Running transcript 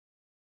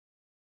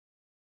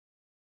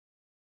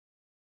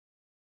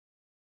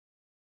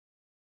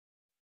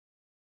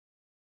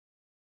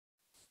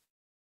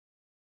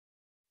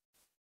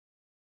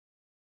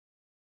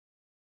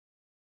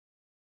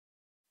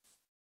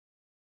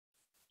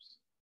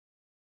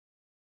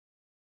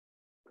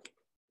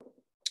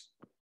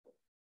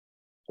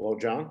Hello,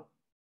 John.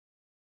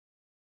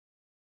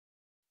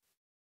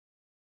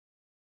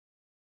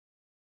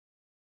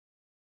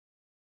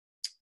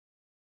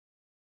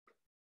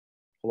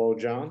 Hello,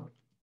 John.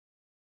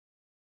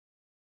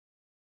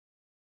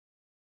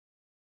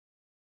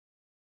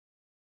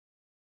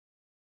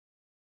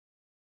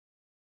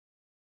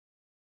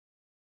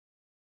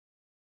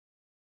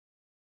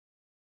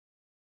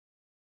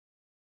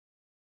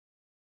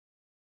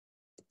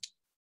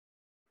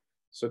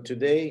 So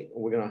today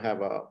we're going to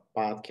have a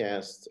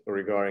podcast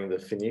regarding the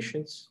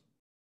Phoenicians.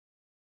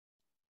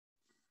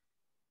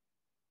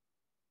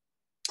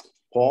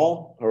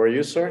 Paul, how are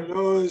you, sir?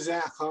 Hello,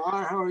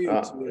 Zachar. How are you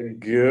today?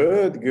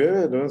 Good,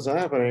 good. What's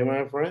happening,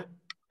 my friend?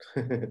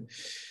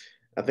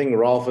 I think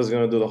Rolf is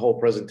going to do the whole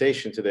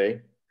presentation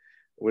today.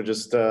 We're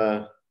just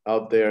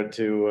out there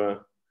to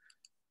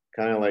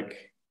kind of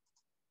like,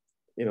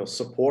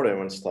 support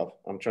him and stuff.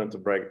 I'm trying to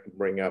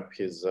bring up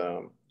his,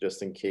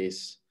 just in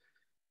case,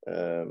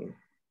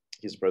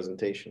 his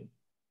presentation.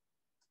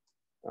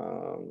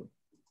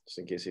 Just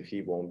in case if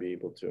he won't be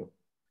able to.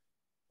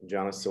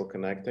 John is still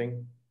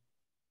connecting.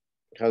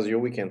 How's your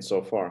weekend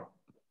so far?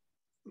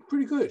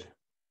 Pretty good.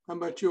 How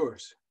about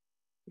yours?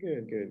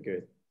 Good, good,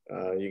 good.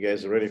 You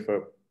guys ready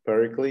for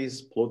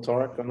Pericles,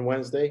 Plutarch on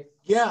Wednesday?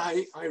 Yeah,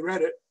 I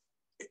read it.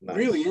 Nice.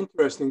 Really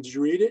interesting. Did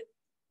you read it?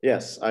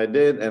 Yes, I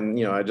did. And,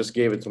 I just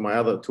gave it to my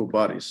other two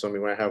buddies. So we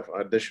might have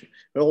addition.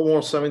 We're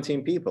almost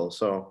 17 people.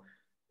 So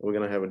we're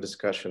going to have a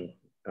discussion,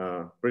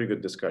 pretty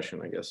good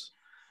discussion, I guess.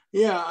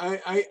 Yeah,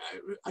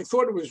 I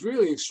thought it was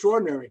really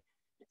extraordinary.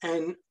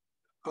 And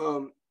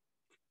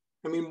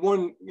I mean,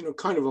 one,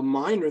 kind of a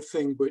minor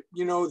thing, but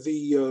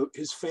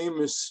his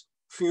famous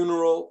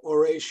funeral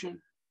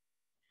oration,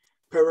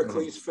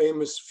 Pericles'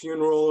 famous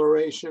funeral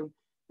oration.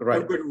 Right.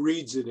 Everybody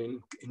reads it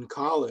in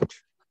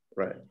college.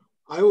 Right.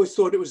 I always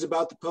thought it was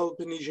about the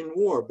Peloponnesian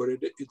War, but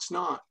it's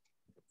not.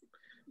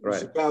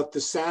 It's about the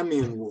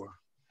Samian War.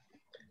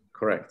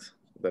 Correct.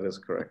 That is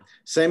correct.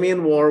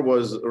 Samian War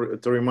was,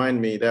 to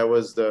remind me, that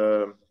was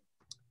the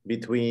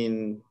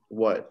between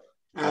what?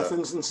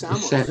 Athens and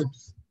Samos.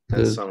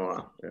 And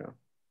Samoa, yeah.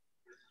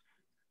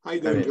 How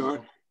you doing,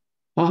 John?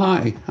 Oh,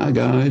 hi. Hi,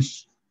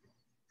 guys.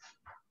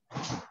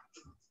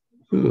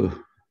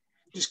 Ooh.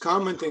 Just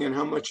commenting on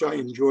how much I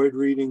enjoyed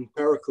reading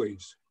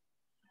Pericles.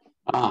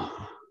 I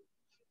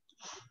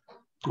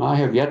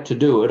have yet to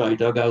do it. I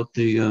dug out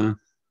the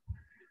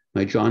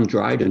my John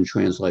Dryden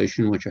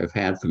translation, which I've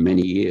had for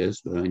many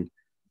years, but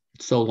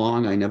it's so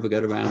long I never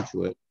got around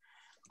to it.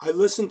 I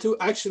listened to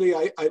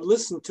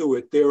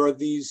it. There are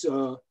these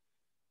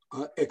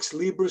ex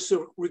libris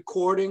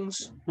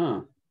recordings,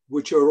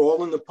 which are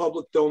all in the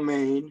public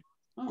domain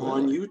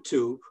on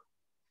YouTube.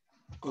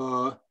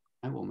 I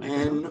will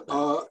make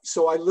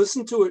so I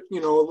listened to it,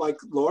 like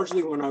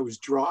largely when I was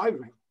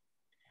driving.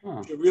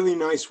 It's a really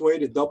nice way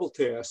to double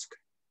task.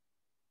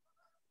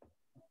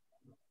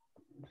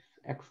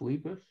 Ex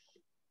libris?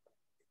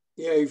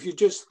 Yeah, if you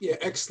just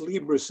ex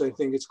libris, I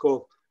think it's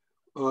called.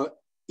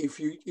 If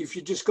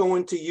you just go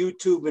into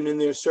YouTube and in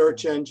their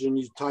search engine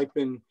you type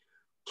in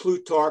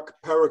Plutarch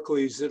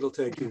Pericles, it'll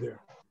take you there.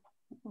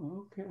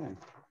 Okay.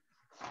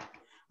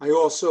 I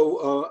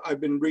also I've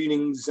been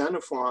reading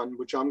Xenophon,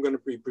 which I'm going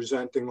to be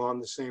presenting on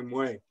the same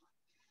way.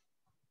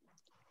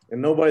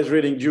 And nobody's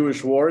reading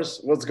Jewish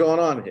Wars. What's going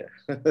on here?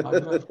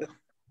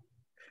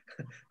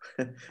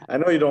 I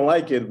know you don't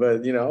like it,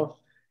 but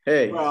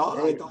hey. Well,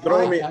 I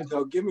don't like it,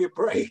 so give me a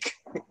break.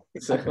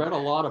 I've read a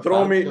lot of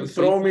throw me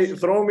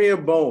a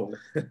bone.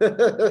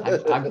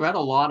 I've read a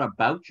lot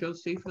about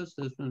Josephus.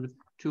 There's been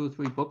 2 or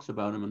 3 books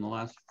about him in the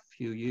last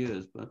few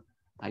years, but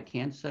I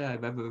can't say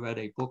I've ever read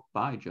a book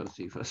by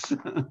Josephus.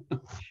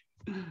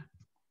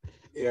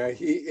 Yeah,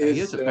 he is.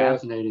 He is a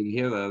fascinating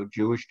hero,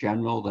 Jewish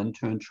general, then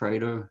turned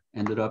traitor,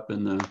 ended up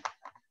in the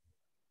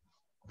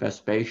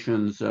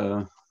Vespasian's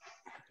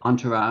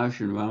entourage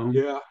in Rome.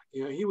 Yeah,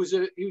 he was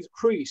a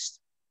priest.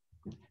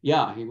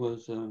 Yeah, he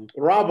was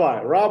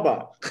rabbi.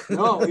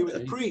 No, he was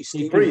a priest.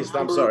 Priest.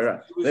 I'm sorry. Right.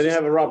 They didn't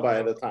have a rabbi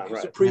at the time, he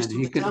was right? A priest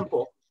in the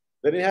temple.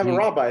 They didn't have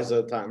rabbis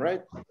at the time,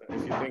 right?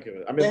 If you think of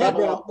it, I mean,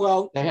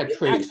 they had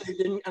priests. Actually,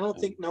 didn't. I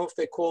don't know if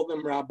they called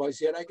them rabbis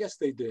yet. I guess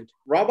they did.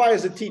 Rabbi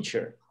is a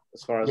teacher,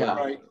 as far as I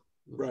know.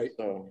 Right.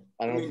 So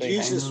I don't think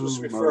Jesus was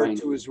referred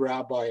to as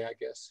rabbi, I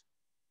guess.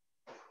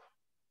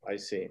 I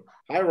see.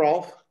 Hi,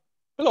 Rolf.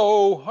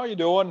 Hello. How you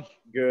doing?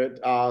 Good.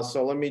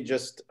 So let me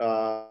just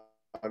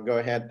go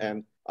ahead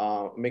and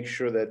make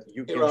sure that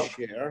you can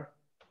share.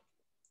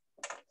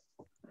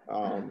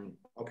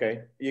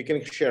 Okay, you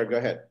can share. Go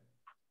ahead.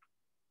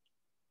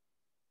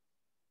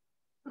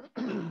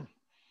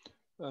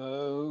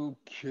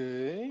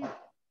 Okay.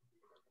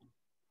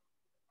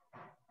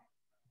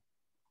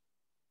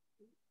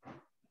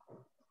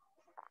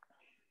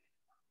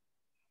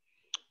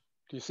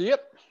 Do you see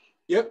it?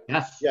 Yep.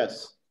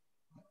 Yes.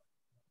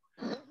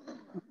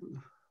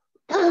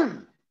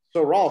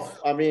 So Rolf,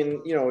 I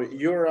mean,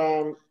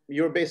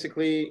 you're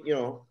basically,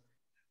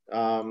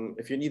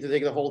 if you need to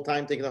take the whole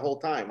time, take the whole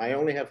time. I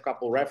only have a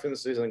couple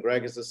references, and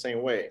Greg is the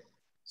same way.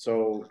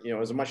 So,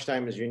 as much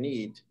time as you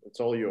need, it's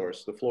all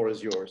yours. The floor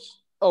is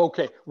yours.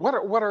 Okay,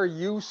 what are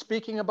you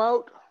speaking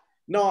about?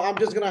 No, I'm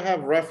just gonna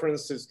have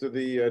references to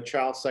the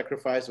child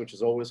sacrifice, which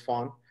is always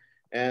fun,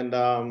 and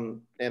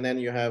then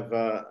you have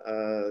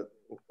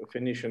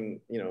Phoenician,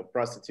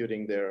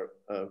 prostituting their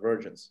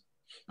virgins.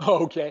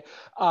 Okay,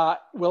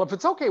 well, if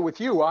it's okay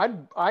with you,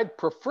 I'd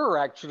prefer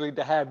actually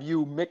to have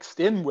you mixed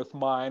in with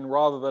mine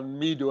rather than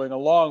me doing a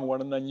long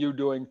one and then you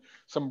doing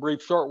some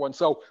brief short ones.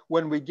 So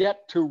when we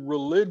get to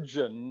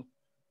religion,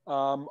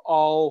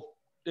 I'll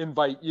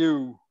invite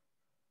you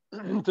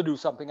to do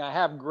something. I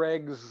have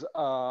Greg's.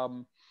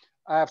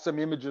 I have some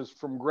images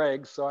from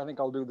Greg, so I think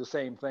I'll do the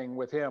same thing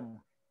with him.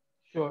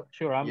 Sure.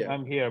 Yeah.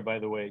 I'm here, by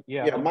the way.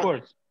 Yeah, Yeah, of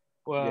course.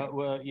 yeah.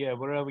 Well, yeah,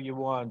 wherever you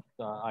want,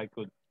 I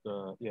could.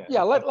 Yeah.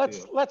 Yeah, it's up to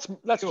you. let's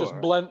just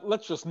Sure. blend.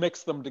 Let's just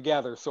mix them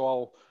together. So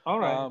I'll. All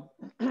right.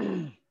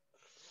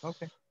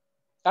 Okay.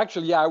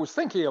 Actually, yeah, I was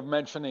thinking of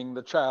mentioning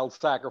the child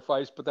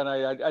sacrifice, but then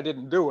I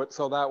didn't do it.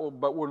 So that will.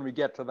 But when we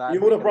get to that,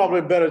 You would have probably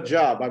a better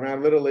job. I mean, I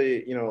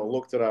literally,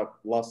 looked it up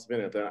last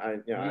minute, and I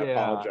Yeah.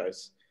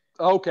 apologize.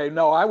 Okay,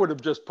 no, I would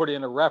have just put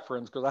in a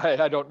reference because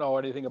I don't know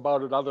anything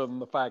about it other than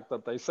the fact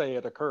that they say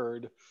it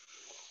occurred.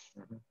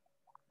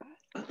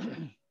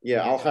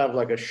 Yeah, I'll have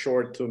like a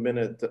short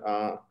 2-minute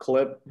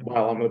clip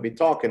while I'm going to be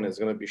talking. It's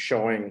going to be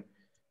showing,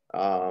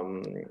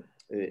 and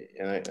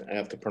I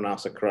have to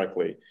pronounce it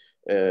correctly.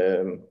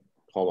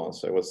 Hold on,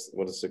 so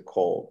what is it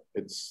called?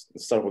 It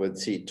starts with a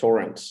T,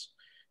 torrents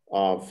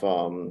of.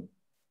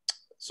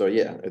 So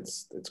yeah,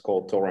 it's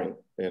called torrent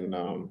in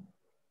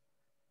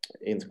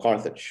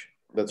Carthage.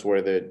 That's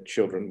where the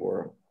children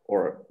were,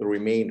 or the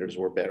remainders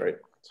were buried.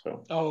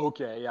 So. Oh,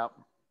 okay, yeah.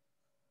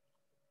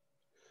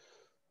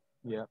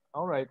 Yeah.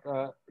 All right.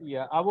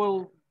 Yeah, I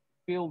will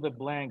fill the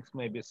blanks,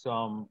 maybe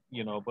some,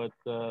 but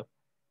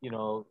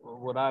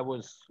what I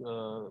was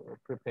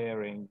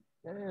preparing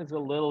is a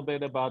little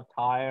bit about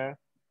Tyre,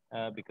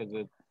 because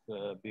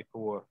it's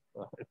before,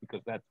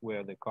 because that's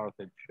where the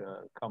Carthage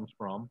comes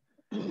from,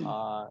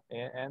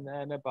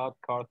 and about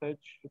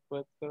Carthage,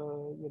 but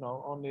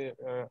only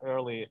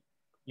early,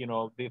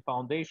 the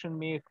foundation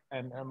myth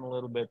and a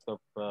little bit of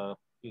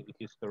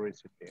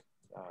historicity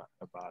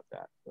about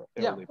that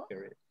early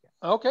period.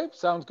 Okay,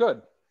 sounds good.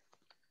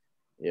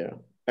 Yeah,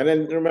 and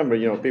then remember,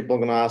 people are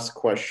gonna ask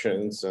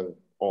questions and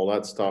all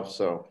that stuff.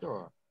 So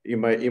sure. you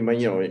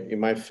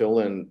might fill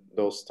in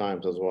those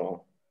times as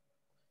well.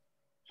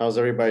 How's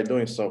everybody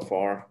doing so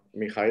far?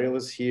 Mikhail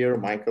is here.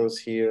 Michael is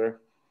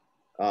here.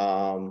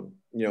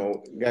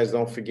 Guys,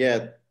 don't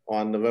forget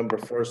on November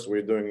 1st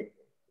we're doing,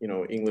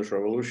 English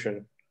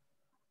Revolution,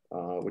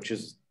 which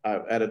is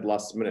I've added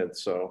last minute.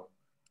 So,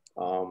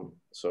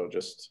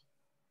 just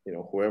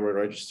whoever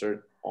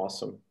registered,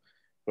 awesome.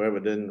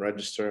 Whoever didn't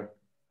register,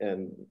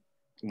 and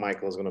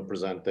Michael is going to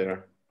present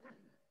there.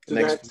 So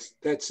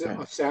that's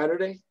a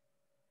Saturday?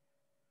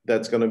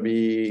 That's going to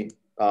be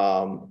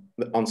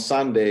on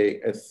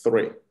Sunday at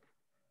 3.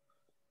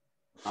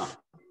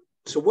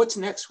 So what's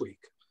next week?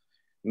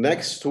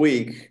 Next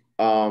week,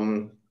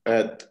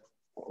 at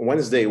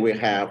Wednesday, we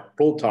have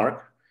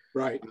Plutarch.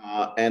 Right.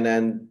 And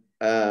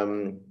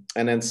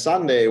then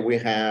Sunday, we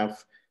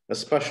have a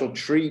special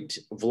treat.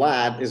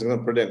 Vlad is going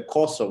to present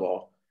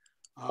Kosovo.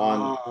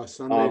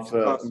 Sunday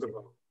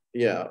Kosovo.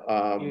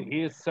 Yeah.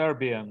 He is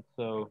Serbian,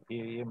 so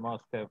he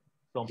must have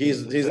something.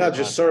 He's not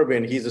just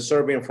Serbian. He's a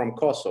Serbian from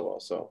Kosovo.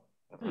 So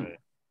right.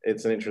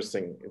 It's going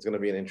to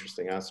be an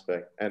interesting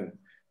aspect. And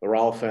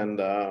Ralph and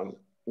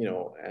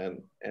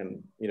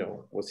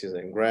what's his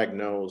name? Greg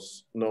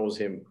knows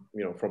him,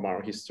 from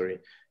our history.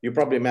 You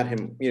probably met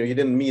him. You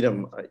didn't meet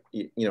him,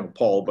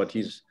 Paul, but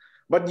you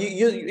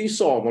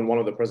saw him on one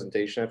of the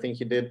presentations. I think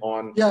he did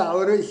on. Yeah,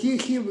 already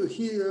he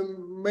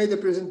made a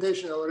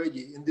presentation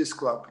already in this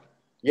club.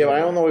 Yeah, but I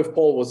don't know if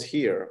Paul was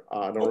here.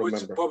 I don't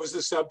remember. What was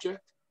the subject?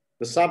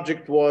 The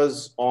subject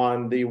was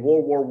on the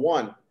World War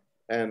I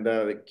and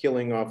the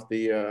killing of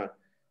the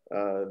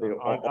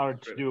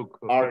Archduke.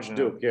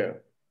 Archduke, yeah.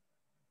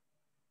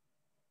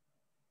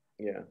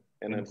 Yeah,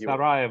 and then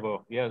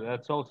Sarajevo. Yeah,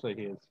 that's also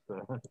his.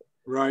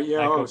 Right.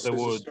 Yeah.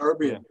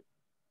 Serbian.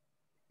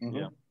 Yeah. Mm-hmm.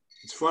 Yeah.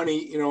 It's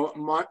funny,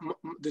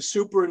 the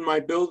super in my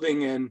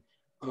building and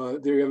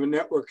they have a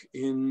network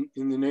in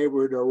the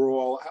neighborhood are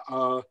all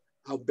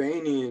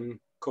Albanian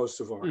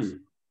Kosovars.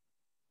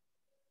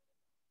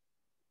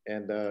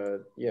 And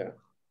yeah.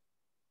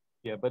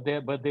 Yeah, but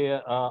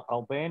the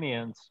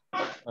Albanians,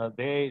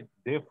 they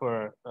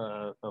differ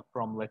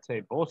from, let's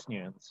say,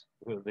 Bosnians.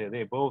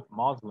 They're both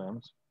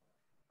Muslims,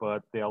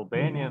 but the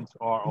Albanians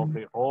are of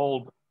the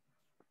old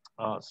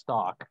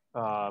stock,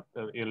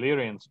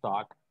 Illyrian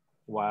stock,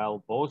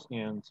 while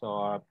Bosnians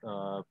are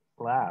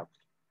Slavs.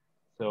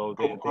 So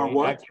they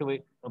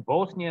actually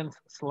Bosnians,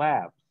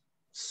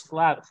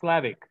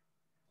 Slavic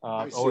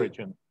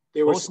origin.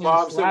 They were Bosnian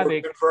Slavs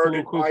Slavic that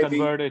were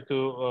converted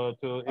to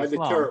by Islam. the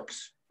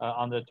Turks.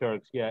 On the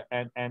Turks, yeah,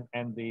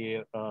 and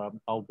the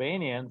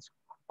Albanians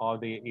are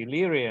the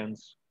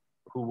Illyrians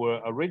who were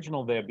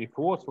original there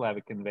before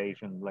Slavic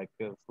invasion. Like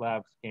the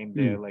Slavs came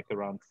there like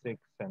around 6th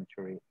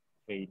century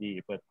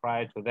AD, but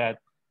prior to that,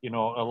 you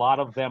know, a lot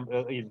of them,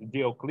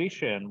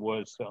 Diocletian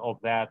was of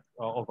that,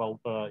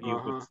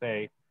 you could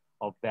say,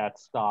 of that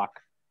stock,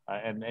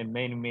 and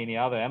many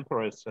other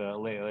emperors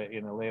later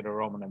in the later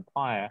Roman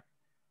Empire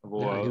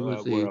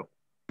were.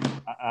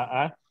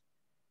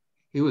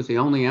 He was the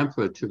only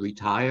emperor to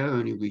retire,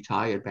 and he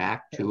retired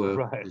back to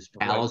his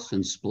palace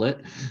and split.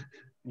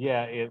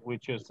 Yeah,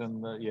 which is in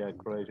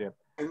Croatia.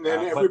 And then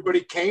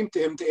everybody came to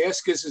him to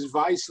ask his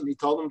advice, and he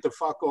told them to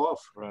fuck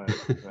off.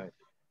 Right.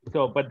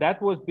 So, but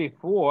that was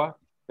before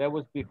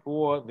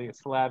the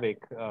Slavic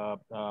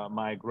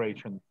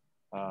migration,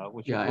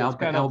 which was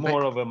kind of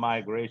more of a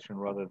migration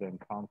rather than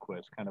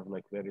conquest, kind of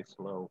like very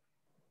slow.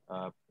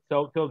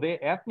 So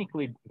they're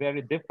ethnically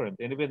very different,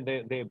 and even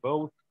they're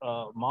both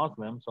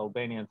Muslims,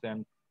 Albanians and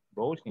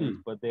Bosnians,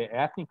 but they're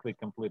ethnically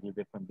completely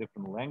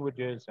different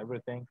languages,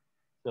 everything.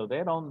 So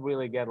they don't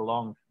really get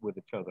along with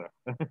each other.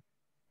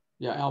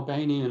 Yeah,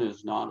 Albanian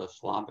is not a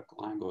Slavic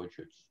language.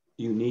 It's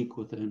unique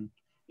within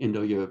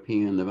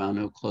Indo-European. There are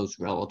no close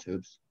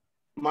relatives.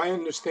 My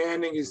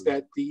understanding is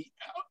that the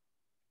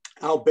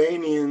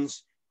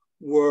Albanians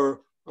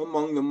were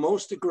among the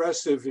most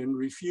aggressive in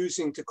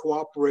refusing to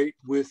cooperate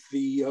with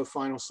the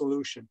final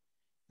solution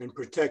and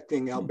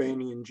protecting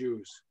Albanian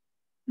Jews.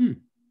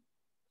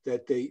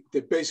 That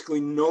basically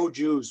no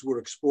Jews were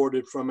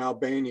exported from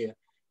Albania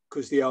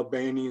because the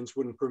Albanians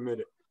wouldn't permit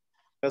it.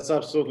 That's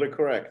absolutely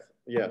correct.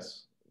 Yes,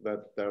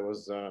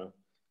 that's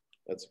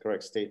a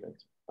correct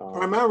statement.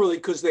 Primarily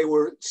because they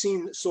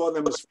saw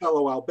them as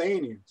fellow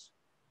Albanians.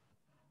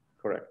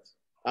 Correct.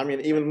 I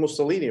mean, even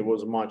Mussolini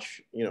was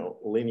much,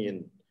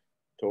 lenient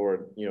toward,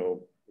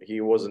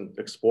 he wasn't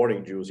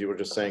exporting Jews. He was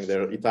just saying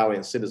they're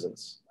Italian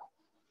citizens.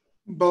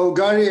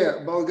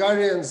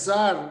 Bulgarian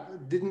Tsar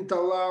didn't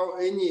allow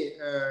any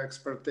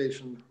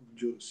exportation of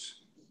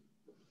Jews.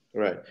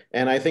 Right.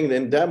 And I think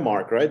in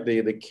Denmark, right,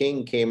 the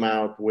king came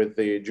out with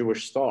the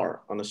Jewish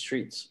star on the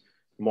streets,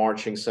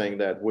 marching, saying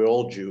that we're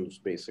all Jews,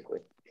 basically.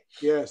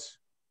 Yes.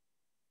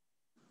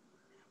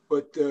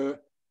 But,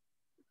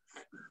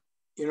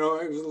 it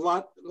was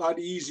a lot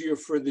easier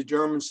for the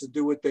Germans to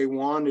do what they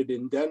wanted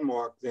in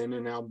Denmark than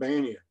in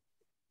Albania.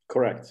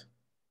 Correct.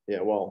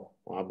 Yeah, well,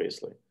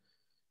 obviously.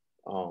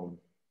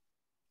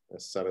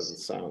 As sad as it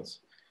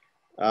sounds.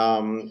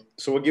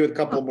 So we'll give it a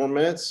couple more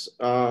minutes.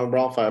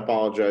 Ralph, I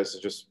apologize.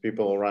 It's just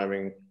people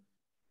arriving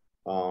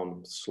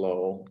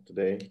slow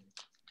today.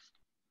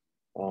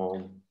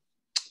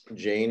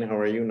 Jane, how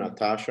are you?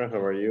 Natasha, how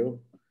are you?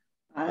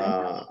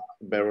 Hi.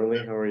 Beverly,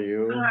 how are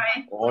you?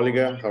 Hi.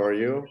 Olga, how are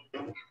you?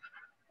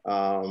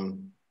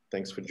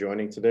 Thanks for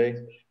joining today.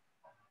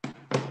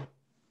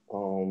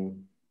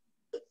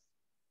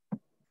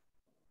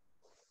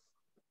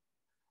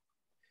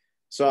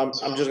 So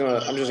I'm just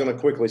gonna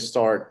quickly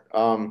start.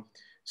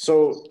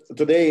 So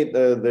today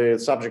the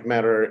subject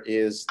matter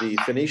is the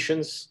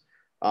Phoenicians.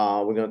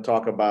 We're gonna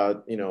talk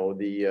about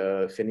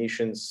the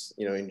Phoenicians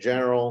in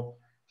general,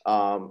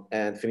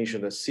 and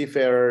Phoenician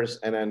seafarers,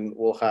 and then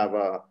we'll have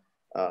a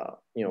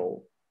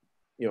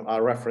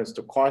reference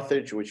to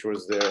Carthage, which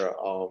was their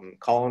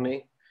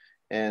colony.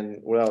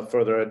 And without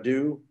further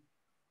ado,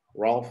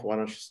 Ralph, why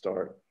don't you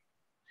start?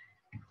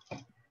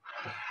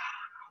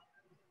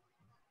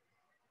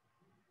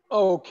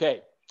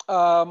 Okay.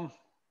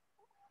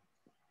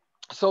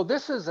 So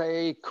this is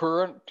a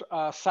current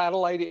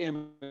satellite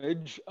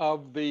image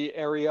of the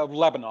area of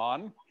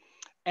Lebanon.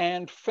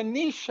 And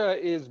Phoenicia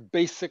is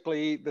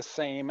basically the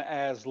same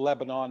as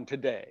Lebanon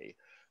today,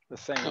 the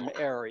same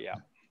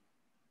area.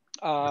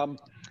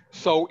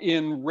 So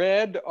in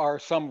red are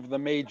some of the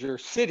major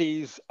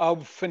cities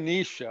of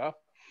Phoenicia.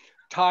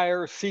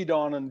 Tyre,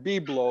 Sidon, and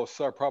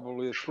Byblos are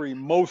probably the three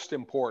most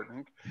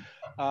important.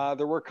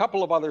 There were a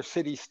couple of other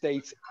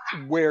city-states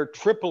where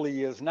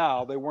Tripoli is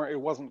now. It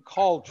wasn't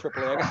called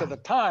Tripoli. I guess at the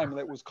time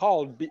it was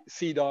called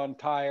Sidon,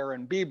 Tyre,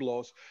 and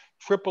Byblos.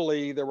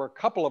 Tripoli, there were a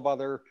couple of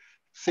other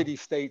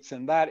city-states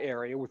in that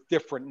area with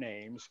different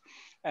names.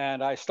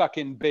 And I stuck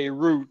in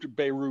Beirut.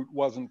 Beirut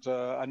wasn't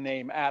a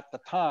name at the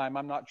time.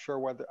 I'm not sure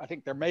whether, I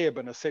think there may have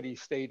been a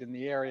city-state in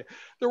the area.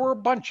 There were a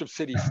bunch of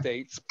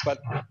city-states, but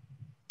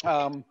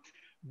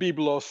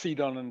Byblos,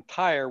 Sidon, and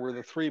Tyre were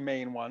the three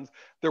main ones.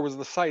 There was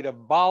the site of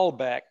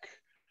Baalbek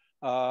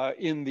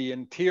in the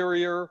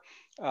interior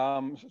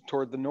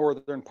toward the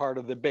northern part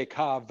of the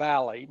Bekaa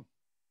Valley.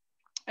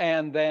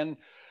 And then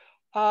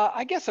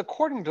I guess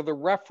according to the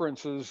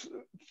references,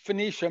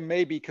 Phoenicia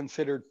may be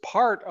considered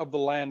part of the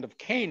land of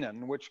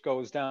Canaan, which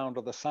goes down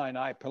to the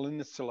Sinai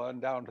Peninsula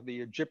and down to the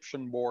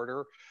Egyptian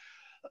border.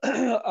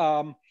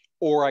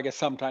 Or I guess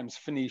sometimes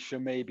Phoenicia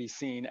may be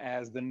seen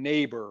as the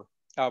neighbor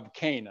of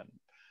Canaan.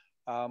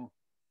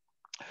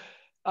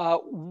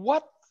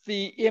 What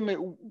the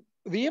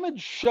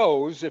image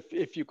shows,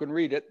 if you can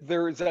read it,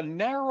 there is a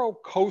narrow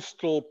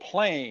coastal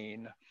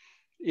plain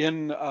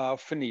in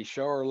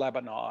Phoenicia or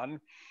Lebanon.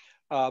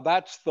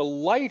 That's the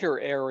lighter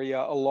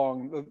area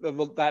along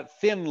that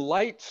thin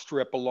light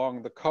strip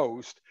along the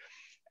coast.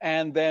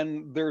 And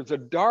then there's a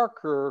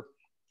darker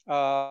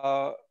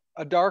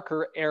a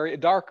darker area,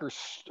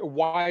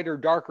 wider,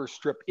 darker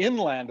strip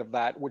inland of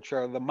that, which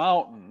are the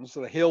mountains,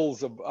 the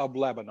hills of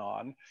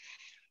Lebanon.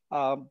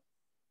 The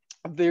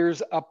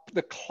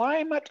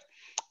climate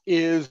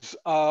is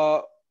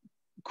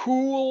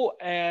cool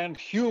and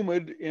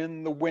humid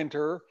in the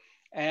winter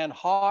and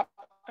hot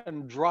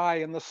and dry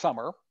in the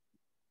summer.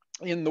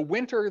 In the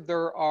winter,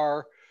 there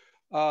are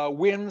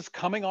winds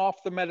coming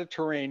off the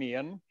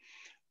Mediterranean.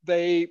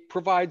 They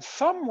provide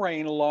some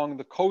rain along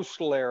the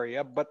coastal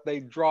area, but they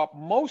drop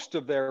most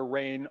of their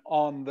rain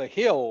on the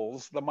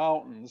hills, the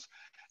mountains,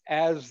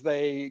 as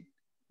they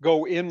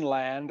go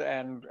inland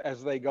and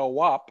as they go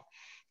up.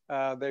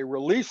 They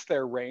release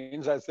their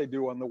rains as they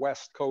do on the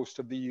west coast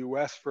of the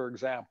US, for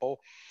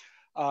example.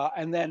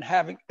 And then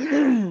having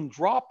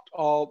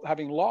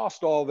having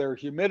lost all their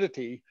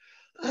humidity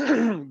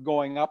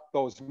going up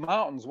those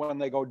mountains, when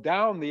they go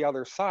down the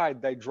other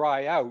side, they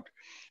dry out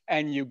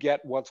and you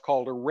get what's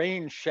called a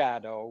rain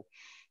shadow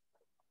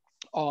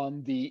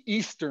on the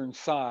eastern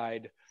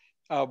side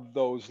of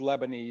those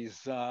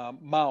Lebanese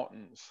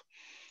mountains.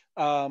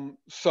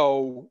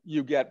 So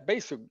you get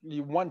basically,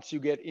 once you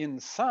get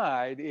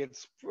inside,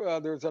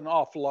 there's an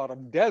awful lot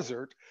of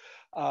desert.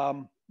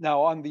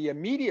 Now on the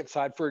immediate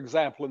side, for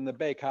example, in the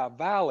Bekaa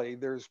Valley,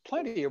 there's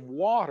plenty of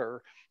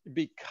water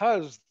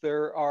because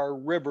there are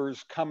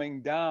rivers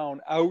coming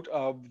down out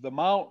of the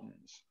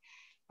mountains.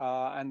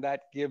 And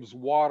that gives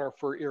water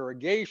for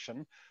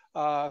irrigation,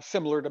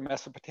 similar to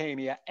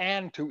Mesopotamia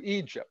and to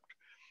Egypt.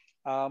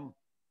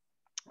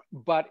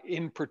 But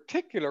in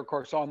particular, of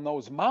course, on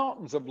those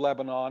mountains of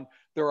Lebanon,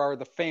 there are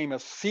the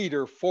famous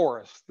cedar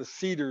forests, the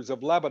cedars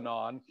of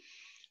Lebanon.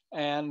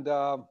 And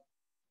on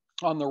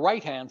the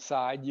right-hand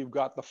side, you've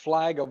got the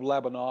flag of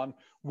Lebanon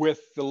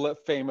with the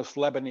famous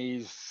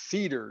Lebanese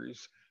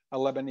cedars, a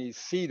Lebanese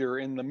cedar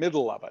in the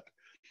middle of it.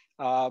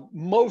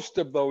 Most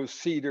of those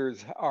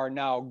cedars are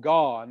now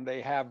gone.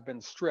 They have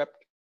been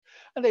stripped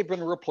and they've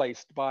been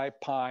replaced by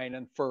pine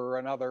and fir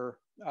and other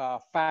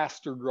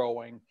faster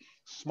growing,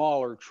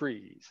 smaller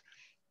trees.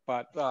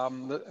 But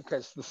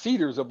because the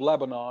cedars of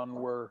Lebanon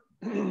were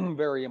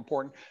very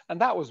important,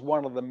 and that was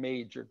one of the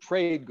major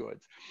trade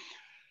goods.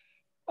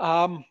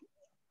 But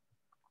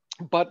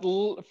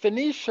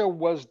Phoenicia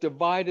was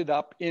divided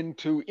up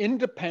into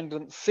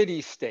independent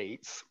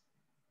city-states,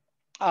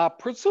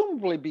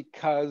 presumably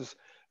because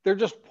there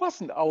just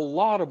wasn't a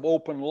lot of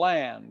open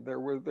land.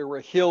 There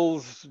were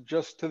hills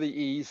just to the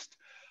east.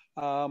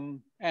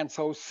 And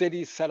so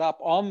cities set up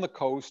on the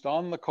coast,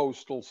 on the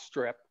coastal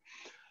strip.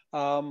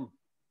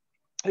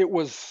 It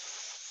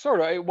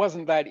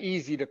wasn't that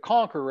easy to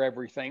conquer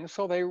everything.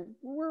 So they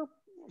were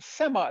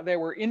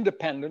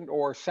independent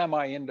or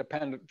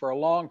semi-independent for a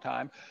long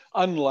time,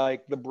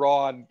 unlike the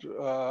broad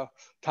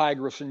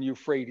Tigris and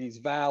Euphrates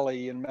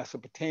Valley in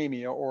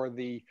Mesopotamia or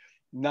the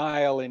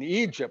Nile in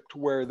Egypt,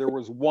 where there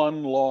was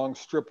one long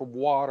strip of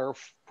water,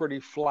 pretty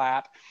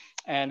flat,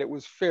 and it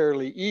was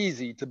fairly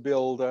easy to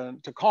build,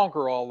 to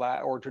conquer all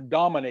that, or to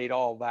dominate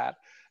all that,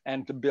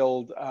 and to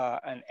build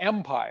an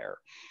empire.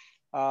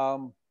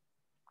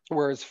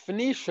 Whereas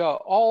Phoenicia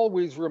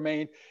always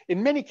remained,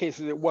 in many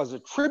cases, it was a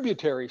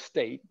tributary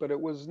state, but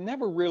it was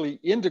never really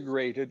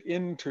integrated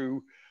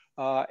into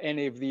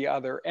any of the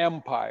other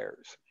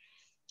empires.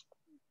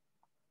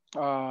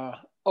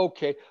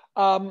 Okay.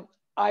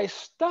 I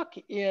stuck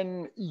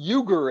in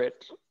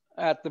Ugarit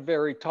at the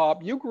very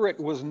top. Ugarit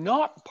was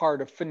not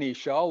part of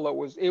Phoenicia,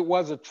 although it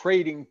was a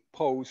trading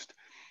post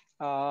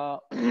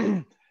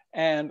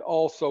and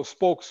also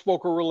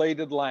spoke a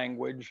related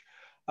language,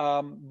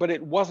 but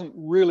it wasn't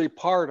really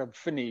part of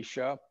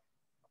Phoenicia.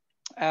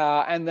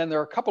 And then there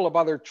are a couple of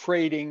other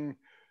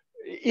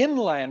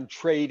inland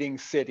trading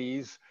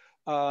cities.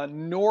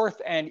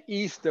 North and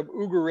east of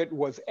Ugarit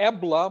was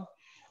Ebla,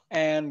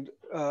 and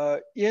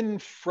in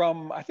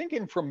from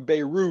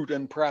Beirut,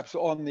 and perhaps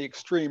on the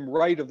extreme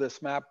right of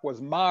this map, was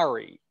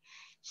Mari.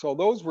 So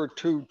those were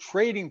two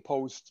trading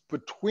posts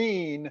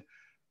between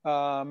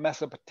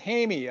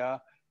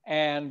Mesopotamia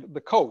and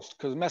the coast,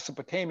 because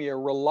Mesopotamia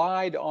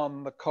relied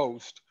on the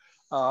coast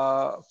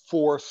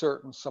for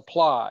certain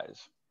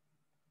supplies.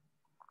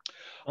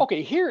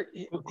 Okay, here.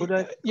 Could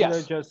I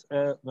yes. just,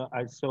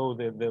 I saw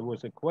that there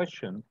was a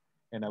question,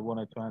 and I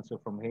wanted to answer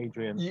from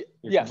Hadrian,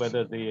 yes.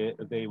 whether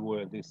they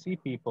were the sea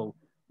people.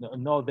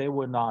 No, they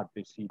were not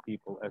the sea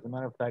people. As a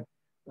matter of fact,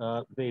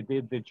 they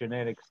did the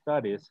genetic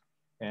studies,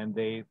 and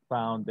they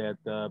found that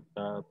the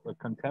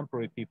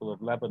contemporary people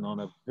of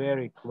Lebanon are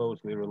very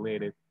closely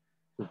related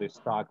to the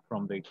stock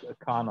from the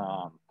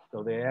Canaan.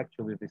 So they're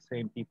actually the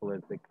same people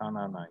as the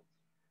Canaanites.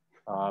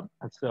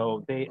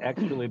 So they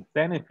actually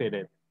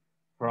benefited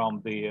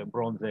from the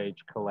Bronze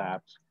Age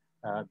collapse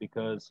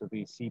because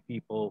the sea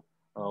people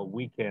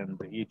weakened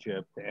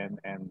Egypt and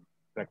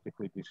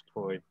practically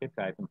destroyed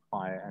Hittite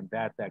Empire, and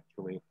that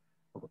actually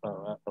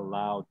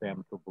allowed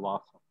them to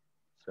blossom.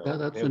 So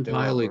that's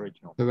entirely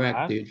correct.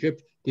 Huh?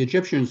 The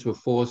Egyptians were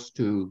forced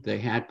to, they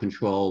had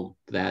controlled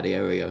that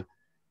area,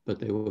 but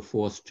they were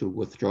forced to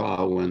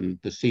withdraw when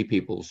the sea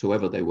peoples,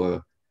 whoever they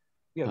were,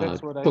 Yeah,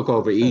 that's what I took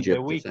over said.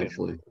 Egypt,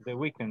 essentially. They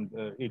weakened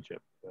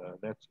Egypt.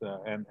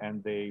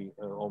 And they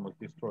almost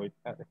destroyed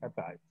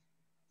Hittites.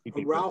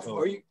 Ralph,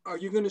 are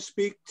you going to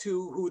speak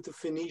to who the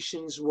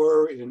Phoenicians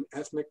were in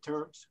ethnic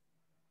terms?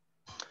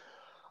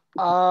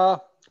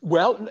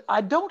 Well,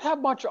 I don't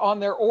have much on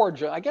their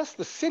origin. I guess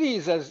the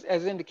cities,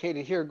 as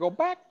indicated here, go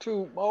back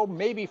to,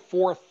 maybe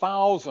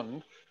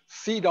 4,000.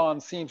 Sidon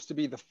seems to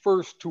be the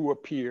first to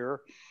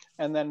appear,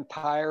 and then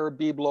Tyre,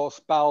 Byblos,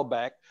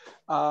 Baalbek.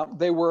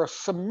 They were a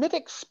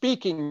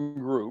Semitic-speaking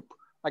group,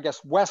 I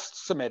guess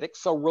West Semitic,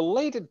 so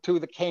related to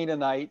the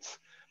Canaanites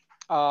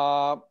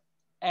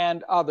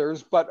and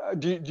others.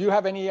 But do you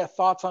have any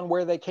thoughts on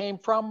where they came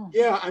from?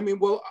 Yeah, I mean,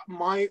 well,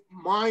 my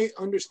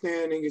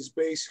understanding is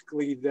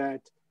basically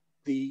that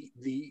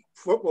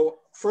well,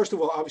 first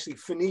of all, obviously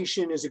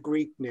Phoenician is a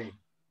Greek name.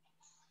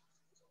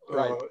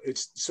 Right.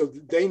 So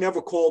they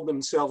never called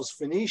themselves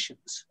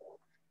Phoenicians.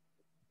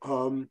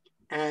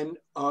 And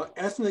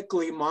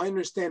ethnically, my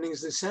understanding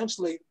is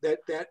essentially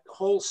that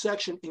whole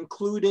section,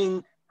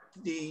 including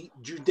the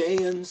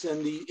Judeans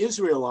and the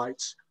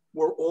Israelites,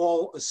 were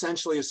all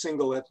essentially a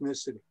single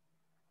ethnicity.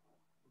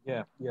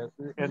 Yeah, yes.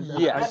 And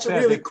yeah, that's a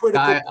really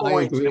critical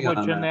point.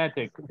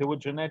 There were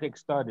genetic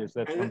studies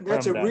that and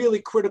that's a really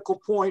critical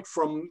point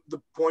from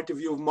the point of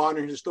view of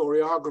modern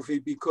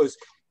historiography, because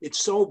it's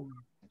so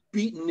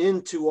beaten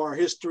into our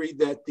history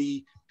that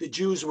the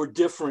Jews were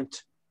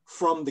different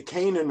from the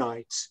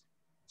Canaanites.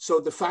 So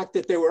the fact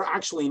that they were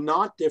actually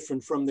not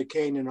different from the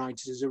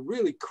Canaanites is a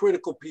really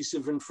critical piece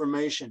of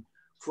information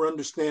for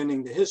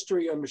understanding the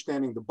history,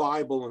 understanding the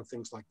Bible, and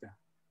things like that.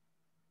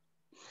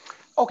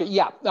 Okay,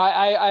 yeah,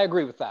 I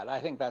agree with that.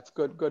 I think that's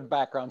good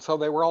background. So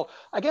they were all,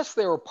 I guess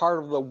they were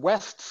part of the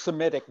West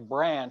Semitic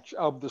branch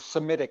of the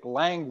Semitic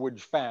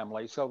language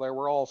family. So they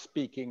were all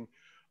speaking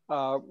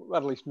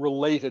at least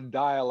related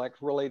dialects,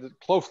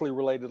 closely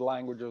related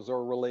languages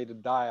or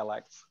related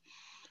dialects.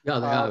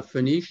 Yeah,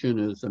 Phoenician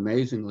is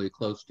amazingly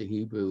close to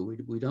Hebrew.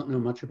 We don't know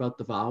much about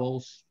the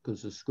vowels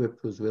because the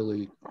script was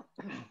really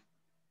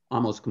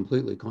almost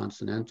completely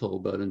consonantal,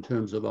 but in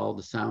terms of all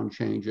the sound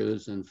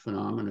changes and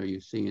phenomena you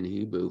see in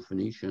Hebrew,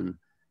 Phoenician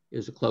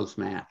is a close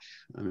match.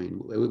 I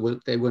mean,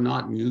 they were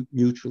not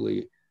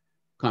mutually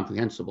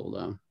comprehensible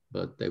though,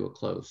 but they were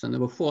close. And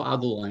there were 4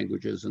 other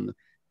languages, and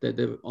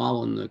they're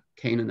all in the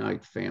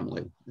Canaanite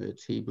family.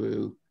 It's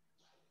Hebrew,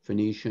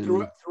 Phoenician,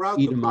 throughout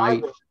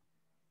Edomite.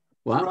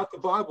 Throughout the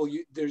Bible,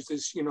 there's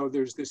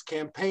this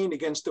campaign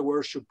against the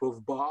worship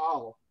of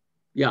Baal.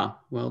 Yeah,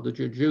 well, the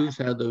Jews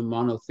had the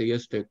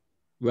monotheistic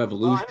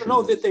revolution. Well, I don't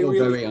know that they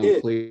really did.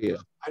 Unclear.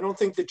 I don't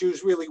think the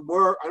Jews really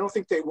were. I don't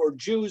think they were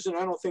Jews, and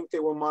I don't think they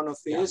were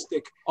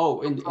monotheistic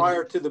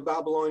prior to the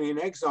Babylonian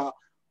exile.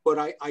 But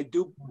I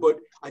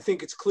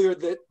think it's clear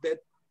that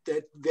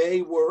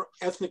they were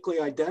ethnically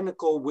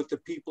identical with the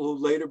people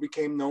who later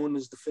became known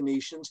as the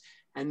Phoenicians,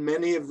 and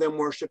many of them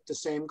worshiped the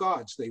same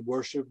gods. They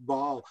worshiped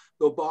Baal,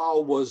 though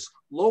Baal was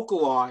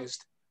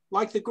localized,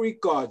 like the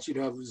Greek gods. You'd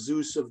have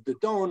Zeus of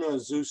Dodona,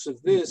 Zeus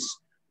of this,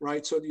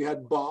 right? So you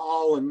had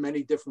Baal in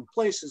many different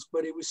places,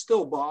 but it was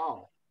still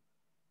Baal.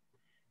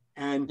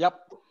 And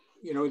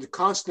the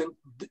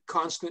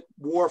constant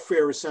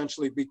warfare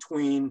essentially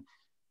between,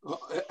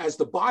 as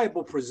the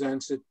Bible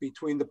presents it,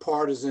 between the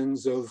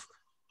partisans of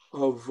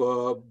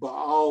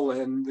Baal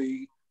and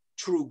the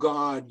true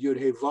God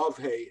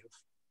Yud-Heh-Vav-Heh,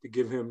 to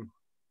give him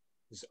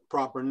his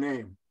proper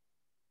name.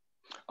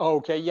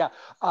 Okay, yeah.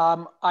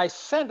 I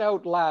sent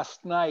out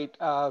last night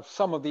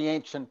some of the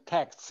ancient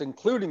texts,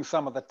 including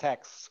some of the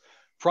texts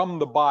from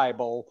the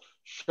Bible,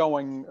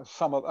 showing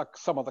some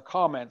of the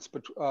comments,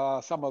 but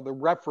some of the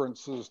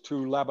references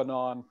to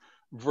Lebanon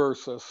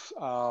versus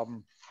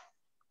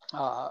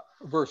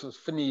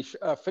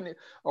Phoenicia,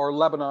 or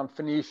Lebanon,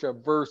 Phoenicia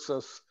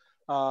versus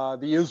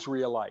the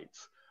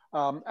Israelites.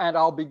 And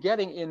I'll be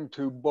getting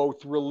into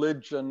both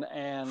religion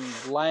and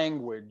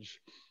language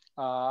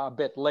a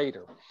bit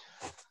later.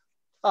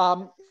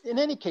 In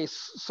any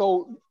case,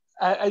 so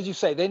as you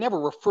say, they never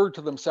referred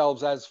to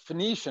themselves as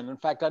Phoenician. In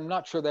fact, I'm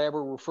not sure they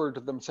ever referred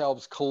to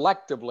themselves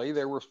collectively.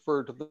 They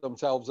referred to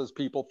themselves as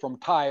people from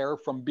Tyre,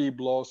 from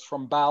Byblos,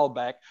 from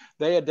Baalbek.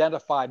 They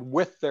identified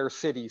with their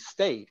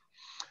city-state.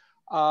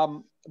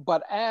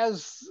 But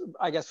as,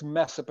 I guess,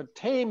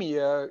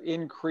 Mesopotamia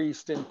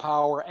increased in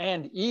power,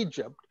 and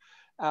Egypt,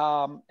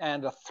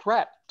 and a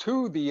threat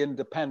to the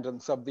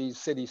independence of these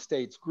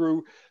city-states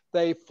grew,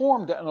 they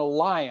formed an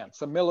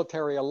alliance, a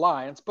military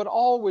alliance, but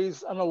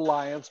always an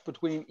alliance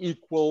between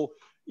equal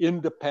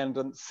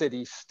independent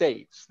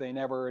city-states. They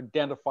never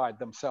identified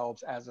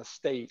themselves as a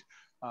state,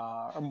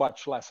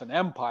 much less an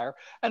empire.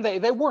 And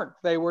they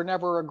were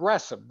never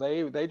aggressive.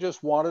 They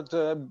just wanted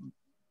to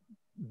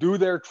do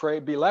their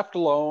trade, be left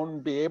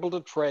alone, be able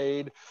to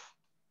trade.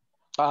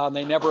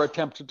 They never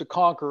attempted to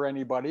conquer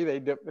anybody. They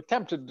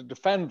attempted to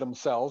defend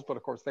themselves, but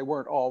of course they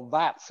weren't all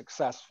that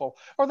successful,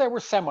 or they were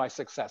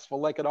semi-successful.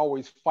 They could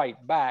always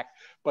fight back,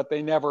 but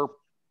they never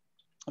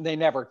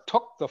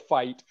took the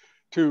fight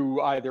to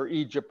either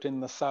Egypt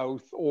in the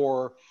south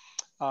or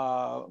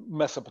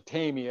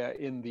Mesopotamia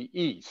in the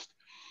east.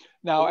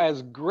 Now,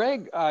 as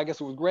Greg, I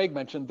guess it was Greg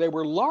mentioned, they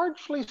were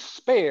largely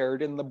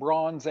spared in the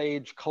Bronze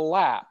Age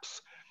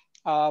collapse.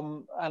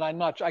 And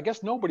I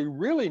guess nobody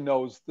really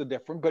knows the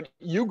difference, but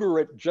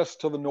Ugarit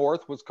just to the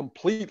north was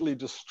completely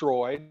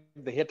destroyed.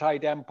 The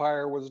Hittite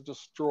Empire was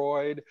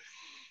destroyed.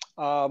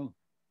 The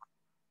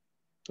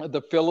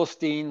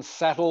Philistines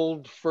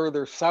settled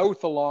further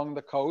south along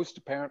the coast,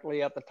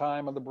 apparently at the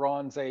time of the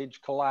Bronze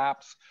Age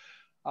collapse.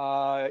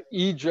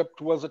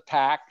 Egypt was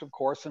attacked, of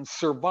course, and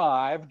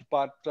survived,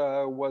 but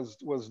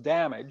was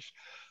damaged.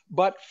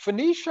 But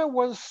Phoenicia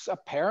was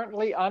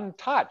apparently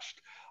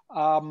untouched.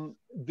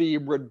 The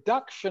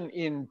reduction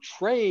in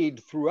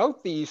trade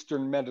throughout the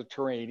Eastern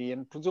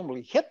Mediterranean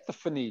presumably hit the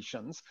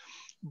Phoenicians,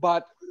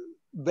 but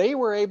they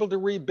were able to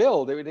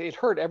rebuild. It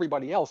hurt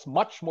everybody else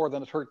much more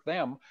than it hurt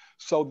them.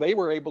 So they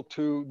were able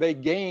to, they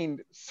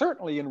gained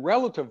certainly in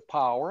relative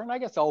power, and I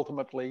guess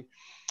ultimately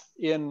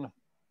in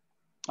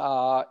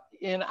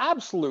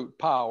absolute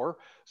power.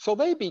 So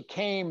they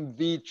became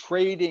the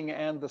trading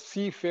and the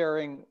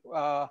seafaring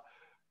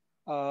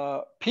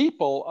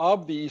people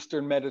of the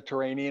Eastern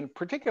Mediterranean,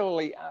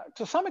 particularly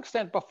to some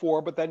extent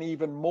before, but then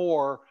even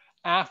more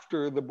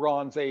after the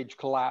Bronze Age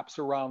collapse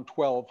around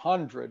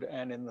 1200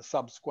 and in the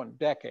subsequent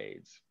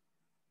decades.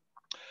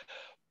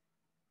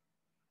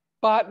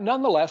 But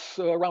nonetheless,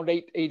 around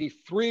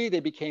 883, they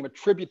became a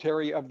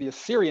tributary of the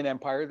Assyrian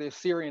Empire. The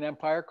Assyrian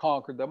Empire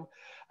conquered them,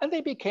 and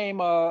they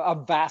became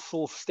a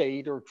vassal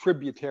state or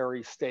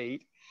tributary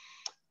state,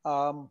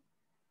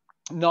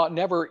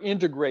 never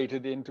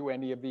integrated into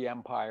any of the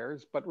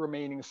empires, but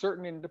remaining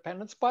certain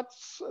independence, but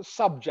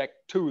subject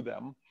to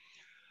them.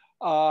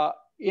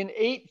 In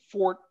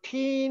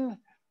 814,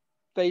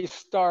 they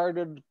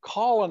started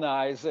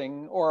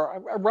colonizing,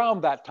 or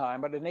around that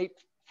time, but in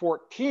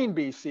 814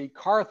 BC,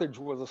 Carthage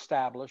was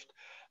established.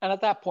 And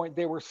at that point,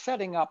 they were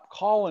setting up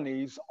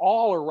colonies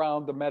all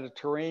around the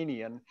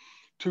Mediterranean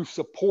to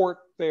support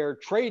their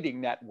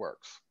trading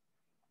networks.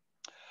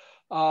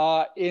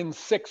 In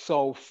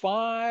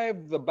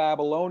 605, the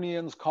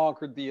Babylonians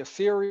conquered the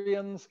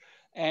Assyrians,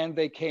 and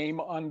they came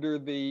under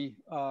the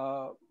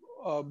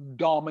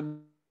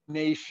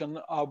domination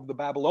of the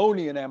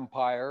Babylonian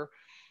Empire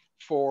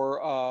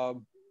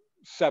for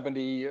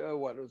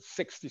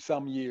 60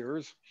 some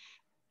years.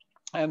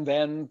 And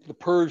then the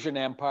Persian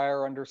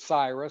Empire under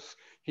Cyrus,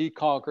 he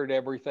conquered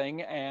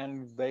everything,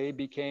 and they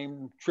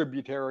became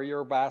tributary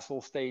or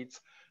vassal states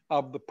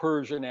of the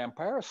Persian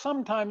Empire,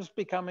 sometimes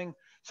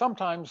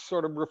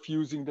sort of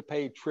refusing to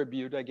pay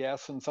tribute, I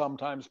guess, and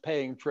sometimes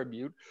paying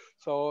tribute.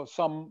 So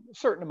some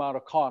certain amount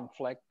of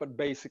conflict, but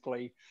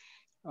basically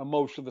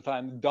most of the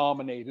time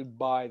dominated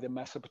by the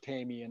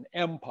Mesopotamian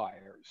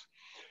empires.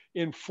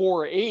 In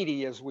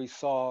 480, as we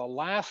saw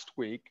last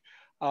week,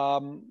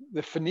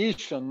 the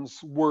Phoenicians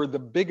were the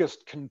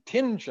biggest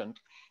contingent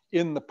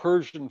in the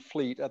Persian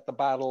fleet at the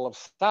Battle of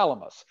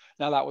Salamis.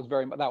 Now that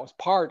was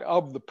part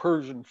of the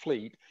Persian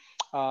fleet,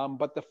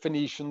 but the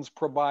Phoenicians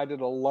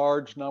provided a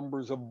large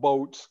numbers of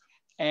boats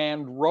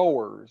and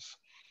rowers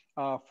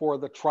for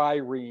the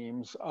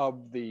triremes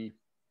of the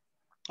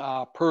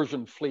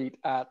Persian fleet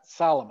at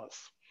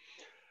Salamis.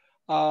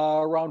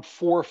 Around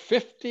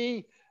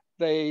 450,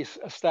 they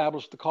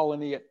established the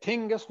colony at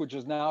Tingis, which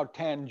is now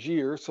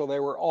Tangier. So they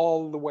were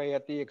all the way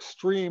at the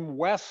extreme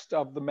west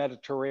of the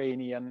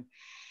Mediterranean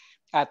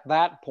at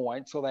that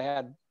point. So they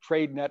had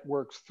trade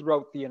networks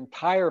throughout the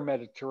entire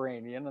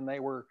Mediterranean. And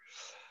they were,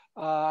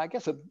 I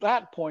guess at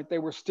that point, they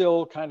were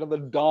still kind of the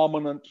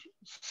dominant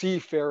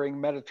seafaring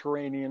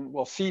Mediterranean,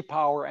 well, sea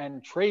power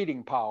and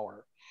trading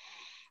power.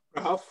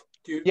 Ralph,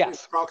 do you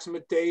yes.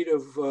 Approximate date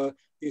of the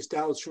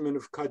establishment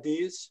of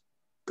Cadiz,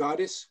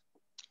 goddess?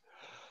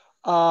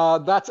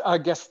 That's, I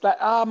guess that,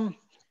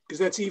 because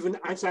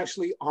that's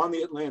actually on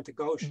the Atlantic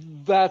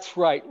Ocean. That's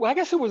right. Well, I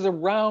guess it was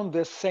around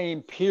this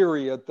same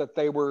period that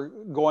they were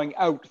going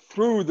out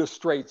through the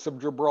Straits of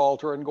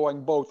Gibraltar and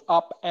going both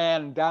up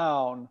and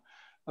down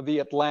the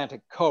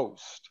Atlantic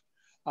coast.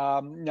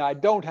 Now, I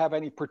don't have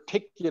any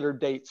particular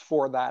dates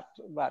for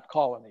that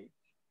colony.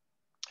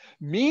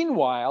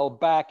 Meanwhile,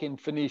 back in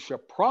Phoenicia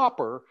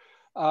proper,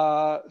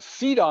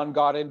 Sidon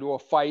got into a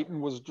fight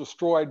and was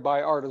destroyed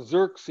by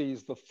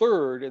Artaxerxes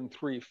III in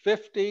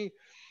 350.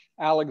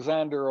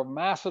 Alexander of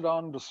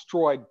Macedon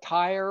destroyed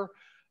Tyre.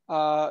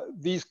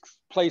 These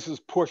places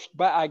pushed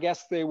back. I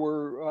guess they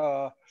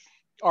were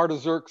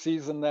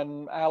Artaxerxes, and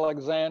then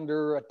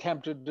Alexander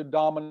attempted to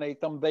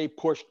dominate them. They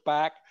pushed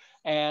back,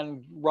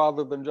 and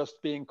rather than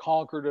just being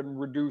conquered and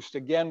reduced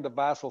again to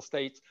vassal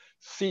states,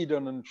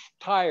 Sidon and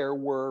Tyre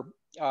were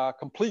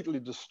completely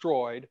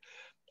destroyed.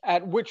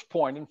 At which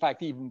point, in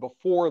fact, even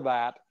before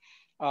that,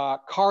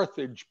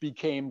 Carthage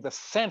became the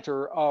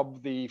center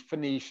of the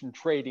Phoenician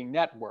trading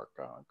network.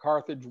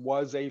 Carthage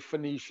was a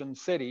Phoenician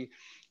city,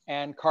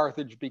 and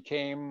Carthage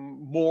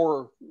became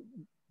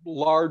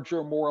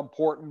larger, more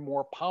important,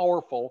 more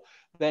powerful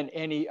than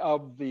any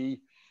of the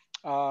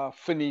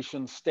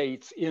Phoenician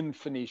states in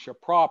Phoenicia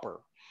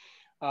proper.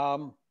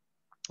 Then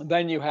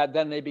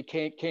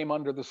they came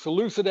under the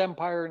Seleucid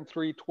Empire in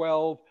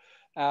 312.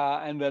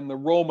 and then the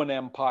Roman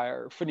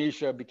Empire.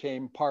 Phoenicia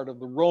became part of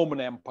the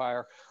Roman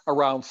Empire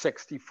around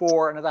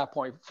 64. And at that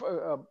point,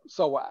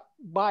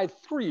 by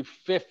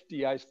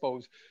 350, I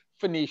suppose,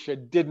 Phoenicia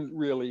didn't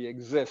really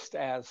exist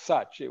as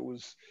such. It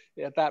was,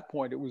 at that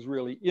point, it was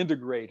really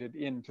integrated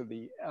into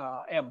the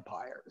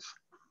empires.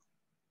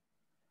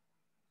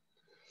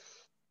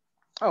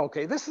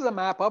 Okay, this is a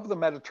map of the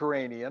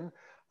Mediterranean.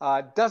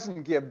 It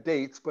doesn't give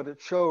dates, but it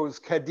shows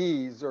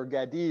Cadiz or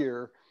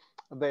Gadir.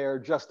 They're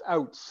just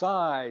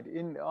outside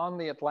on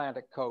the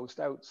Atlantic coast,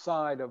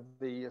 outside of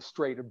the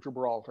Strait of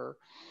Gibraltar.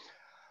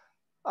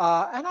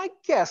 And I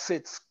guess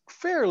it's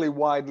fairly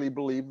widely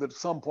believed that at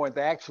some point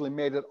they actually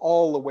made it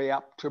all the way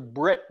up to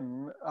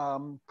Britain,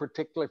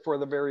 particularly for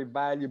the very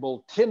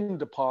valuable tin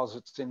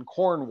deposits in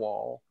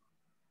Cornwall.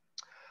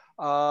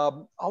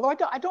 Although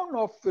I don't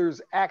know if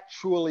there's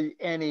actually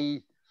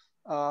any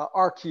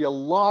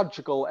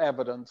archaeological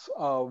evidence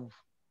of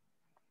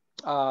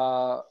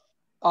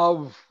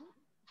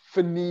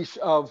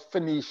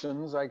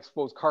Phoenicians, I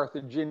suppose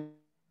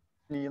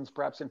Carthaginians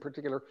perhaps in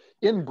particular,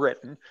 in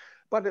Britain.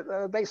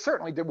 But they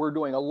certainly were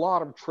doing a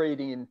lot of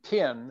trading in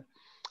tin.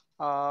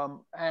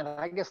 And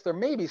I guess there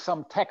may be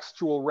some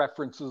textual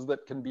references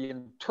that can be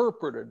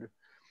interpreted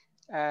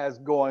as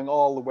going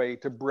all the way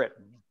to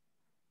Britain.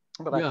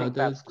 But I think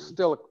that's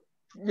still,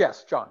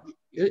 yes, John.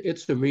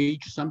 It's the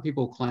reach. Some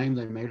people claim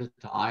they made it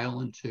to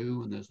Ireland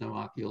too, and there's no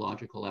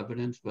archaeological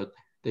evidence, but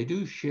they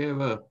do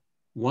share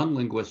one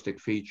linguistic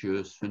feature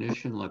is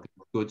Phoenician, like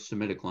a good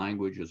Semitic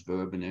language, is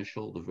verb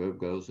initial. The verb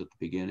goes at the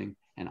beginning,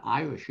 and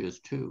Irish is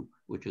too,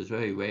 which is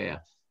very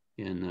rare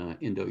in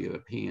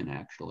Indo-European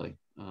actually.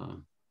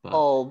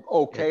 Oh,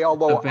 okay.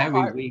 Although a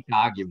very weak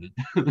argument.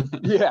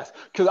 Yes,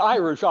 because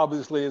Irish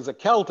obviously is a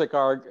Celtic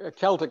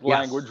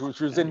language, which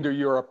was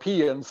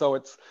Indo-European.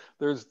 So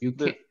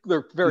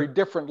they're very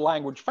different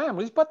language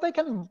families, but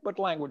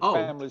language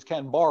families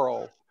can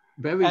borrow.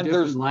 Very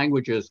different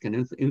languages can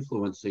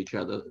influence each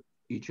other.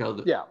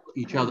 Yeah.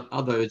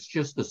 It's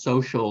just the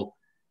social.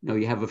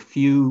 You have a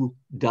few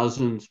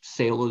dozen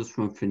sailors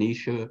from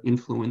Phoenicia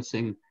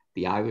influencing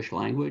the Irish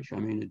language. I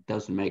mean, it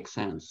doesn't make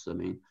sense. I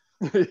mean.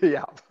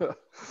 Yeah.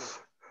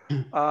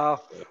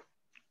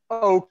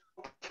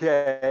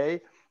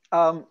 Okay.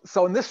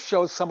 So this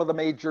shows some of the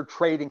major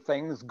trading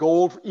things.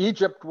 Gold.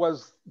 Egypt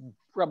was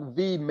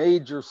the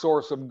major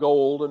source of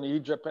gold, and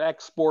Egypt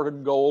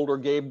exported gold or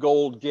gave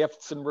gold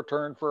gifts in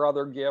return for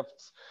other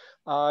gifts.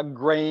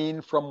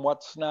 Grain from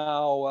what's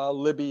now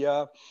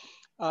Libya.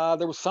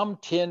 There was some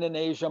tin in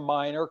Asia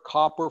Minor,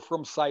 copper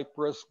from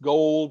Cyprus,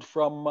 gold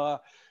from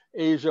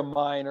Asia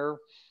Minor.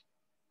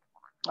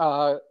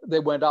 They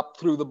went up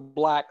through the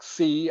Black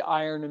Sea.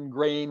 Iron and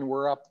grain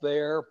were up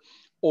there.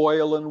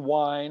 Oil and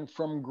wine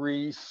from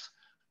Greece.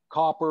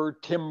 Copper,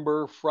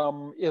 timber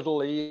from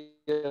Italy,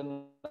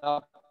 and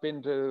up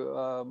into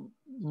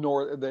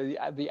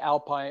the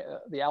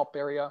Alp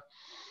area.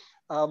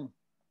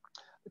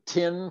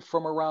 Tin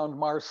from around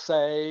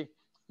Marseille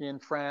in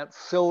France.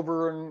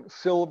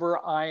 Silver,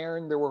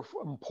 iron. There were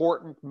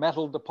important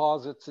metal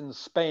deposits in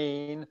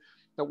Spain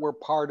that were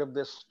part of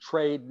this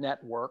trade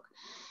network.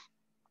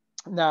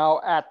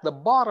 Now, at the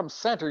bottom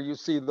center, you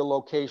see the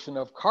location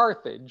of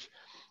Carthage.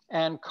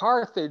 And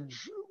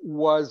Carthage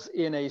was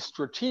in a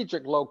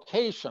strategic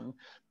location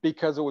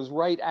because it was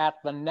right at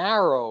the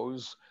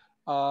Narrows,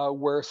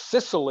 where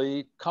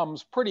Sicily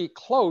comes pretty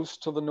close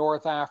to the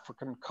North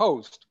African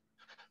coast.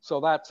 So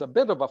that's a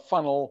bit of a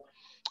funnel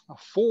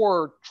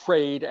for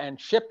trade and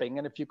shipping.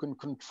 And if you can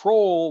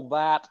control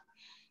that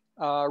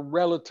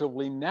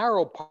relatively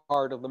narrow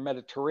part of the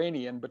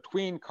Mediterranean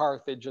between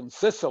Carthage and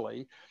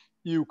Sicily,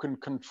 you can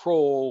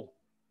control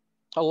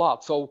a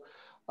lot. So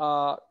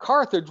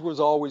Carthage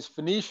was always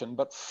Phoenician,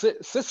 but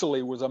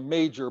Sicily was a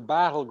major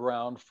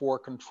battleground for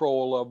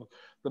control of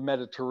the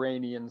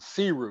Mediterranean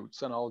sea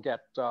routes. And I'll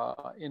get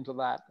into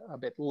that a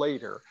bit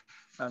later.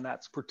 And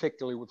that's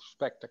particularly with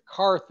respect to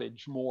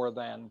Carthage more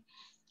than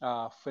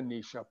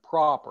Phoenicia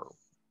proper.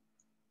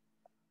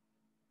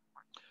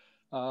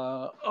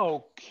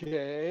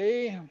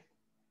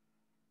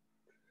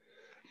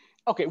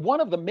 Okay, one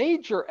of the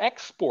major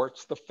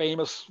exports,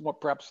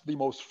 perhaps the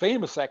most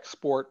famous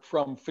export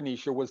from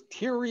Phoenicia was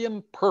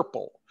Tyrian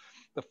purple,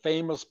 the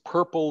famous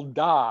purple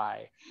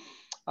dye.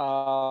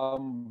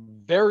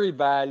 Very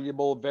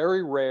valuable,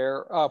 very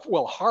rare,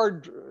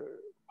 hard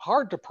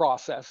to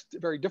process,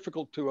 very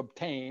difficult to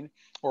obtain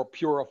or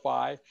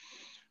purify.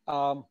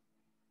 And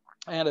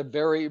a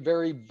very,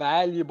 very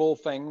valuable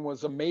thing,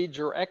 was a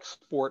major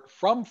export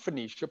from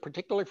Phoenicia,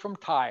 particularly from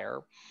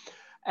Tyre.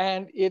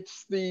 And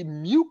it's the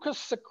mucus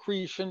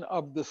secretion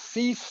of the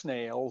sea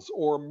snails,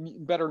 or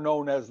better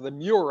known as the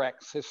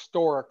murex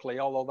historically,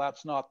 although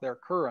that's not their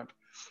current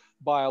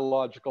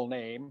biological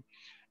name.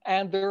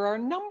 And there are a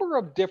number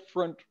of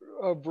different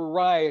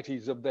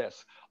varieties of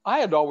this. I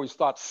had always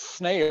thought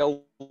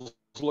snails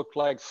looked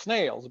like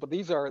snails, but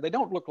they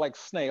don't look like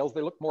snails.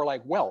 They look more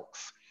like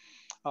whelks.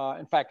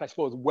 In fact, I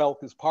suppose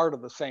whelk is part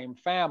of the same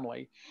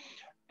family.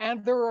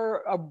 And there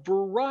are a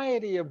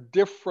variety of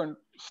different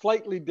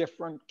slightly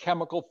different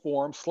chemical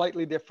forms,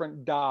 slightly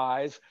different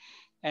dyes,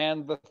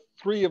 and the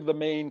three of the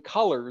main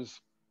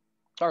colors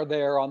are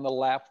there on the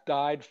left,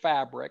 dyed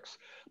fabrics.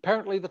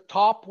 Apparently the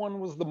top one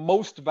was the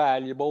most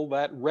valuable,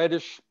 that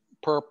reddish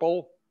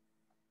purple.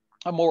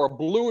 A more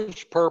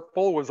bluish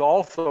purple was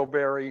also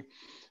very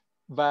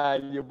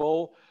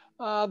valuable.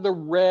 The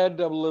red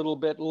a little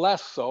bit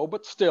less so,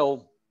 but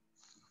still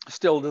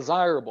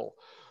desirable.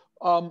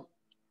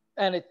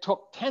 And it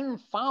took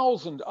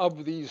 10,000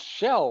 of these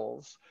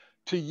shells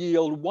to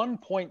yield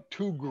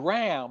 1.2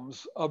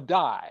 grams of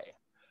dye.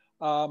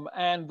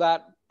 And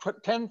that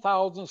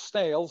 10,000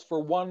 snails for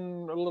a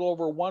little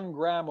over 1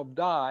 gram of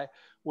dye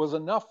was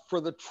enough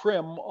for the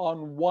trim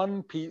on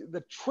one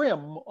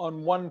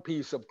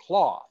piece of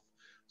cloth.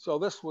 So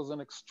this was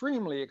an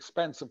extremely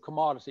expensive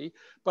commodity.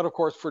 But of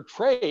course, for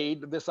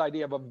trade, this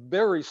idea of a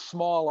very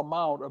small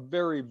amount, a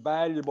very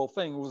valuable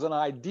thing, was an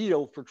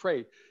ideal for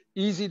trade.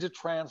 Easy to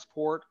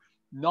transport,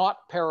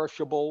 not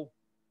perishable.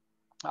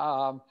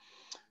 So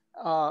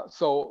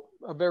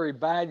a very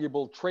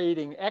valuable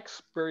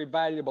very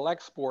valuable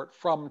export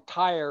from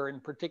Tyre in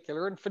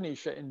particular, and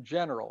Phoenicia in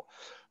general.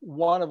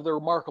 One of the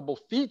remarkable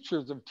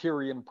features of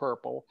Tyrian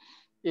purple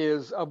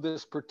is of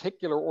this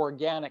particular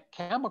organic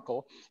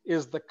chemical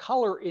is the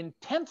color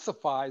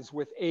intensifies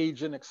with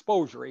age and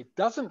exposure. It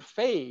doesn't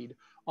fade.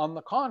 On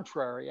the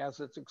contrary, as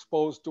it's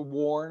exposed to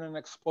warmth and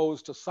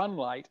exposed to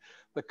sunlight,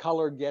 the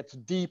color gets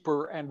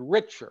deeper and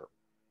richer.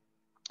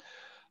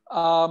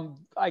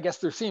 I guess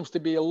there seems to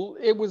be,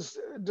 it was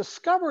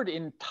discovered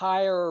in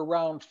Tyre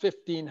around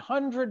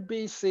 1500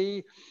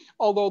 BC,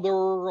 although there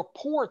were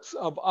reports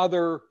of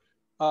other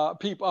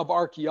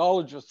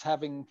archaeologists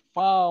having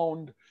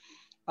found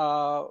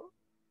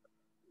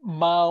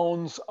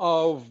mounds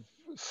of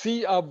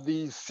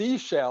these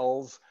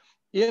seashells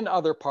in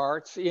other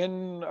parts,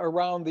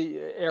 around the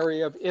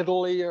area of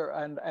Italy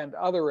and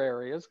other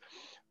areas.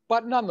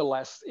 But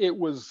nonetheless, it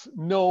was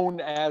known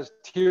as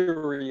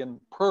Tyrian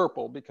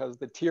purple because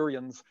the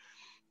Tyrians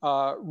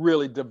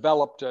really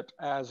developed it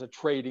as a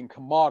trading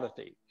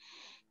commodity.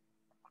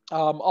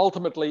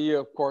 Ultimately,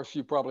 of course,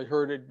 you probably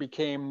heard it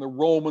became the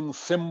Roman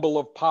symbol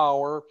of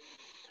power,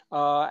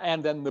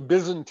 and then the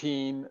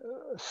Byzantine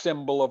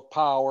symbol of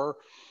power.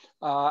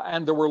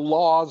 And there were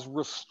laws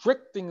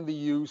restricting the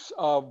use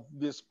of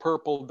this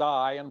purple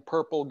dye and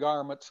purple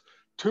garments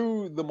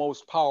to the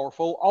most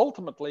powerful,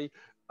 ultimately,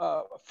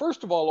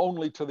 first of all,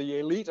 only to the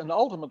elite, and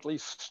ultimately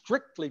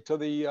strictly to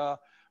the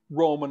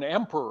Roman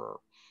emperor.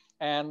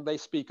 And they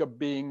speak of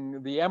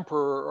being the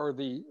emperor or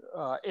the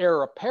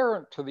heir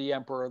apparent to the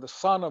emperor, the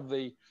son of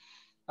the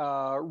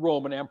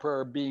Roman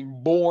emperor,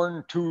 being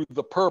born to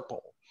the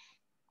purple.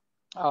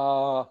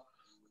 And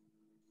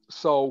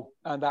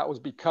that was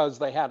because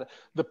they had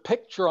the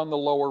picture on the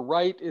lower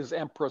right is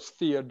Empress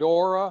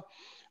Theodora,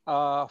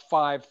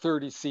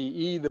 530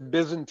 CE, the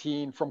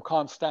Byzantine from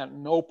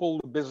Constantinople,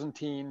 the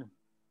Byzantine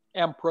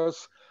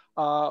empress,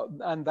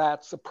 and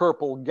that's a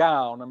purple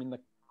gown. I mean,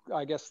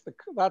 I guess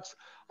that's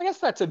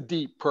a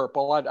deep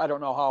purple. I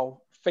don't know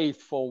how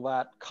faithful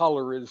that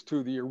color is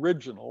to the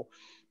original,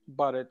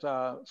 but it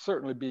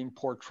certainly being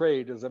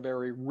portrayed as a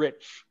very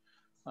rich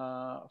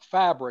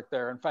fabric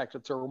there. In fact,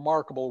 it's a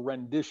remarkable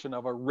rendition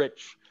of a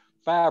rich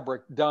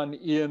fabric done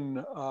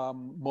in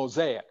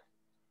mosaic.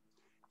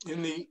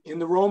 In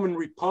the Roman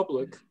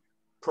Republic,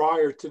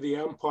 prior to the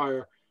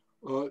empire,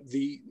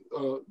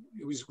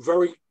 it was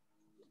very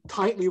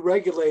tightly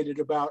regulated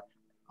about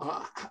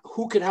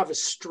who could have a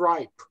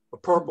stripe, a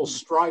purple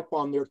stripe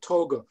on their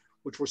toga,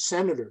 which were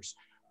senators.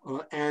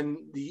 And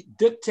the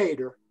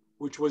dictator,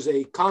 which was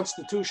a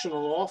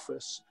constitutional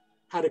office,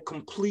 had a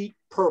complete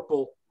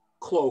purple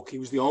cloak. He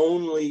was the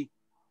only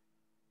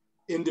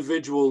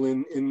individual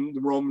in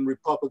the Roman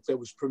Republic that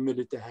was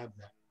permitted to have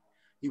that.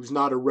 He was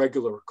not a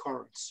regular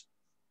occurrence.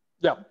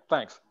 Yeah,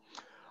 thanks.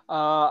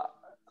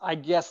 I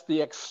guess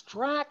the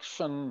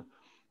extraction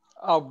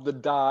of the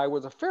dye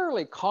was a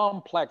fairly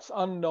complex,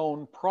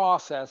 unknown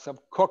process of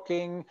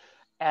cooking,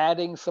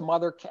 adding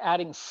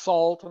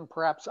salt and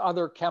perhaps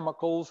other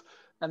chemicals,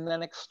 and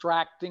then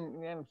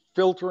extracting and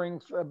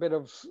filtering a bit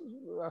of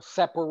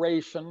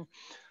separation.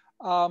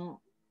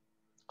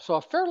 So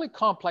a fairly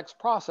complex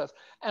process.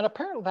 And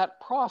apparently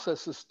that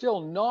process is still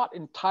not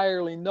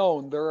entirely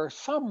known. There are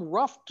some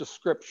rough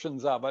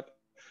descriptions of it,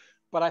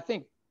 but I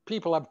think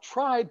people have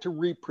tried to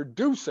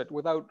reproduce it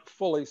without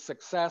fully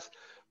success.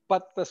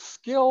 But the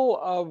skill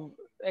of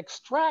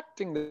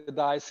extracting the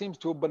dye seems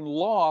to have been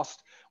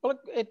lost. Well,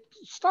 it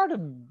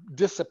started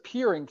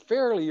disappearing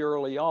fairly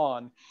early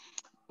on,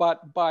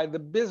 but by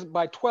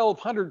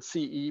 1200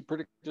 CE,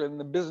 particularly in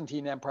the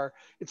Byzantine Empire,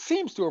 it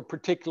seems to have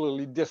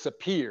particularly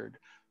disappeared.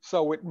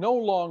 So it no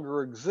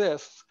longer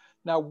exists.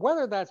 Now,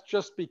 whether that's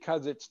just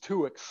because it's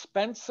too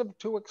expensive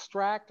to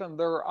extract and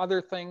there are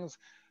other things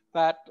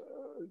that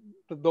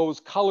those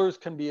colors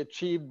can be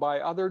achieved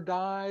by other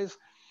dyes,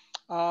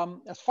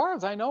 as far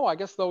as I know, I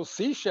guess those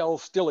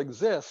seashells still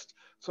exist.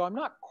 So I'm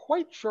not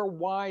quite sure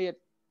why it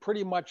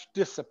pretty much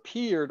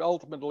disappeared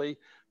ultimately,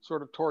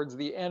 sort of towards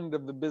the end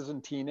of the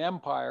Byzantine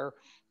Empire.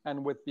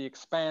 and with the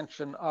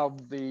expansion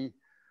of the,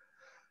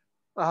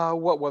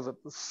 what was it,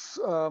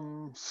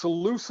 the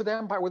Seleucid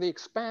Empire, with the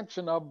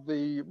expansion of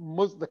the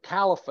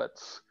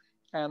caliphates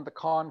and the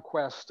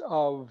conquest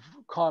of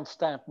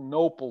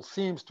Constantinople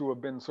seems to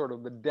have been sort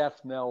of the death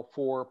knell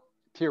for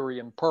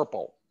Tyrian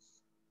purple.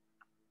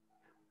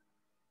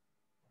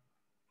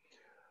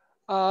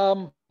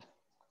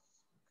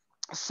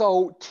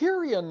 So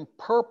Tyrian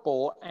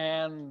purple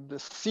and the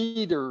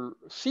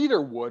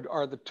cedar wood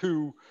are the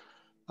two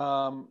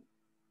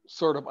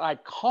sort of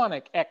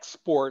iconic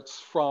exports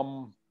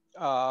from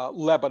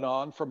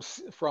Lebanon,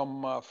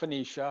 from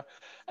Phoenicia,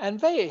 and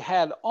they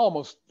had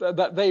almost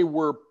that they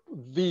were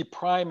the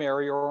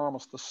primary or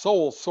almost the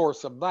sole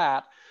source of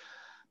that.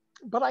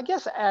 But I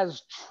guess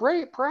as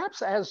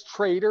perhaps as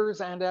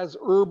traders and as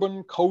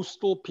urban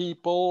coastal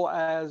people,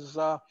 as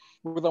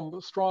with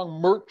a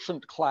strong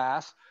merchant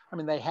class. I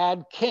mean, they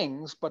had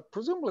kings, but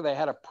presumably they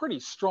had a pretty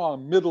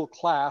strong middle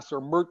class or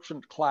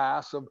merchant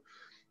class of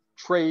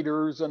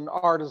traders and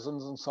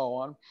artisans and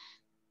so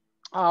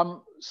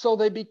on. So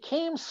they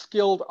became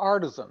skilled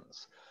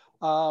artisans.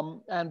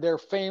 And they're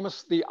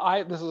famous,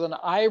 this is an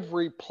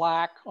ivory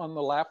plaque on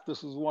the left.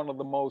 This is one of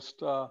the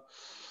most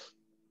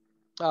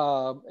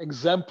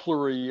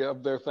exemplary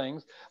of their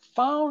things,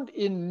 found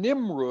in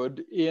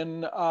Nimrud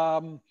in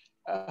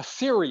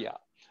Syria,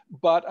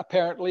 but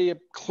apparently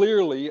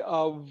clearly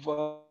of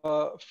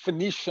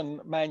Phoenician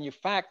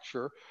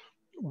manufacture.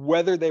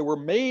 Whether they were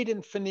made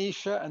in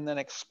Phoenicia and then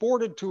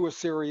exported to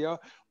Assyria,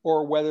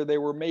 or whether they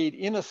were made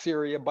in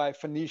Assyria by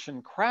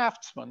Phoenician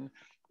craftsmen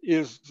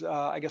is,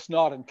 I guess,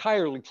 not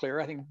entirely clear.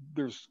 I think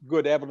there's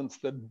good evidence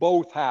that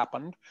both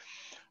happened.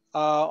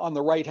 On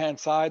the right-hand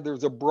side,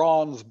 there's a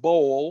bronze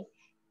bowl.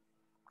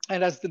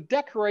 And as the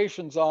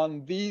decorations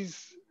on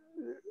these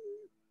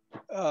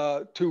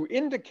two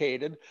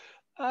indicated,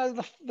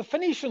 the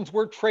Phoenicians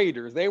were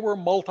traders. They were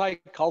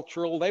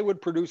multicultural. They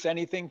would produce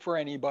anything for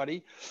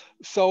anybody.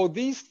 So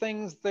these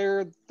things,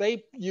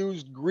 they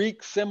used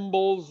Greek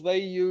symbols. They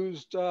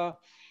used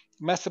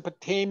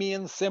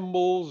Mesopotamian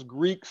symbols,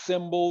 Greek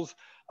symbols,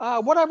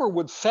 whatever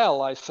would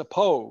sell, I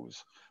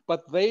suppose.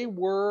 But they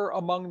were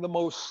among the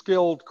most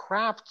skilled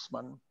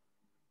craftsmen.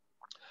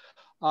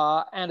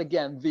 And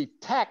again, the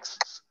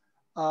texts,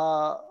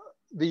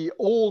 the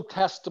Old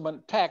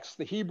Testament texts,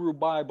 the Hebrew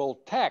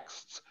Bible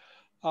texts,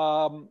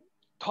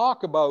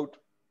 talk about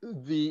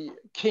the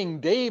King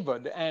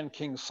David and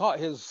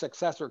his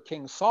successor,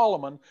 King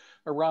Solomon,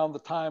 around the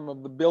time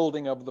of the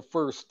building of the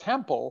first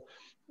temple.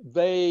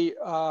 They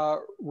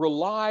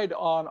relied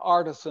on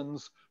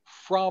artisans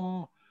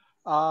from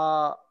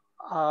Byblos.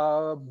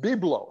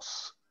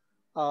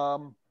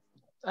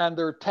 And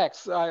their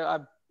texts,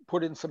 I've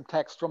put in some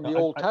text from the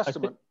Old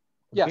Testament.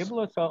 Yes.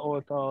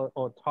 Byblos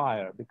or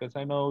Tyre, because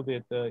I know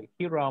that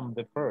Hiram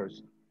the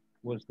First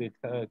was the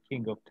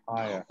king of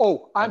Tyre.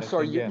 Oh, I'm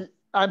sorry.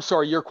 I'm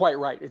sorry. You're quite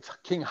right. It's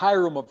King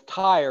Hiram of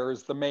Tyre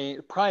is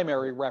the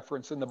primary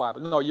reference in the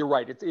Bible. No, you're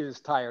right. It is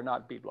Tyre,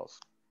 not Byblos.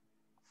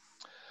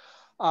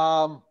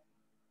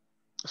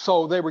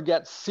 So they would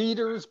get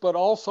cedars, but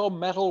also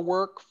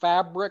metalwork,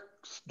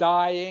 fabrics,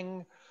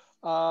 dyeing.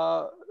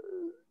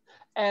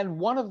 And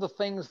one of the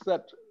things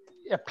that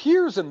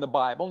appears in the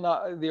Bible,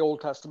 not the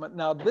Old Testament.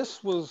 Now,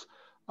 this was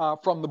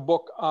from the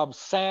book of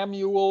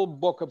Samuel,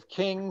 book of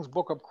Kings,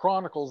 book of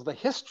Chronicles, the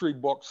history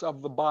books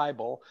of the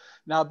Bible.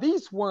 Now,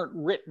 these weren't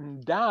written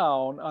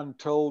down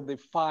until the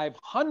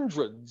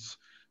 500s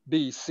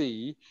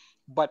BC,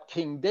 but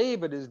King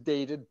David is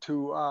dated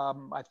to,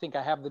 I think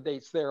I have the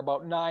dates there,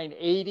 about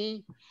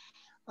 980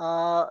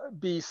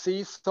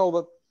 BC. So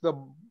that the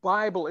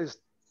Bible is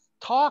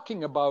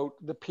talking about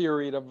the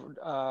period of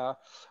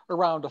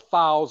around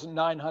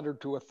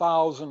 900 to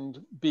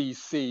 1000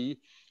 BC,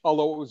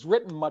 although it was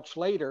written much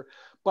later.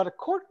 But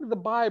according to the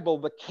Bible,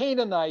 the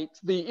Canaanites,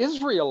 the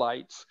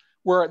Israelites,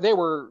 of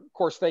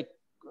course,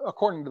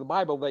 according to the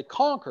Bible, they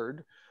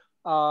conquered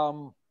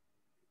the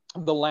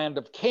land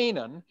of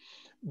Canaan.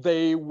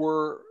 They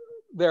were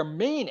their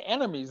main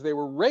enemies. They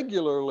were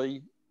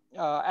regularly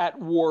at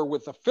war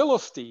with the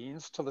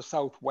Philistines to the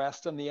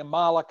southwest, and the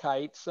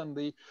Amalekites and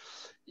the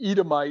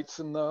Edomites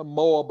and the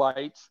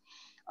Moabites,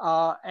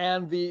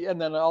 and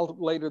then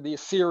later the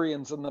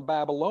Assyrians and the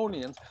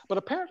Babylonians. But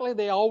apparently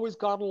they always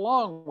got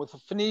along with the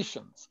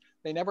Phoenicians.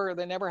 They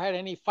never had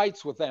any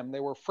fights with them. They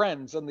were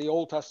friends, and the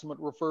Old Testament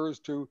refers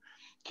to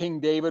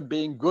King David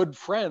being good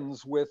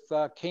friends with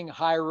King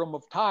Hiram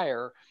of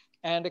Tyre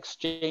and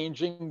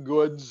exchanging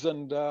goods,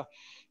 and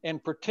in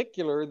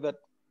particular that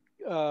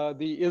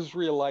the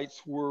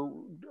Israelites were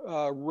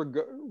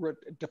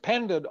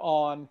depended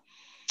on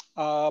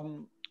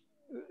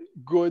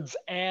goods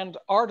and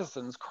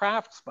artisans,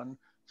 craftsmen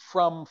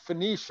from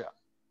Phoenicia.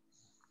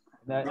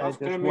 Ralph,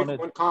 can I make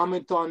one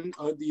comment on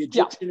the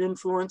Egyptian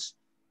influence?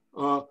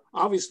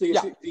 Obviously,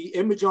 the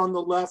image on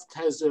the left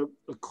has a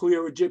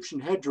clear Egyptian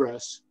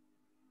headdress.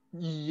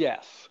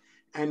 Yes.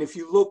 And if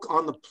you look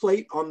on the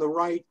plate on the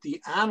right,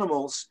 the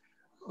animals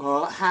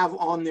have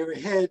on their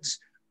heads,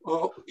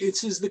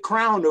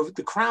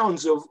 the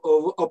crowns of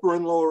Upper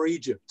and Lower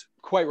Egypt.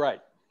 Quite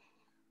right.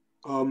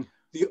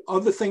 The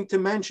other thing to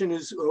mention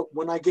is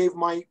when I gave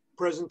my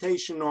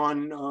presentation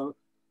on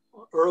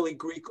early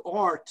Greek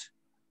art,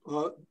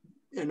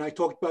 and I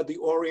talked about the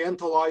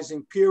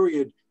Orientalizing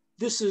period,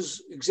 this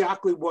is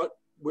exactly what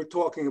we're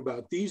talking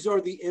about. These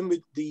are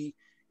the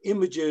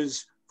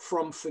images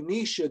from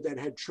Phoenicia that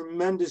had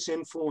tremendous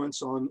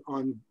influence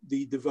on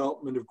the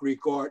development of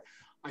Greek art.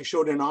 I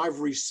showed an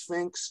ivory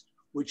sphinx,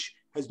 which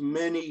has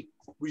many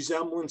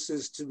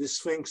resemblances to the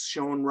sphinx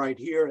shown right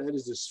here. That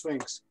is the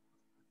sphinx.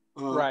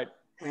 Right.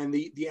 And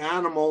the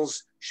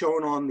animals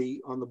shown on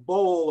the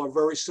bowl are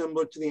very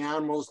similar to the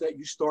animals that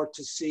you start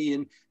to see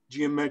in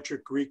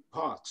geometric Greek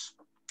pots.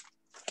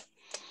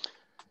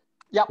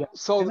 Yeah. Yeah.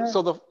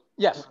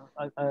 Yes.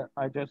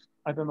 I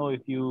don't know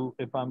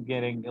if I'm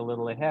getting a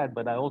little ahead,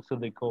 but also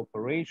the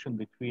cooperation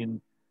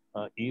between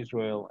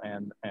Israel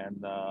and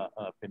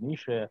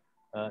Phoenicia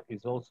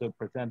is also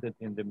presented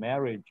in the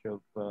marriage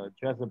of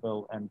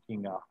Jezebel and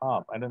King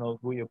Ahab. I don't know,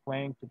 were you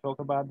planning to talk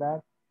about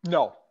that?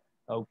 No.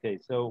 Okay,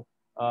 so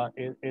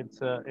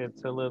it's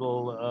a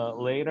little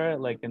later,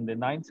 like in the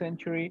 9th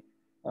century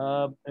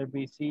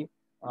BC.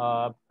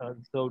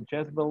 So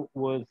Jezebel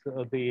was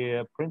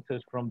the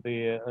princess from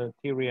the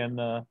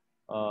Tyrian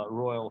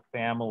royal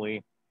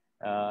family,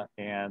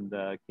 and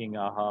King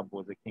Ahab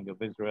was the king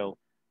of Israel.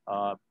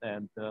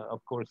 And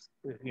of course,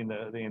 in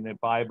the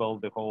Bible,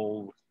 the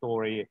whole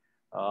story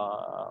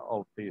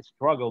of the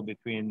struggle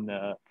between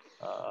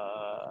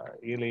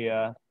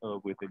Ilya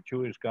with the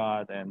Jewish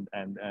god and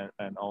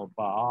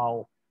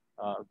Baal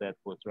that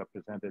was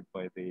represented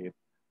by the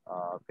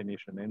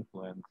Phoenician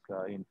influence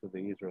into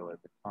the Israel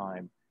at the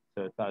time.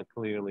 So it's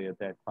clearly at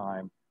that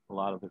time, a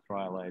lot of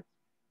Israelites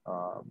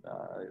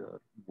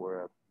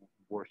were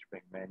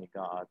worshiping many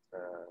gods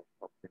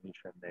of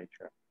Phoenician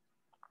nature.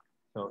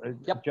 So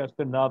it's just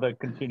another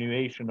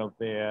continuation of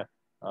their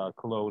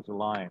close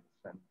alliance.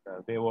 And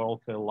they were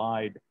also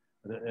allied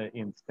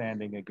in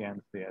standing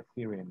against the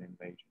Assyrian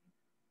invasion.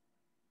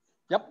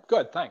 Yep,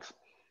 good, thanks.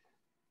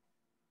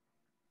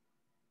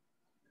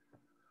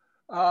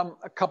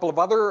 A couple of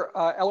other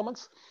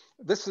elements.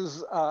 This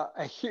is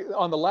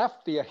on the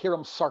left, the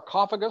Ahiram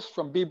sarcophagus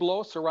from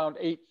Byblos around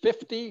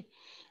 850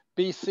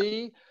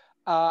 BC.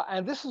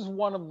 And this is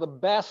one of the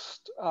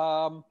best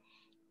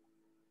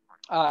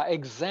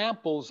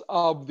examples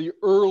of the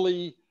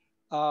early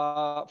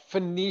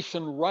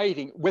Phoenician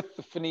writing with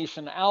the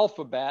Phoenician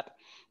alphabet.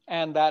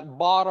 And that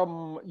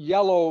bottom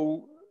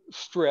yellow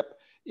strip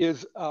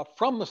is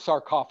from the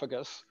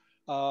sarcophagus,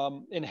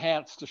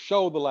 enhanced to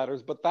show the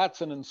letters, but that's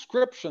an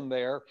inscription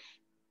there.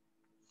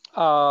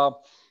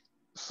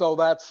 So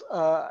that's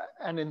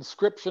an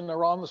inscription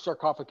there on the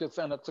sarcophagus,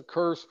 and it's a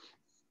curse.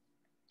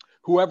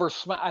 Whoever,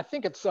 I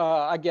think it's,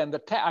 again,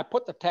 I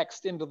put the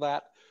text into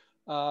that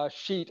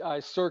sheet, I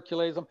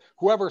circulate them.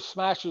 Whoever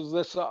smashes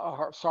this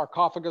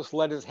sarcophagus,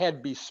 let his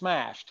head be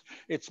smashed.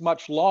 It's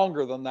much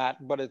longer than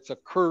that, but it's a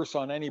curse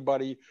on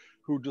anybody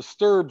who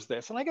disturbs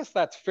this. And I guess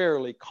that's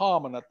fairly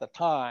common at the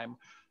time.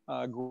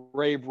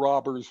 Grave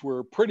robbers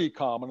were pretty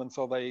common, and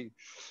so they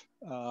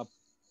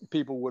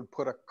people would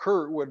put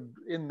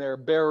in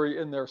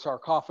their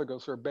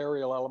sarcophagus or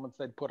burial elements,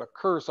 they'd put a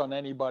curse on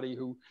anybody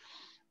who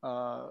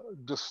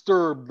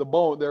disturbed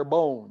their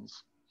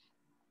bones.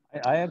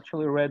 I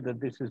actually read that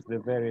this is the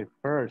very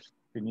first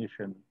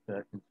Phoenician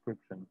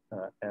inscription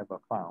ever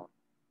found.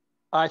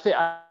 I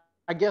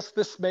guess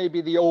this may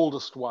be the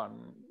oldest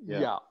one.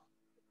 Yeah.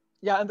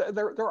 Yeah, and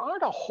there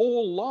aren't a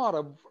whole lot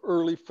of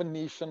early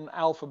Phoenician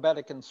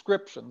alphabetic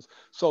inscriptions.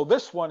 So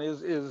this one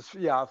is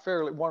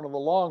fairly one of the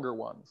longer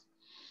ones.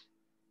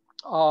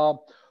 On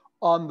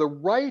the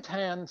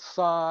right-hand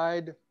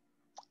side,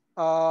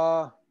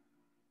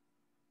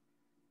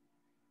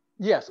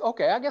 yes,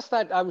 okay, I guess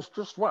that I was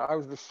just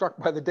struck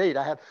by the date.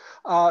 I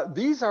had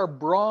these are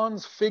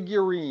bronze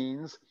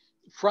figurines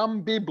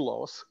from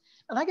Byblos,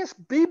 and I guess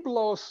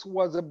Byblos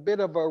was a bit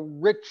of a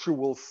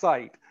ritual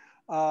site.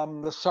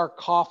 The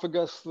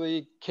sarcophagus,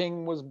 the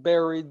king was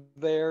buried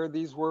there.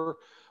 These were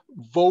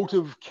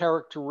votive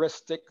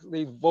characteristics,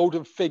 these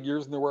votive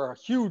figures, and there were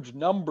huge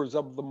numbers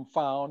of them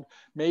found,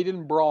 made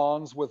in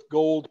bronze with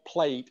gold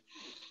plate.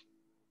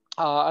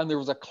 And there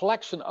was a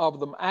collection of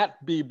them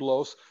at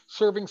Byblos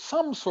serving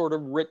some sort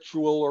of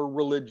ritual or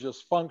religious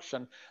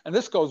function. And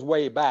this goes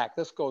way back.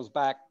 This goes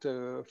back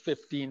to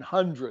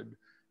 1500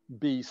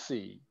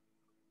 BC.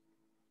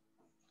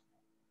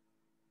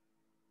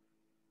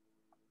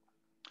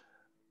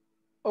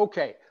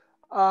 Okay,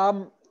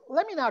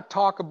 let me now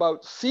talk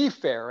about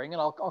seafaring, and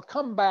I'll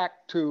come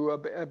back to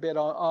a bit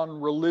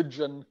on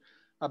religion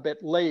a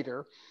bit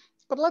later,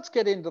 but let's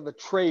get into the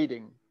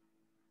trading.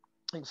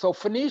 So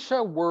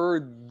Phoenicia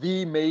were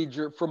the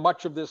major, for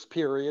much of this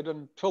period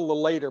until the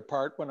later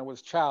part when it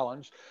was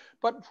challenged,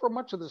 but for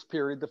much of this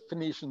period, the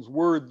Phoenicians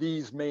were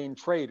these main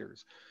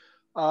traders.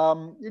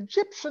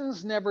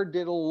 Egyptians never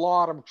did a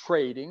lot of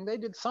trading. They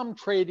did some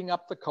trading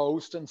up the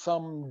coast and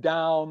some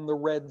down the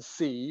Red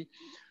Sea.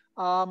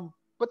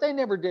 But they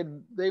never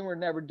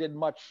did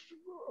much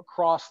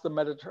across the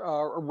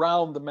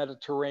around the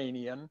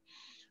Mediterranean.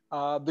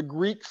 The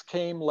Greeks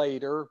came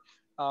later.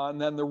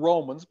 and then the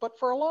Romans. But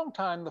for a long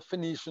time, the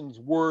Phoenicians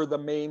were the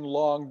main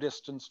long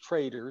distance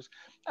traders.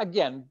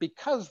 Again,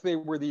 because they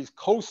were these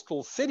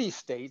coastal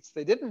city-states,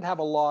 they didn't have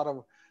a lot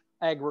of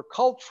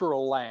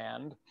agricultural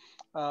land,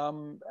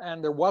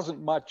 and there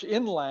wasn't much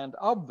inland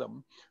of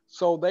them.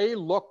 So they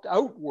looked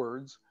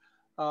outwards.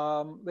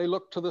 They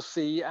looked to the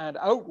sea and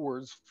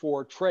outwards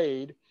for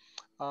trade.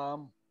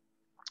 And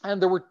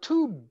there were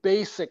two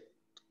basic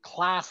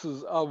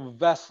classes of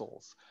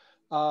vessels.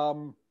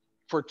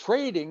 For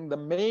trading, the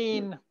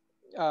main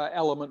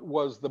element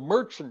was the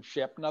merchant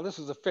ship. Now, this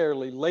is a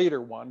fairly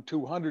later one,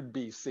 200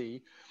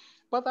 BC,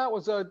 but that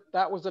was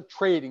a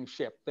trading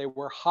ship. They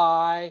were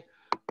high,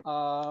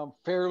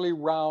 fairly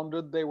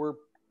rounded. They were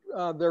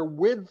their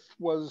width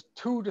was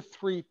 2 to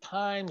 3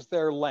 times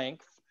their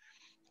length.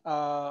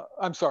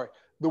 I'm sorry,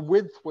 the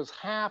width was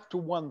half to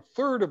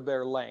 1/3 of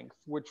their length,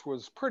 which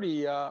was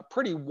pretty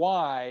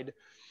wide.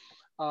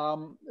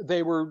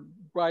 They were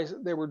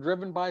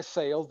driven by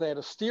sails. They had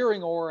a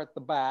steering oar at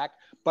the back,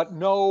 but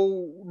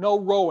no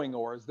rowing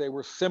oars. They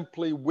were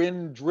simply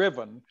wind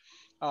driven,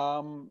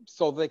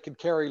 so they could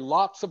carry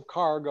lots of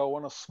cargo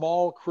and a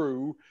small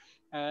crew.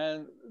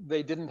 And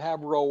they didn't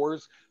have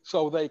rowers,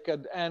 so they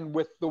could. And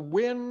with the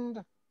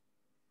wind,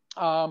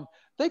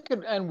 they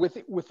could. And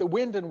with the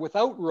wind and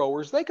without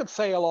rowers, they could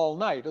sail all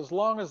night as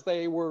long as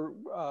they were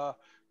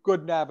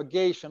good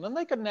navigation. And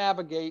they could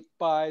navigate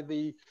by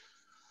the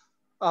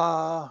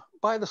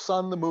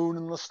sun, the moon,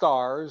 and the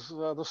stars.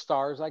 The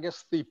stars, I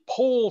guess the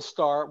pole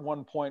star at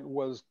one point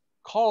was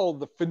called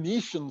the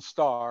Phoenician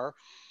star,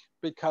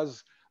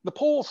 because the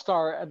pole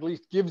star at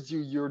least gives you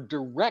your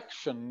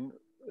direction.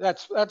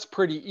 That's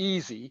pretty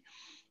easy.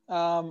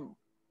 I'm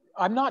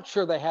not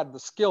sure they had the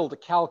skill to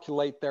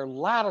calculate their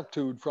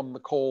latitude from the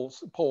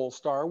pole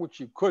star, which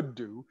you could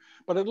do,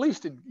 but at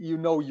least you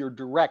know your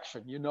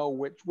direction. You know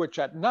which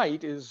at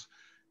night is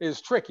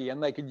tricky,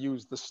 and they could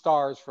use the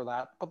stars for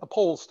that. But the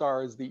pole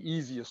star is the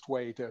easiest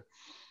way to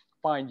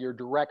find your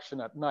direction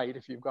at night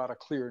if you've got a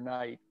clear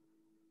night.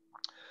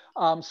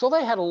 So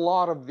they had a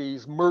lot of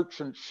these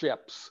merchant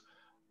ships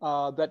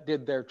that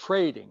did their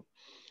trading.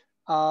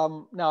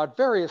 Now, at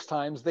various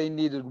times, they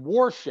needed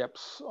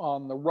warships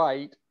on the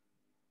right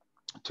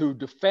to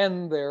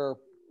defend their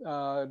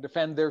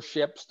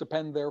ships,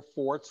 defend their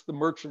forts. The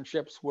merchant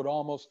ships would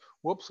almost,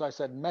 whoops, I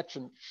said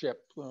merchant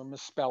ship,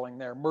 misspelling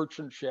there,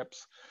 merchant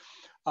ships.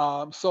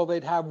 So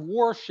they'd have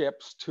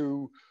warships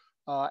to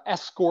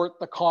escort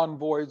the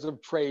convoys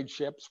of trade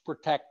ships,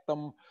 protect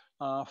them,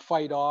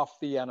 fight off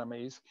the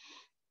enemies.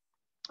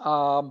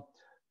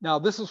 Now,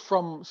 this is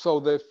from, so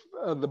the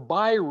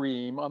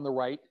bireme on the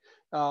right,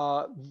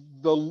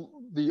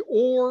 the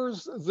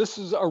oars, this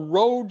is a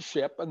rowed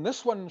ship, and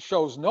this one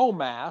shows no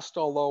mast,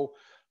 although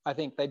I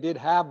think they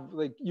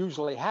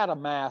usually had a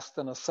mast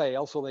and a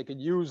sail, so they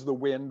could use the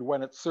wind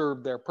when it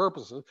served their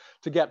purposes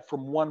to get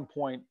from one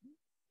point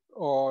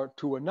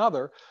to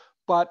another.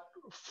 But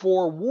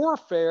for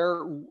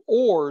warfare,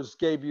 oars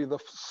gave you the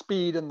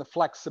speed and the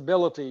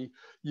flexibility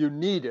you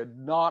needed.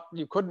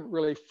 You couldn't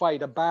really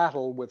fight a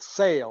battle with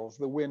sails.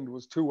 The wind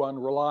was too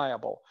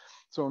unreliable.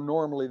 So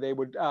normally they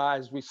would,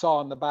 as we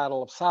saw in the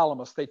Battle of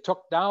Salamis, they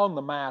took down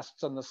the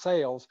masts and the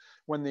sails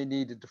when they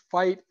needed to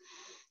fight.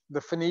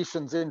 The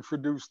Phoenicians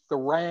introduced the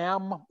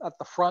ram at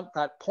the front.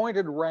 That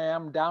pointed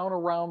ram down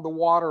around the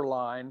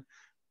waterline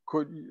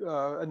could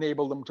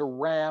enable them to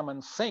ram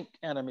and sink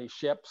enemy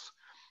ships.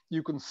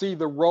 You can see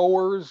the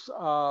rowers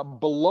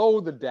below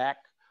the deck.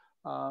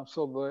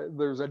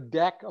 There's a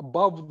deck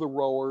above the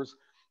rowers,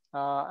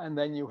 and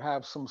then you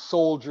have some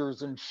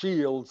soldiers and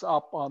shields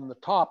up on the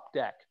top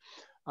deck,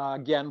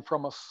 again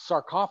from a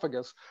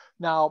sarcophagus.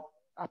 Now,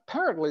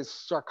 apparently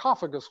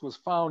sarcophagus was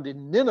found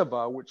in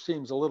Nineveh, which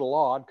seems a little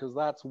odd because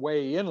that's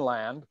way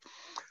inland.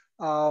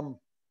 So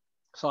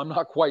I'm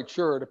not quite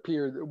sure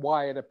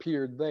why it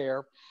appeared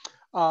there.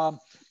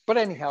 But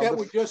anyhow, that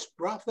would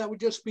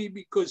just be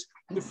because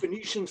the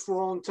Phoenicians,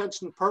 for all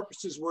intents and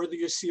purposes, were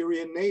the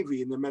Assyrian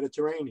Navy in the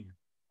Mediterranean.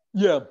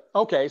 Yeah.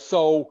 Okay.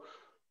 So,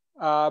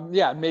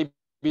 yeah, maybe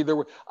there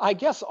were. I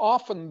guess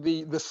often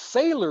the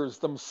sailors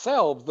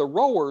themselves, the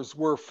rowers,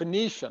 were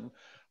Phoenician,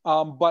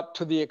 but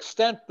to the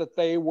extent that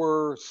they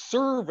were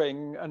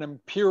serving an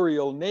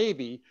imperial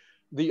navy,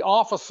 the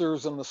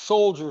officers and the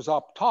soldiers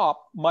up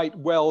top might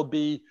well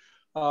be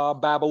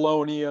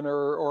Babylonian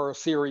or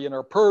Assyrian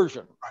or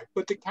Persian. Right,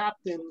 but the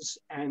captains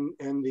and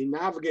the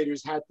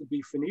navigators had to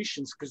be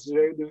Phoenicians because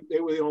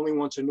they were the only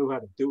ones who knew how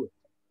to do it.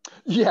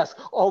 Yes,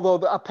 although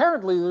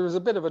apparently there's a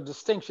bit of a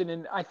distinction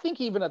in, I think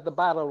even at the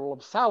Battle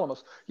of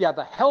Salamis, yeah,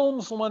 the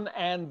helmsman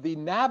and the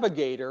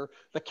navigator,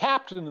 the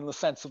captain in the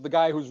sense of the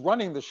guy who's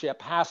running the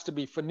ship has to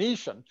be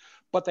Phoenician,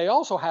 but they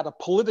also had a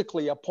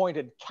politically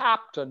appointed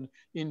captain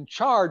in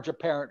charge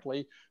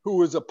apparently, who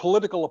was a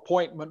political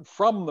appointment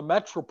from the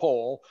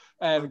metropole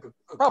and like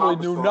a probably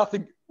commissar. Knew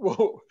nothing.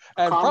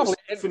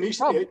 And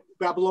Phoenician,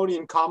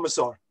 Babylonian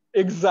commissar.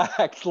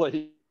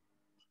 Exactly.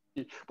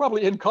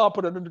 Probably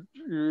incompetent, and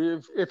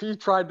if he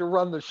tried to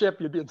run the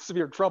ship, you'd be in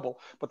severe trouble.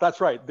 But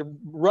that's right, the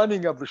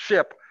running of the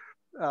ship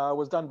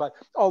was done by,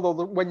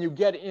 although when you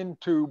get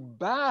into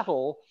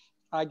battle,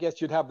 I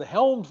guess you'd have the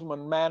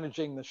helmsman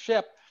managing the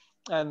ship,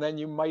 and then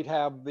you might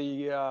have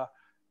the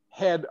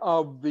head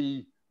of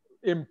the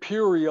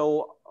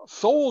imperial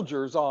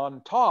soldiers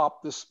on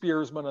top, the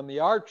spearsmen and the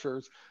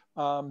archers,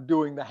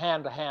 doing the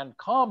hand-to-hand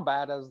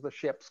combat as the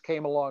ships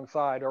came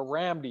alongside or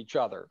rammed each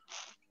other.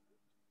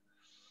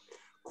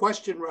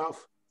 Question,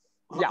 Ralph.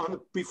 Yeah.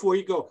 Before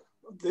you go,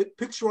 the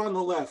picture on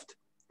the left,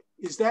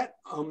 is that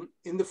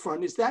in the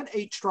front, is that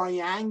a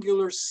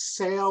triangular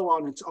sail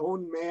on its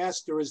own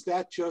mast, or is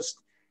that just,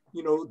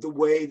 you know, the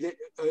way that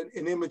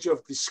an image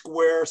of the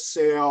square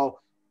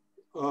sail,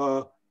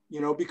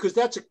 you know, because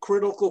that's a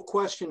critical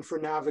question for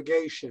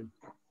navigation.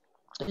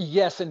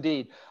 Yes,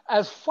 indeed.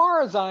 As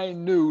far as I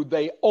knew,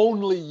 they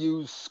only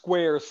use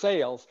square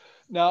sails.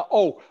 Now,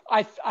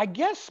 I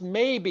guess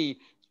maybe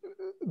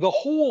the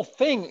whole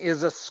thing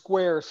is a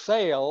square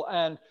sail.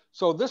 And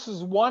so this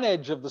is one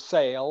edge of the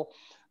sail.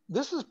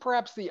 This is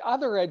perhaps the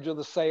other edge of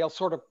the sail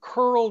sort of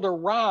curled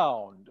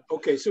around.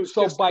 Okay, so it's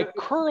so just by a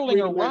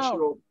curling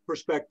around,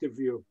 perspective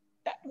view.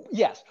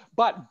 yes,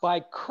 but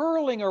by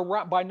curling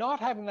around, by not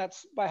having that,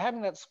 by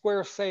having that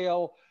square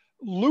sail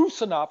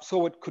loose enough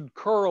so it could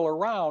curl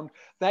around,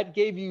 that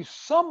gave you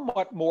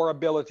somewhat more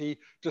ability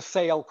to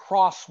sail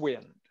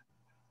crosswind.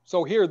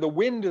 So here the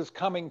wind is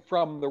coming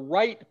from the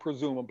right,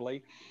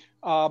 presumably.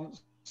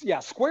 Yeah,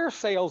 square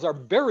sails are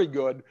very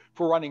good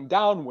for running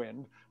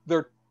downwind.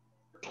 They're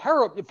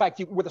terrible. In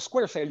fact, with a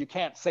square sail, you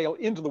can't sail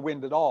into the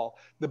wind at all.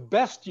 The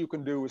best you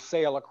can do is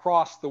sail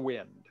across the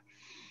wind.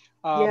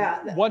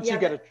 Once you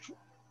get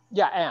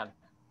yeah, Anne.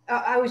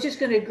 I was just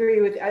going to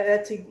agree with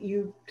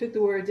you took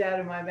the words out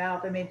of my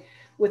mouth. I mean,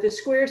 with a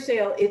square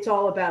sail, it's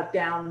all about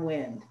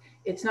downwind.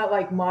 It's not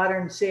like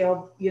modern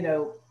sailboats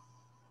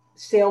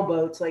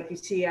like you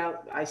see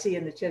I see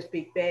in the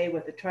Chesapeake Bay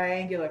with the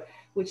triangular,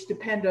 which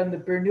depend on the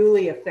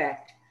Bernoulli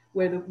effect,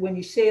 where when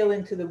you sail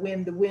into the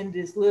wind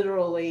is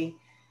literally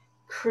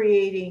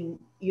creating,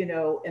 you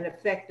know, an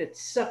effect that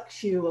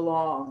sucks you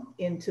along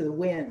into the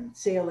wind,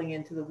 sailing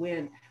into the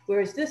wind.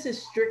 Whereas this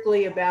is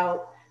strictly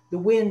about the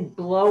wind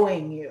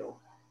blowing you.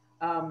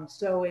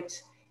 So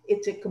it's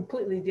a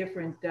completely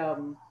different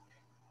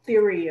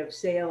theory of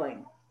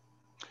sailing.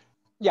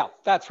 Yeah,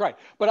 that's right.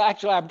 But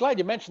actually, I'm glad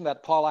you mentioned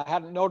that, Paul. I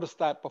hadn't noticed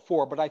that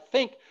before. But I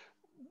think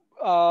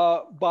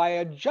by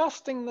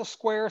adjusting the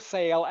square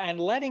sail and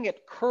letting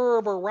it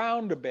curve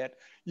around a bit,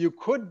 you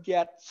could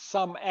get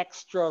some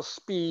extra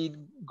speed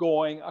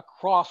going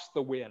across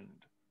the wind.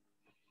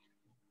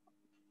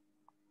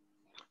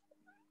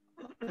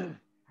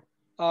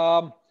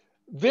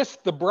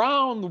 The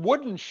brown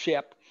wooden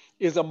ship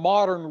is a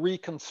modern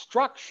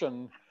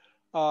reconstruction,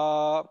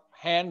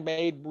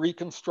 handmade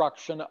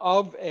reconstruction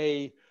of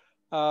a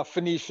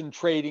Phoenician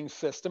trading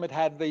system. It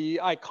had the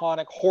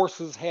iconic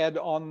horse's head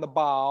on the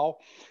bow,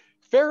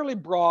 fairly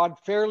broad,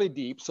 fairly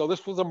deep. So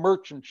this was a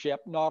merchant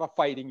ship, not a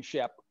fighting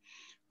ship.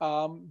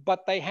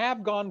 But they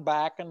have gone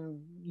back and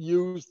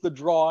used the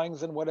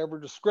drawings and whatever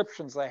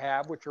descriptions they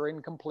have, which are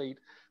incomplete,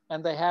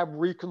 and they have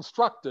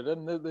reconstructed.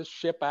 And this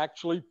ship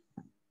actually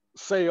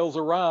sails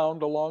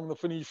around along the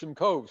Phoenician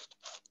coast.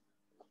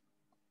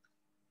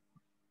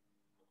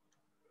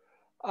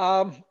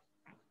 Now,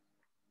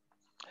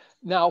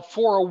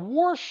 for a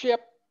warship,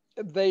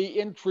 they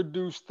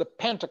introduced the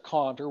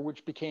pentaconter,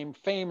 which became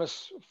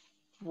famous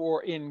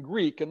in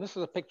Greek. And this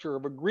is a picture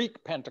of a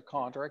Greek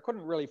pentaconter. I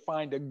couldn't really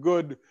find a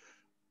good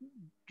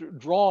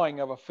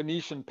drawing of a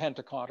Phoenician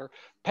pentaconter.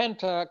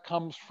 Penta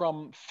comes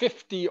from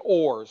 50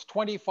 oars,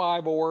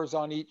 25 oars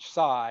on each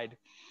side.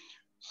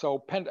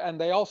 So,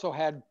 and they also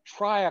had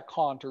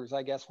triaconters,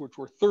 I guess, which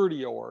were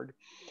 30 oared.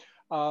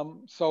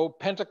 So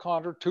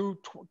pentaconter, two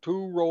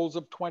rows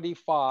of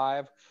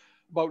 25,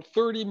 about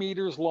 30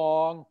 meters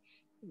long.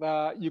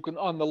 You can,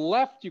 on the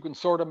left, you can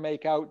sort of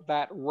make out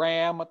that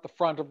ram at the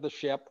front of the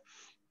ship,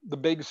 the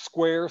big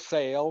square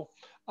sail.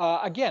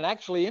 Again,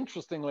 actually,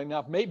 interestingly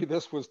enough, maybe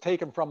this was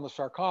taken from the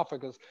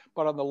sarcophagus,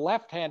 but on the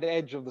left-hand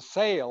edge of the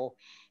sail,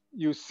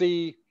 you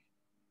see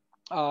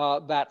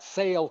that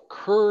sail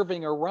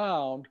curving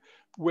around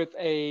with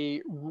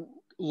a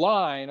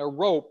line, a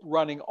rope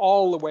running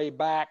all the way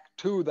back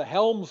to the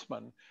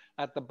helmsman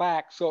at the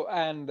back. So,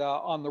 and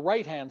on the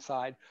right-hand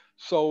side,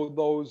 so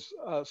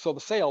so the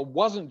sail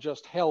wasn't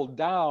just held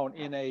down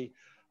in a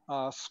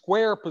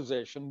square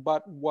position,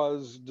 but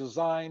was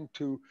designed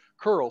to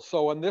curl.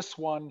 So in this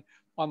one,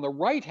 on the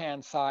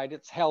right-hand side,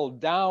 it's held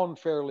down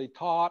fairly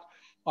taut.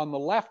 On the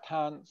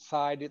left-hand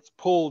side, it's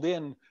pulled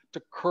in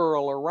to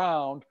curl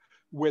around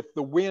with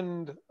the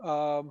wind.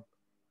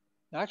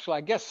 Actually,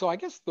 I guess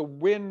the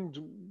wind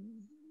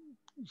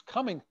is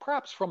coming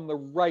perhaps from the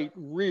right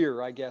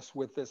rear, I guess,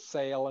 with this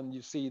sail, and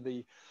you see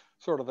the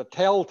sort of the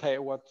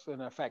telltale, what's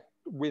in effect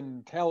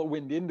wind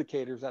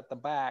indicators at the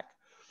back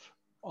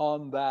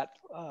on that.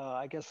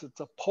 I guess it's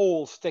a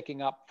pole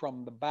sticking up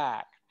from the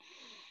back.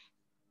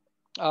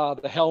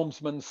 The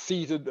helmsman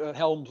seated,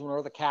 helmsman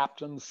or the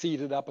captain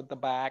seated up at the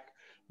back,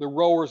 the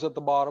rowers at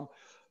the bottom.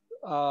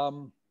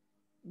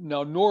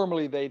 Now,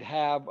 normally they'd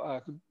have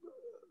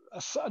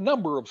a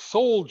number of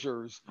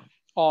soldiers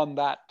on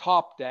that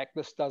top deck.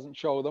 This doesn't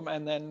show them,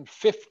 and then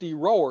 50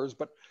 rowers,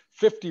 but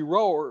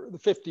the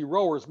 50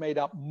 rowers made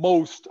up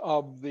most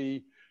of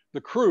the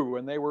crew,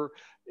 and they were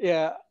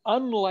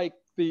unlike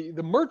the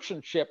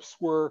merchant ships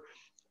were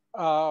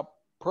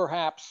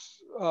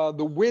perhaps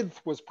the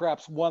width was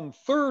perhaps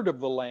 1/3 of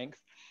the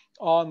length.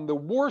 On the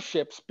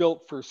warships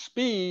built for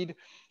speed,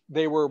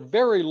 they were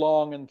very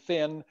long and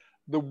thin.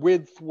 The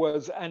width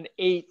was an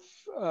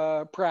eighth,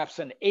 perhaps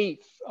an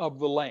eighth of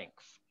the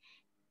length.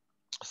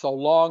 So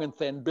long and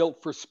thin,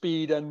 built for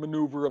speed and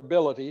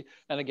maneuverability.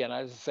 And again,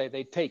 as I say,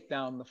 they take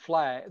down the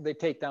flag, they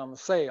take down the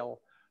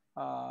sail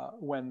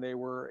when they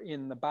were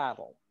in the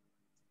battle.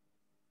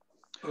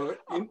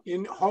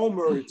 In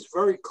Homer, it's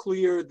very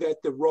clear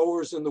that the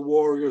rowers and the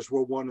warriors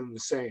were one and the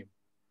same.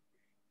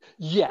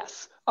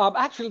 Yes,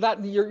 actually,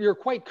 that you're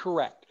quite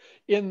correct.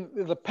 In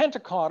the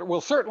Pentecost,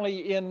 well,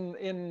 certainly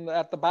in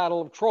at the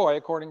Battle of Troy,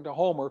 according to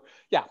Homer,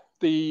 yeah,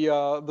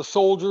 the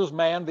soldiers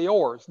manned the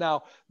oars.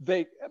 Now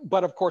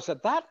but of course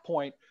at that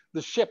point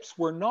the ships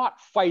were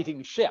not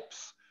fighting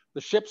ships.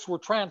 The ships were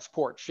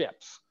transport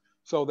ships.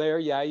 So there,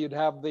 yeah, you'd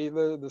have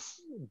the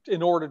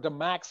in order to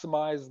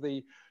maximize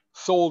the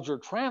soldier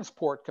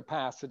transport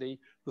capacity,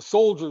 the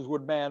soldiers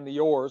would man the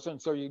oars,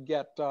 and so you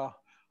get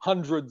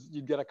hundreds,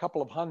 you get a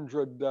couple of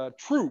hundred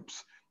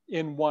troops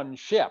in one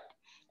ship,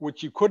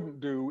 which you couldn't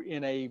do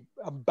in a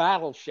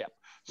battleship.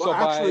 Well, so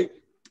actually,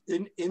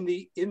 in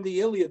the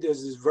Iliad,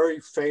 there's this very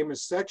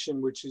famous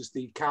section, which is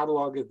the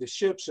catalog of the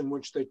ships, in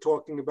which they're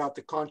talking about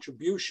the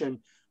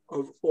contribution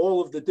of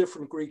all of the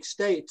different Greek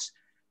states,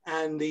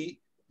 and the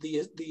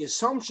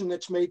assumption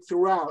that's made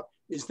throughout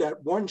is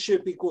that one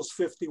ship equals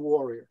 50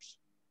 warriors,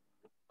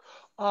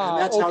 and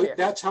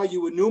that's how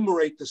you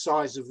enumerate the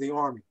size of the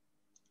army.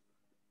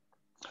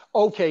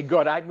 Okay,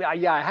 good. I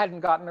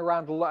hadn't gotten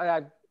around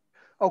to.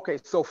 Okay,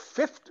 so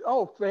 50.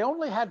 Oh, they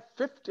only had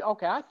 50.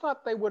 Okay, I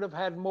thought they would have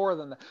had more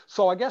than that.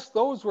 So I guess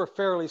those were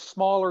fairly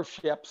smaller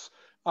ships,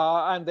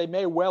 and they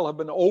may well have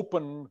been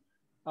open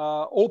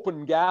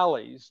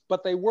galleys,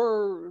 but they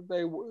were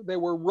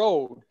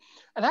rowed.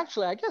 And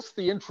actually, I guess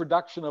the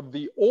introduction of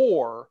the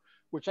oar,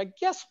 which I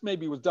guess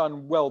maybe was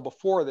done well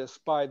before this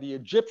by the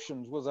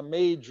Egyptians, was a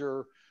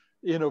major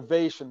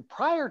innovation.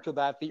 Prior to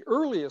that, the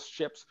earliest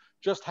ships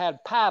just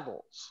had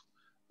paddles.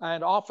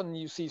 And often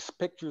you see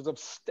pictures of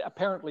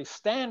apparently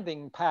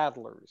standing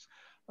paddlers.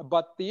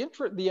 But the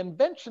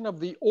invention of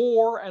the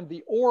oar and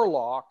the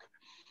oarlock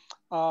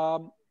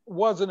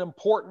was an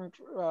important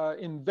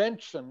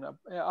invention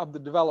of the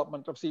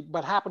development of sea,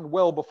 but happened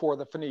well before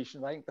the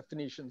Phoenicians. I think the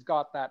Phoenicians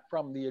got that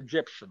from the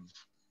Egyptians.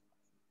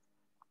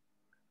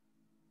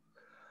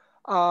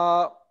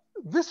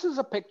 This is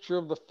a picture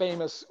of the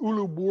famous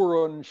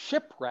Uluburun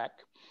shipwreck.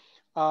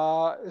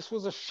 This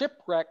was a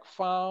shipwreck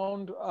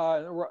found,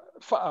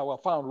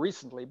 found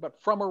recently,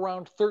 but from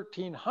around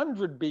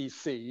 1300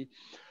 BC.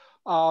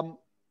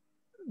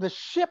 The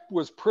ship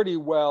was pretty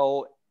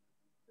well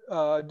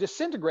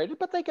disintegrated,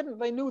 but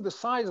they knew the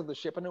size of the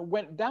ship, and it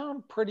went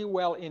down pretty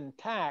well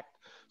intact.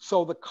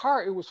 So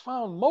it was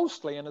found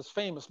mostly, and is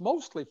famous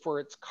mostly for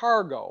its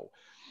cargo,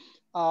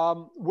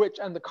 and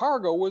the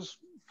cargo was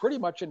pretty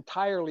much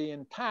entirely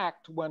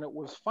intact when it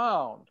was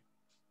found.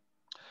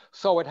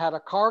 So it had a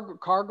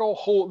cargo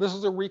hold. This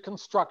is a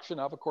reconstruction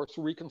of course,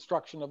 a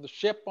reconstruction of the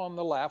ship on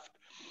the left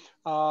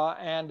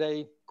and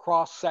a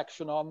cross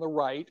section on the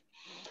right.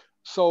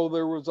 So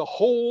there was a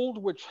hold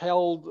which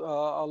held,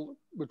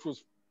 which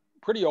was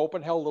pretty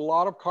open, held a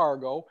lot of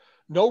cargo.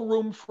 No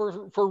room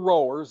for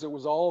rowers. It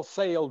was all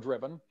sail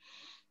driven.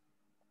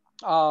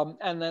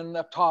 And then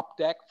the top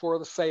deck for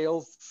the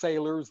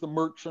sailors, the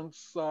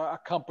merchants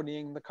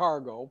accompanying the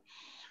cargo.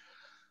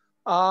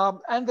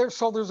 And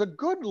there's a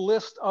good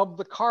list of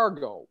the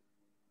cargo.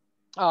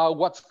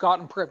 What's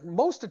gotten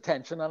most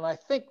attention, and I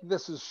think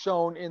this is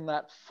shown in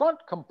that front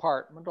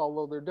compartment,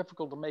 although they're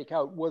difficult to make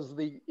out, was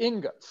the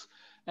ingots.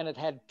 And it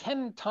had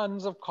 10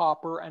 tons of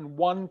copper and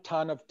 1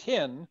 ton of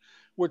tin,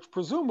 which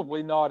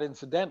presumably, not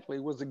incidentally,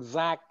 was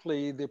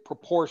exactly the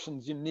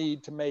proportions you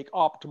need to make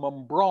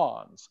optimum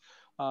bronze,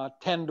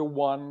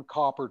 10-to-1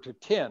 copper to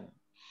tin.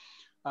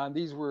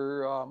 These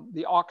were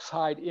the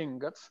oxhide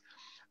ingots.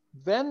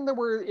 Then there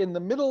were, in the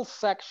middle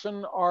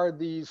section are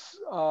these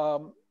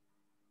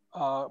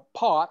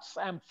pots,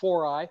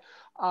 amphorae,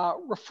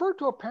 referred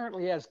to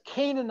apparently as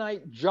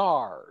Canaanite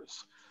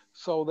jars.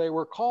 So they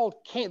were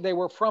they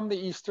were from the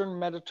Eastern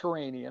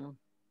Mediterranean.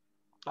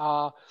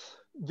 I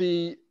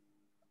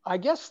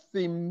guess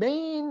the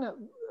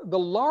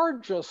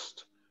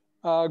largest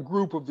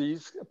group of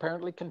these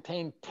apparently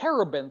contained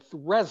terebinth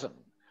resin,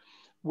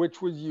 which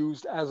was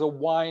used as a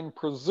wine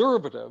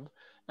preservative.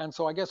 And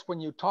so I guess when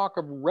you talk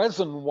of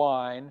resin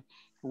wine,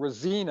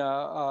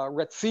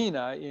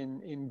 retsina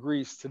in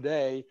Greece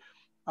today,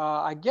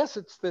 I guess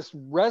it's this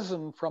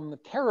resin from the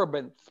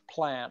terebinth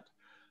plant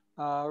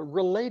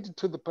related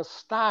to the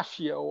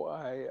pistachio,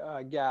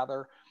 I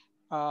gather.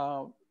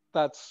 So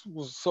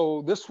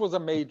this was a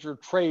major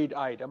trade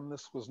item.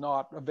 This was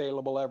not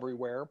available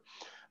everywhere.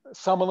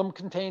 Some of them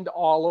contained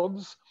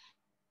olives.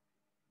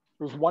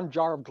 There was one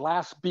jar of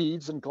glass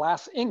beads and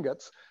glass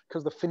ingots,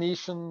 because the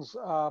Phoenicians,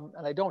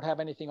 and I don't have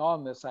anything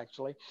on this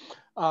actually,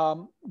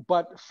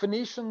 but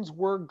Phoenicians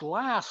were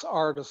glass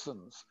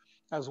artisans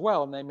as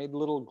well. And they made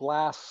little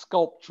glass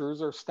sculptures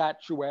or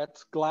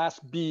statuettes, glass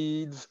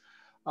beads.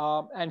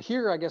 And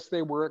here, I guess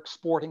they were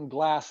exporting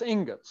glass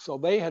ingots. So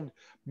they had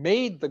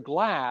made the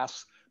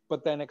glass,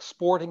 but then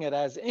exporting it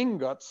as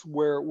ingots,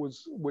 where it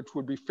was, which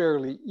would be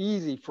fairly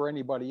easy for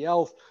anybody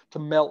else to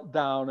melt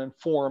down and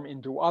form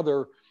into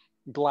other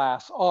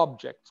glass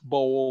objects,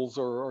 bowls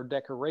or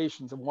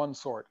decorations of one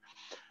sort.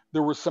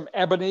 There was some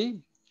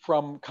ebony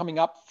coming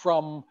up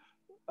from,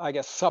 I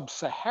guess,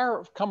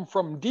 sub-Sahara, come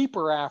from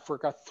deeper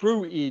Africa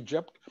through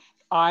Egypt.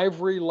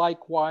 Ivory,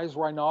 likewise,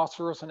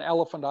 rhinoceros and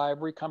elephant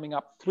ivory coming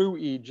up through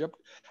Egypt.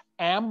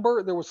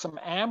 Amber, there was some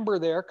amber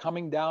there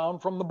coming down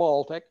from the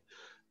Baltic.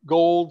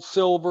 Gold,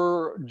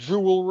 silver,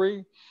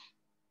 jewelry,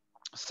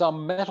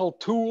 some metal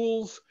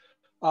tools,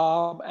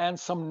 and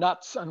some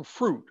nuts and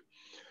fruit.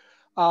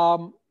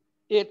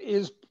 It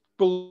is,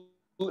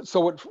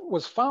 so it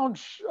was found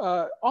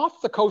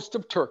off the coast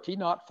of Turkey,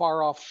 not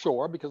far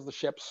offshore, because the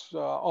ships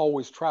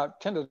always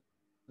tended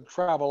to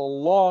travel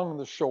along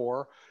the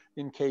shore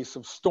in case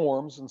of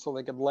storms, and so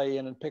they could lay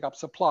in and pick up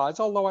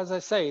supplies. Although, as I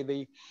say,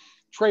 the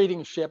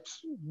trading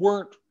ships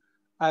weren't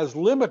as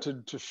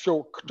limited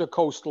to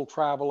coastal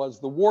travel as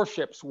the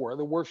warships were.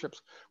 The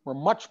warships were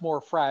much more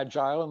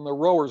fragile, and the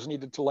rowers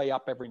needed to lay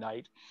up every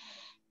night.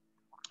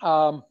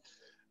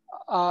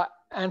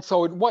 And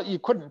so what you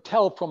couldn't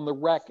tell from the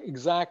wreck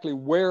exactly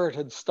where it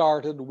had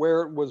started,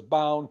 where it was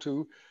bound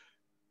to,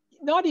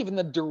 not even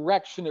the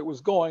direction it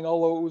was going,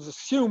 although it was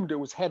assumed it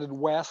was headed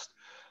west.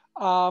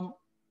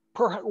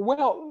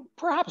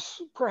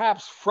 Perhaps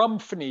from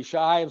Phoenicia.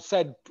 I have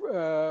said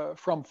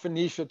from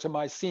Phoenicia to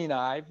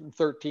Mycenae in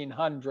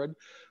 1300.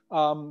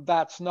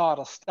 That's not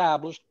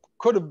established.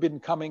 Could have been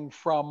coming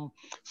from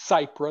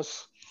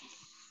Cyprus,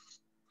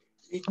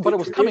 but it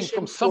was coming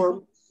from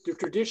some. The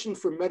tradition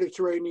for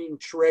Mediterranean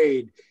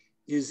trade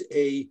is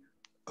a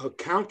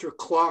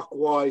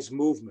counterclockwise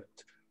movement.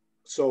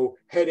 So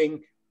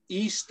heading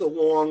east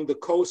along the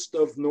coast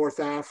of North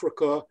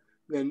Africa,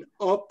 then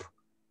up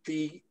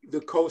the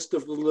coast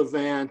of the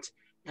Levant,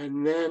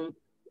 and then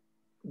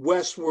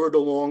westward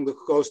along the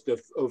coast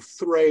of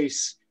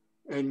Thrace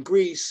and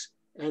Greece,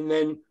 and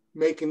then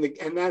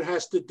and that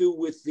has to do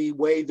with the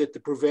way that the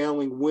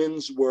prevailing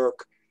winds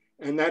work.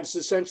 And that's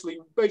essentially,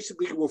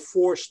 basically, you were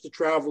forced to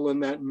travel in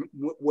that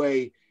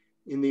way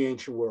in the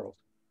ancient world.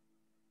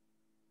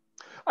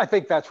 I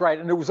think that's right.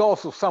 And it was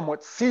also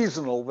somewhat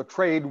seasonal. The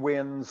trade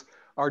winds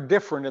are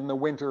different in the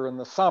winter and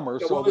the summer.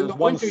 Yeah, so there's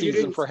one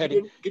season for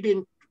heading. You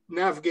didn't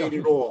navigate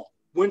at all.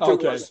 Winter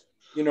was,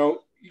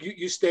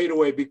 you stayed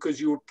away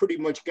because you were pretty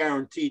much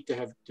guaranteed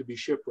to be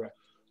shipwrecked.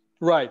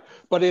 Right.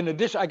 But in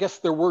addition, I guess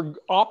there were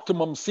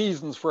optimum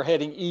seasons for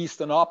heading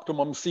east and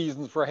optimum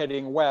seasons for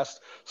heading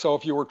west. So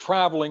if you were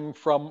traveling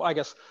from, I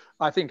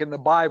think in the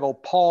Bible,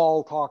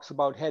 Paul talks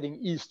about heading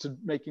east to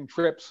making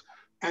trips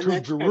to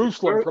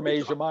Jerusalem from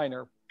Asia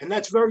Minor. And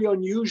that's very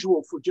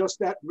unusual for just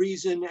that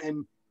reason.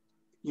 And,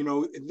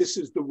 this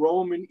is the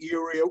Roman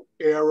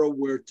era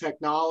where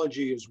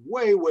technology is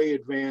way, way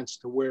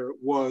advanced to where it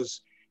was,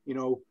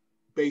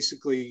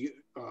 basically,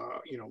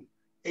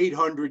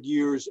 800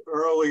 years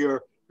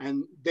earlier.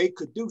 And they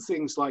could do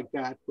things like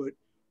that, but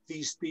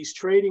these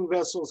trading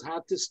vessels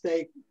had to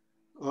stay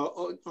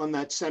on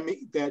that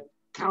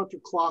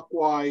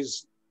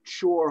counterclockwise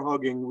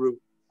shore-hugging route.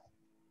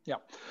 Yeah.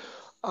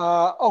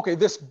 Okay.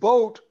 This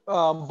boat,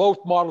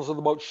 both models of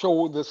the boat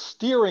show the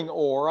steering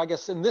oar. I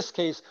guess in this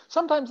case,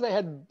 sometimes they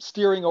had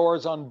steering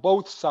oars on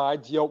both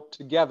sides yoked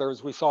together,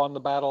 as we saw in the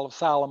Battle of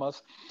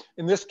Salamis.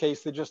 In this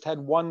case, they just had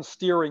one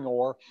steering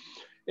oar.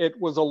 It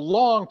was a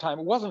long time.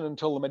 It wasn't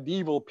until the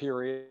medieval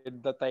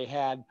period that they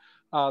had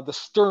the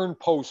stern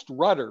post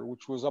rudder,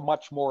 which was a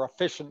much more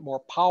efficient,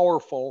 more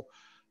powerful,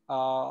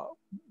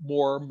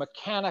 more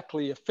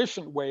mechanically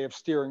efficient way of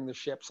steering the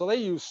ship. So they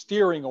used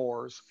steering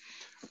oars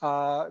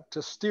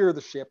to steer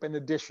the ship in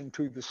addition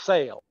to the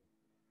sail.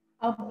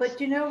 But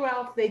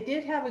Ralph, they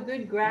did have a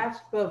good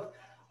grasp of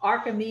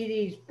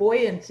Archimedes'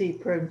 buoyancy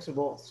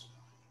principles.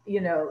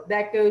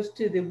 That goes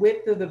to the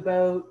width of the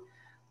boat,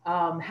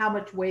 how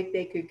much weight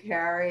they could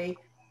carry.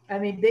 I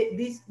mean,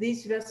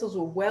 these vessels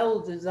were well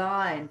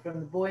designed from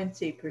the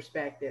buoyancy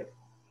perspective.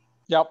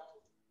 Yep.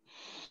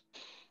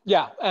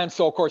 Yeah, and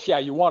so of course,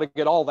 you want to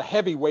get all the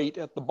heavy weight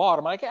at the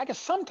bottom. I guess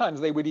sometimes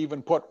they would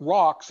even put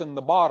rocks in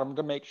the bottom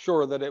to make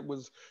sure that it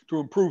was to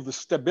improve the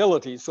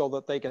stability, so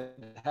that they could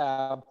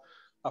have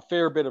a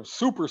fair bit of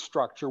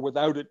superstructure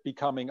without it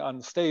becoming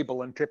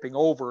unstable and tipping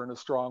over in a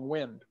strong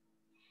wind.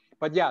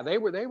 But yeah, they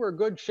were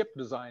good ship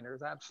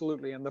designers,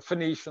 absolutely. And the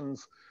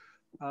Phoenicians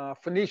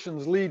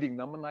leading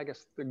them, and I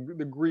guess the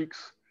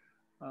Greeks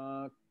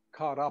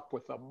caught up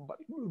with them,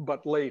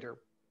 but later.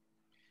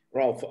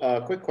 Rolf,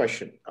 quick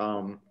question.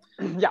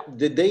 Yeah.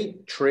 Did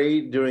they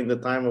trade during the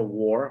time of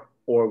war,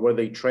 or were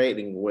they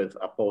trading with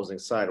opposing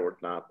side or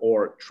not,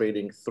 or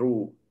trading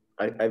through?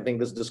 I think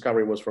this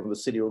discovery was from the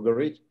city of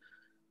Ugarit.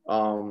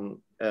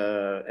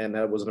 and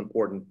that was an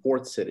important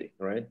port city,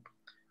 right?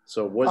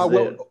 So was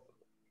well,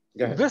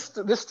 go ahead.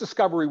 This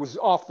discovery was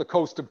off the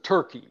coast of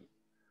Turkey.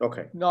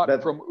 Okay. Not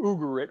from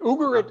Ugarit.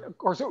 Ugarit, of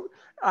course,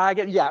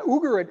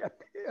 Ugarit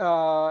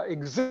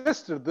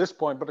existed at this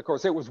point, but of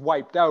course it was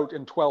wiped out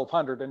in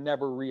 1200 and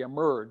never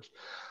reemerged.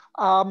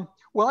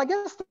 Well, I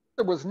guess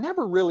there was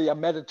never really a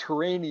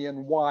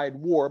Mediterranean-wide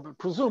war, but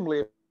presumably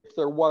if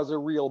there was a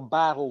real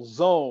battle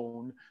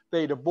zone,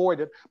 they'd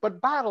avoid it.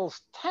 But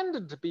battles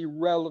tended to be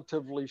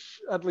relatively,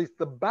 at least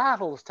the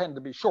battles tend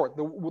to be short.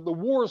 The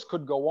wars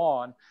could go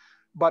on,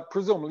 but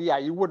presumably, yeah,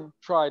 you wouldn't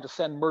try to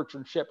send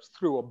merchant ships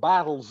through a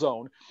battle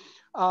zone.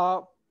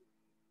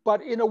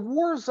 But in a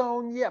war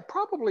zone, yeah,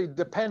 probably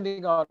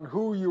depending on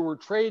who you were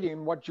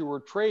trading, what you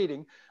were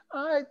trading,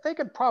 they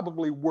could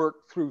probably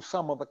work through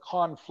some of the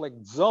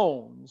conflict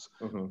zones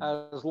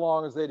as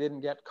long as they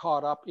didn't get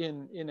caught up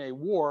in a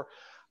war.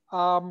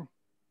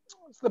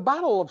 The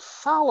Battle of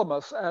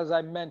Salamis, as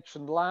I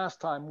mentioned last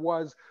time,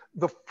 was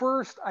the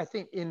first, I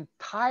think,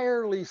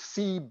 entirely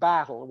sea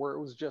battle where it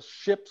was just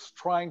ships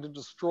trying to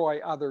destroy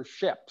other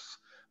ships.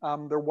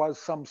 There was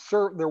some,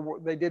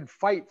 they did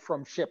fight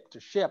from ship to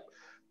ship,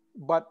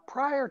 but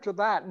prior to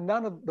that,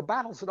 none of the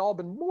battles had all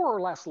been more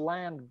or less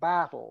land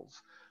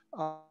battles,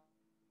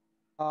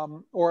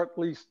 or at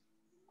least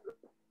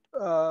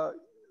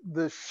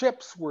the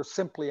ships were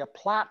simply a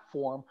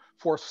platform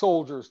for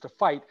soldiers to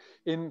fight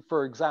in,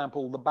 for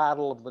example, the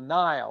Battle of the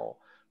Nile,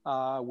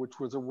 which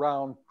was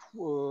around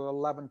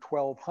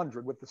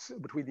 1200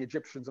 between the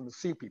Egyptians and the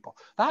Sea People.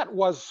 That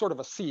was sort of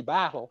a sea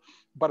battle,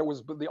 but it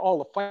was all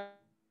the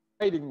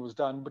fighting was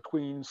done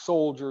between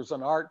soldiers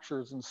and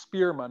archers and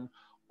spearmen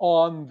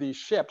on the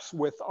ships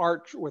with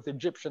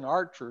Egyptian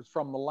archers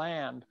from the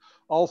land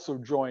also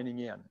joining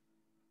in.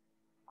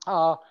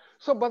 But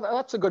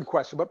that's a good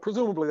question. But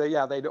presumably,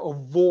 yeah, they'd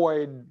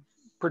avoid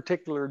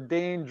particular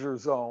danger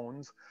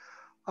zones.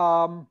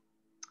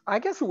 I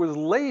guess it was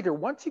later,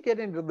 once you get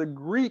into the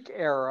Greek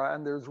era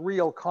and there's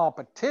real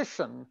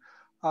competition,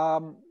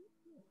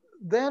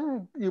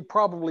 then you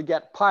probably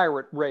get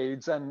pirate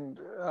raids and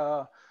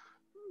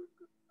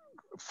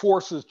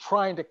forces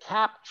trying to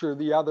capture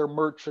the other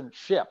merchant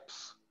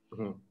ships.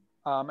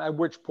 At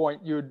which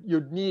point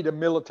you'd need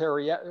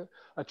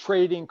a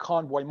trading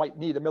convoy might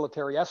need a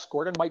military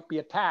escort and might be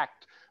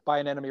attacked by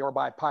an enemy or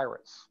by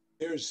pirates.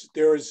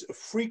 There's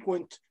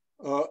frequent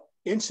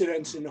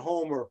incidents in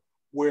Homer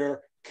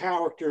where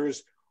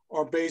characters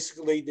are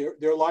basically,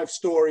 their life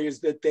story is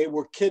that they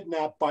were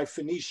kidnapped by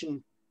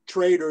Phoenician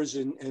traders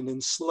and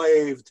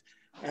enslaved,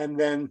 and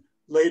then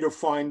later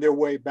find their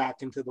way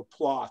back into the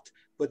plot.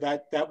 But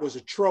that was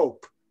a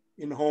trope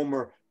in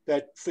Homer,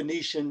 that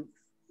Phoenician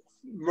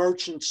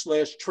merchants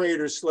 /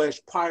 traders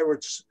 /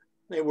 pirates,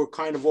 they were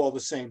kind of all the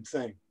same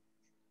thing.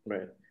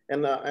 Right.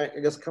 And I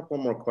guess a couple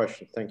more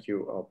questions. Thank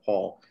you,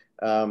 Paul.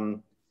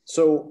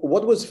 So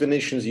what was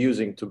Phoenicians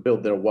using to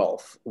build their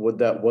wealth?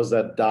 Was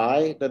that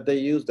dye that they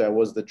used? That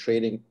was the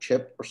trading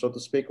chip, or so to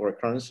speak, or a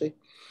currency?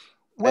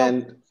 Well,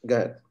 and go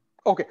ahead.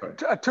 Okay,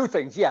 two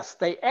things. Yes,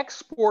 they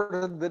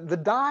exported the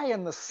dye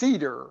and the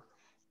cedar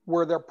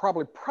were their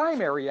probably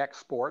primary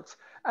exports,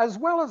 as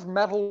well as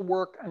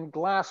metalwork and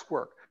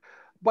glasswork.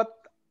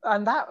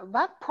 And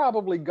that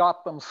probably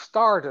got them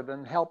started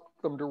and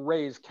helped them to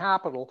raise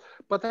capital,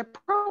 but they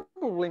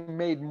probably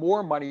made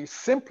more money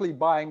simply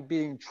by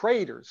being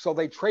traders. So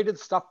they traded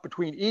stuff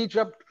between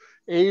Egypt,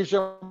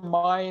 Asia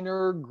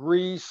Minor,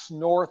 Greece,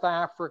 North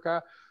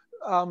Africa.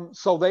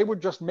 So they would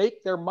just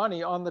make their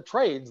money on the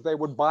trades. They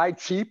would buy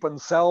cheap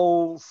and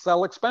sell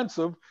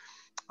expensive,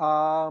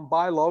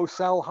 buy low,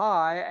 sell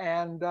high,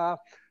 and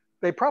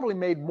they probably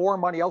made more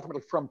money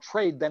ultimately from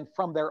trade than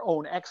from their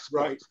own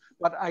exports. Right.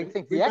 But I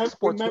think the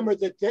exports... Remember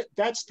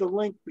that's the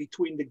link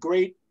between the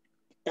great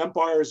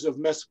empires of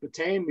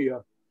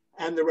Mesopotamia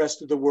and the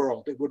rest of the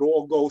world. It would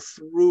all go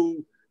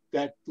through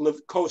that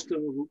coast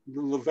of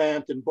the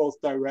Levant in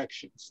both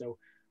directions. So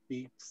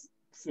the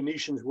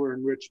Phoenicians were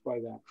enriched by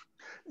that.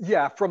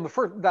 Yeah, from the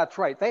first, that's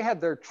right. They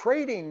had their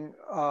trading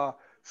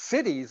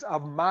cities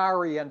of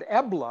Mari and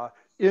Ebla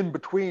in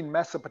between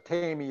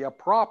Mesopotamia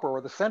proper,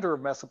 or the center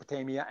of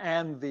Mesopotamia,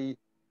 and the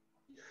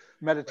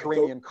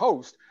Mediterranean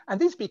coast.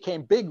 And these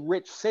became big,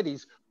 rich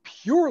cities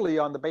purely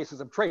on the basis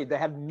of trade. They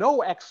had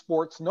no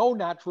exports, no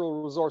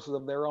natural resources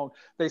of their own.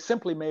 They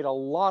simply made a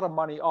lot of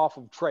money off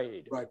of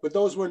trade. Right, but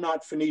those were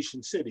not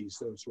Phoenician cities.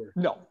 Those were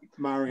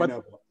Mari and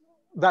Ebla.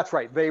 That's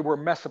right. They were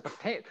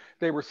Mesopotamian.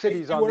 They were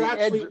cities on the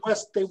edge.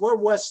 They were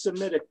West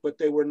Semitic, but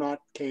they were not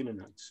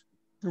Canaanites.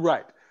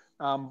 Right.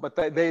 But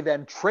they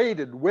then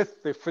traded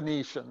with the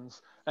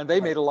Phoenicians, and they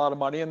made a lot of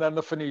money, and then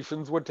the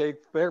Phoenicians would take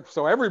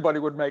so everybody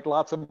would make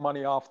lots of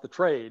money off the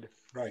trade.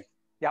 Right.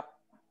 Yep.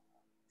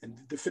 And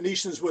the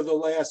Phoenicians were the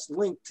last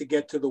link to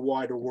get to the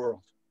wider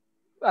world.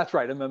 That's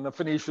right. And then the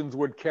Phoenicians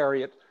would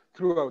carry it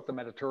throughout the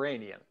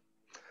Mediterranean.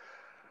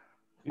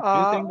 Do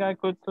you think I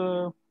could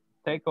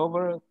take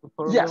over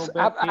for a little bit?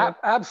 Yes,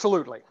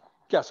 absolutely.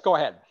 Yes, go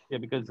ahead. Yeah,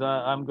 because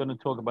I'm going to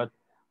talk about,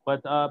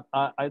 but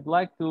I'd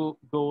like to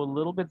go a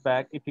little bit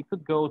back. If you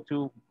could go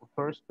to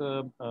first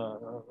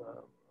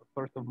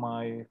first of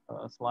my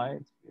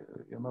slides. You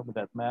remember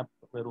that map,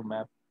 little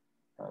map,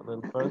 a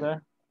little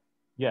further?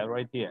 Yeah,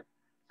 right here.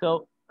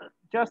 So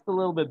just a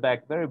little bit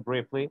back, very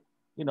briefly.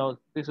 You know,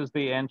 this is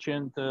the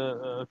ancient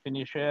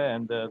Phoenicia,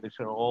 and these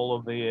are all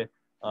of the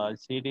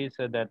cities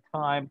at that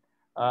time.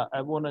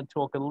 I want to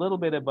talk a little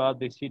bit about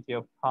the city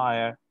of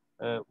Tyre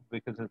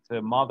because it's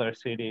a mother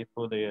city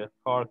for the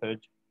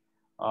Carthage.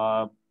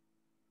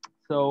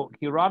 So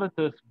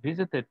Herodotus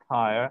visited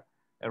Tyre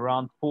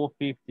around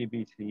 450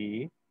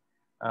 BCE,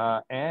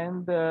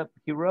 and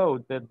he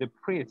wrote that the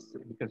priests,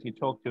 because he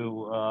talked to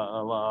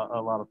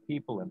a lot of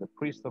people, and the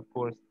priests, of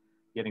course,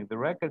 getting the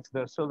records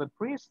there. So the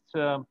priests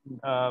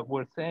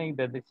were saying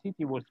that the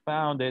city was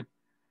founded,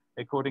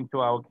 according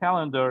to our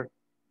calendar,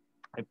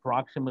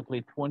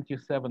 approximately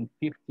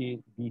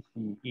 2750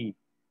 BCE,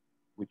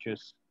 which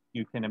is,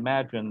 you can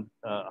imagine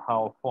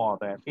how far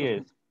that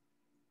is.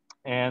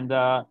 And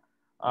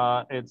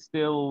it's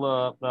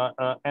still,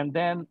 and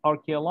then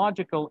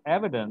archaeological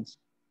evidence,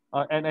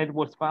 and it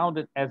was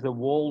founded as a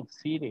walled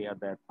city at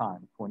that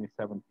time,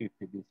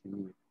 2750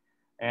 BCE.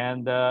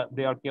 And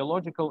the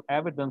archaeological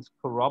evidence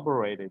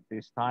corroborated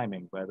this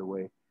timing, by the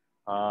way,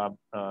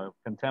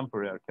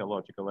 contemporary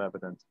archaeological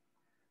evidence.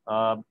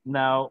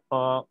 Now,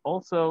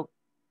 also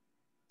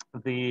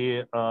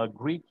the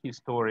Greek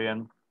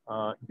historian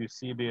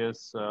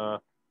Eusebius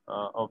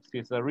of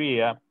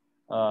Caesarea,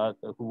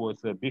 who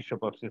was a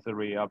bishop of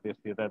Caesarea,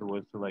 obviously that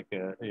was like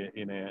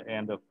in the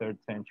end of 3rd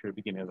century,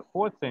 beginning of the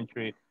 4th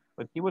century,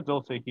 but he was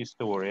also a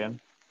historian.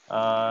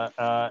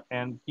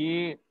 And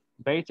he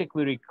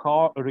basically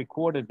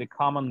recorded the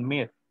common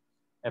myth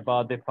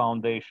about the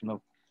foundation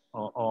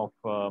of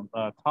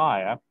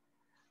Tyre.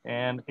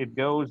 And it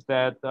goes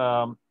that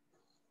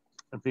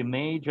the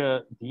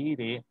major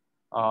deity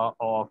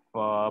of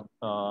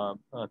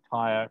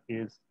Tyre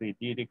is the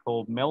deity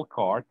called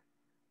Melkart,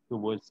 who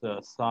was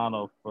a son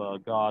of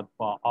god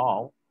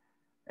Baal.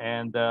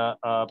 And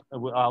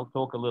I'll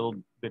talk a little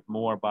bit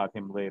more about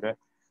him later.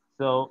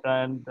 So,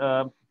 and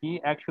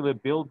he actually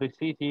built the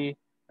city,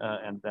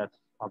 and that's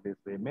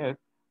obviously a myth,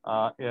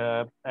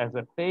 as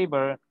a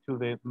favor to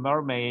the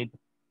mermaid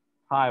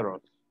Tyros.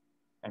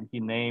 And he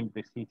named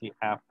the city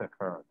after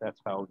her. That's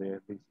how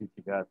the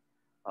city got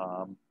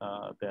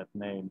that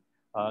name.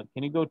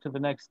 Can you go to the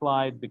next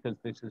slide? Because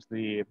this is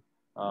the,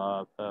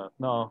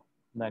 no,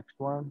 next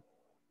one.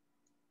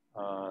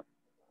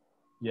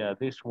 Yeah,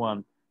 this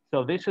one.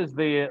 So this is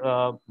the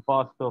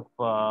bust of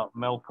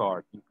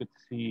Melkart. You could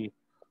see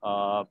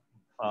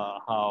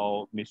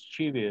how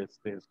mischievous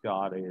this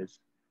god is,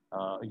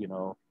 you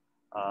know.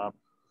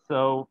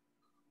 So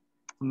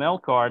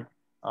Melkart,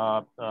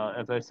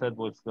 as I said,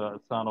 was the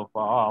son of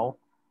Baal.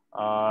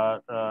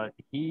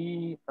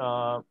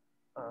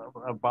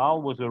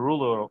 Baal was a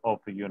ruler of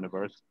the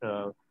universe.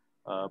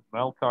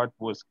 Melkart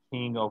was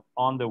king of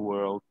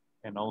underworld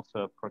and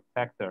also a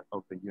protector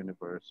of the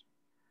universe.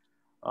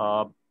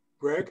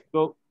 Greg?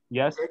 So,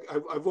 yes? Greg,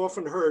 I've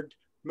often heard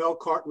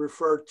Melkart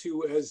referred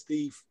to as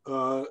the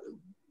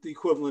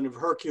equivalent of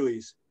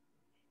Hercules.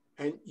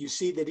 And you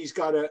see that he's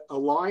got a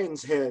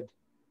lion's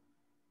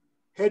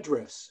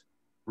headdress.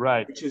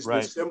 Right, which is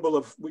right. the symbol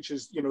of, which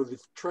is, you know, the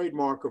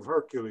trademark of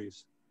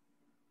Hercules.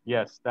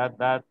 Yes, that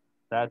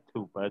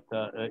too. But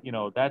you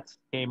know, that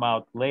came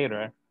out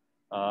later.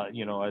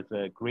 You know, as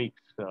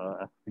Greeks,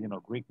 you know,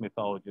 Greek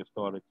mythology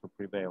started to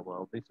prevail.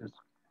 Well, this is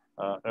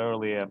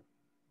earlier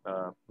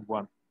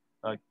one.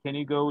 Can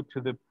you go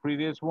to the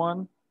previous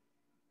one?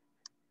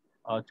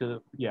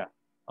 Yeah.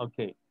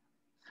 Okay.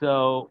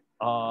 So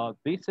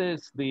this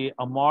is the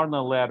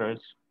Amarna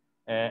letters.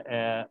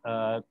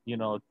 You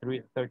know,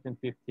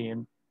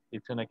 1315.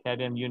 It's an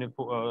Akkadian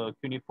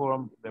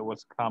cuneiform. There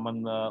was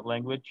common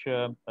language,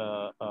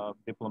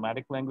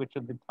 diplomatic language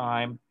at the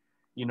time,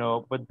 you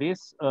know, but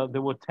this,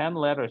 there were 10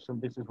 letters,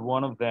 and this is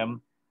one of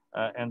them.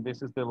 And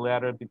this is the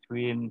letter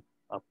between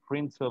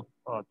Prince of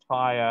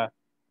Tyre,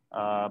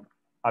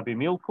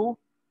 Abimilku,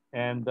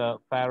 and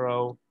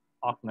Pharaoh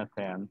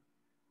Akhenaten.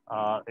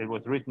 It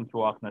was written to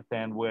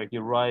Akhenaten, where he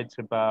writes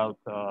about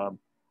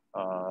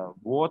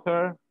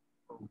water,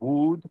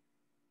 wood,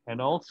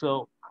 and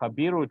also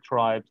Habiru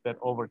tribes that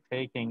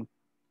overtaking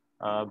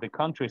the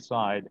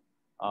countryside.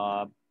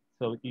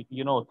 So,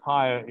 you know,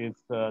 Tyre is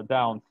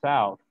down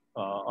south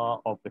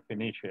of the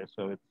Phoenicia.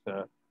 So it's,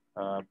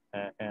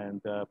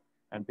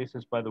 and this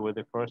is, by the way,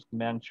 the first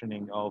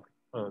mentioning of,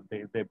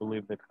 they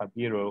believe that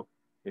Habiru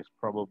is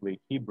probably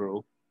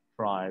Hebrew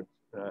tribes.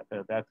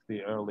 That's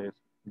the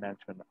earliest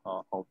mention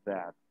of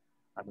that.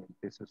 I mean,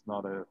 this is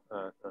not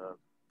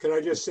Can I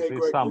just say,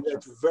 Greg,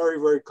 that's very,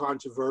 very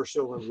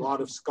controversial, and a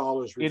lot of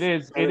scholars. It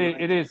is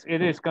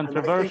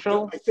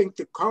controversial. I think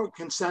the current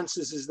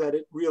consensus is that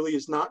it really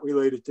is not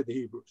related to the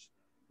Hebrews.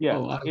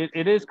 Yeah,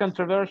 it is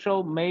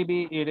controversial.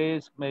 Maybe it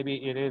is, maybe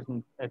it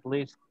isn't. At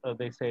least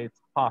they say it's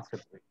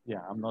possibly.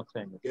 Yeah, I'm not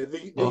saying it.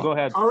 Yeah, go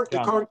ahead.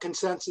 The current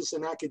consensus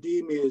in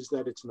academia is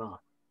that it's not.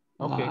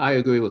 Okay. I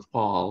agree with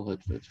Paul.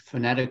 It's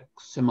phonetic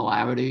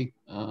similarity,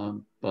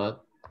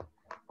 but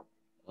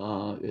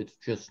it's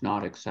just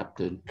not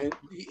accepted. And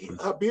the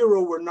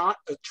Habiru were not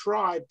a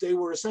tribe. They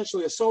were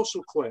essentially a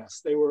social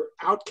class. They were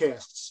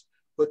outcasts,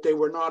 but they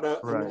were not an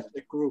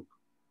ethnic group.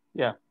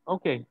 Yeah,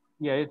 okay.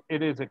 Yeah,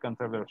 it is a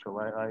controversial.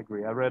 I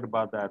agree. I read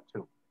about that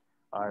too.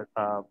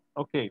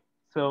 Okay,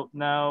 so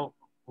now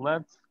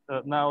let's,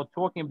 now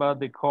talking about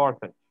the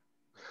Carthage.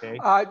 Okay.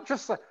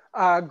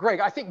 Greg,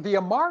 I think the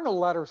Amarna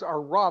letters are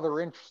rather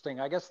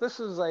interesting. I guess this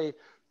is a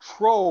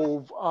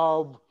trove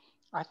of,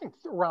 I think,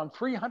 around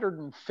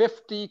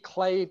 350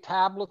 clay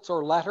tablets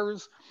or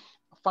letters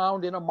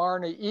found in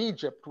Amarna,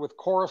 Egypt, with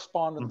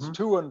correspondence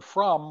to and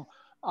from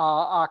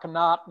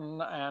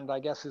Akhenaten and I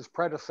guess his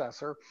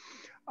predecessor.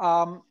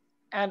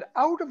 And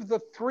out of the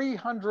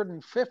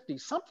 350,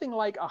 something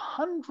like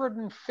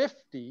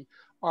 150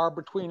 are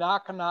between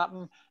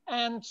Akhenaten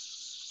and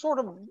sort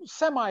of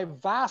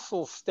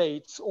semi-vassal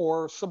states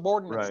or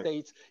subordinate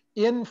states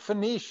in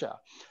Phoenicia.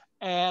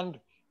 And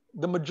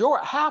the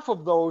half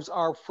of those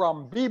are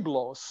from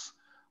Byblos.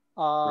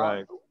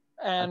 Right.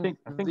 And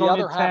I think the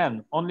only other half,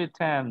 only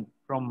 10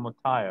 from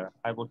Tyre.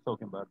 I was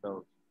talking about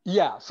those.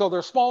 yeah, so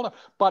they're small,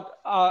 but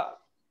a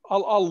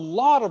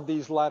lot of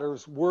these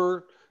letters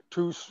were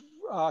to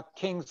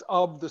kings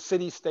of the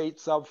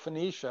city-states of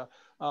Phoenicia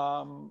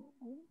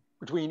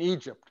between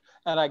Egypt.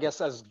 And I guess,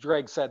 as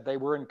Greg said, they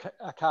were in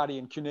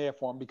Akkadian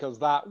cuneiform because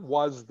that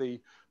was the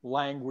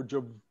language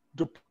of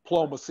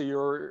diplomacy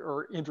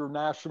or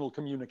international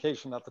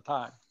communication at the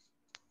time.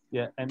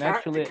 Yeah, and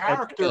actually,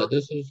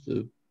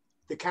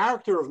 the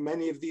character of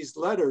many of these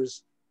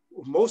letters,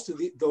 most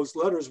of those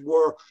letters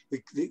were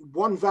the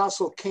one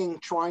vassal king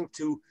trying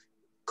to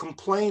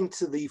complain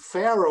to the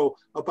pharaoh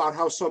about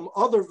how some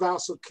other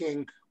vassal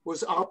king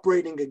was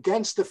operating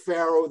against the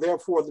pharaoh.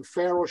 Therefore, the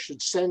pharaoh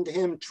should send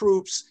him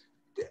troops.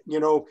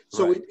 You know,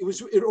 so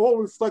it all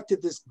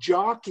reflected this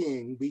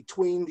jockeying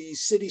between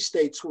these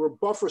city-states who were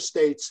buffer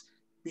states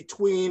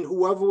between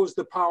whoever was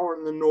the power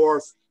in the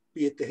north,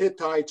 be it the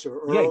Hittites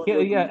or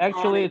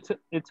actually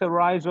it's a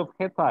rise of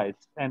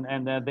Hittites,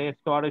 and they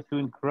started to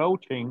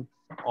encroaching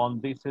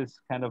on these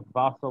kind of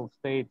vassal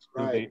states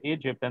to the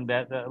Egypt, and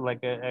that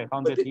like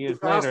 100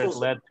 years later it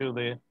led to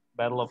the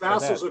Battle of Kadesh.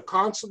 Vassals are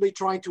constantly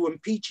trying to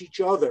impeach each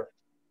other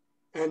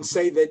and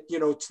say that, you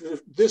know,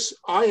 this,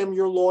 I am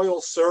your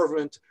loyal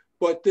servant,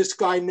 but this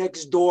guy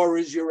next door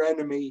is your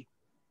enemy.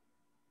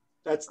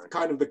 That's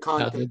kind of the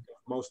content of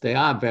most. They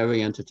are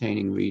very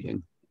entertaining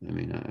reading. I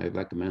mean, I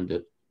recommend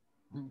it.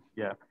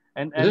 Yeah,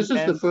 and this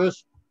is the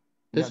first.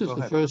 This is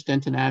the first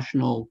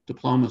international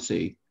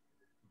diplomacy.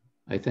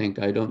 I think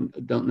I don't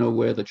know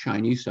where the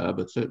Chinese are,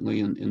 but certainly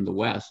in the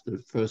West, the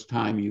first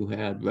time you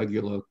had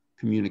regular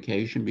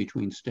communication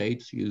between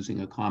states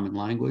using a common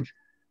language.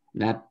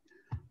 And that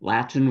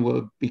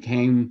Latin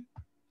became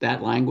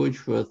that language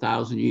for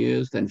 1,000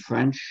 years, then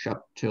French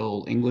up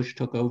till English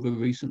took over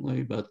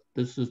recently. But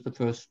this is the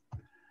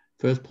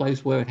first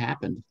place where it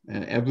happened.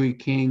 Every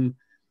king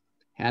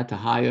had to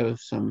hire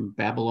some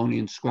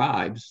Babylonian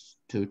scribes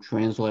to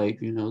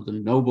translate. You know, the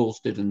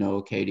nobles didn't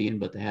know Akkadian,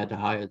 but they had to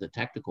hire the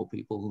technical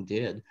people who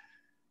did.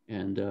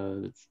 And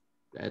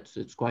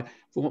it's quite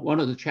one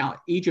of the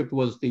challenges. Egypt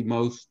was the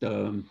most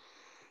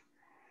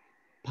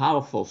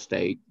powerful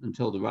state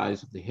until the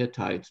rise of the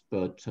Hittites,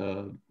 but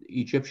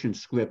Egyptian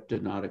script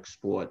did not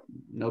export.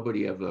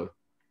 Nobody ever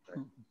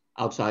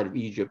outside of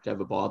Egypt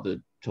ever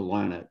bothered to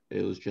learn it.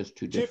 It was just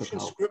too difficult.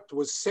 Egyptian script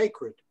was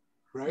sacred,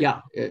 right? Yeah,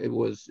 it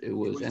was,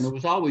 and it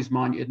was always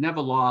it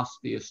never lost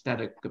the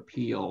aesthetic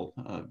appeal.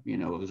 You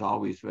know, it was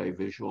always very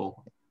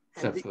visual,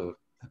 except for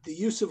the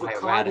use of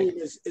Akkadian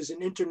as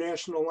an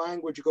international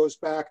language goes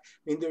back.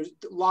 I mean, there's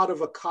a lot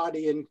of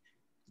Akkadian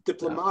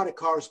diplomatic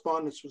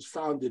correspondence was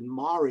found in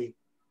Mari.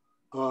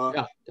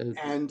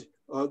 And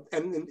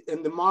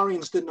the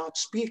Marians did not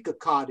speak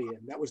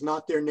Akkadian. That was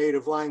not their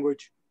native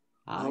language,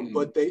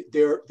 but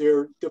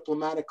their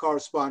diplomatic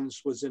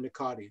correspondence was in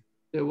Akkadian.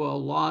 There were a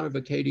lot of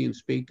Akkadian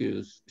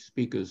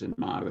speakers in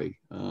Mari.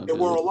 There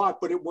were a lot,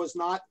 but it was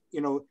not,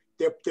 you know,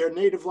 their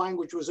native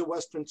language was a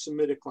Western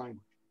Semitic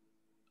language.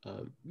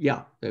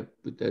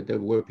 There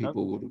were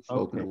people who would have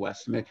spoken a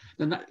West Semitic.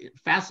 The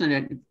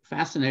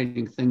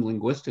fascinating thing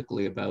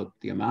linguistically about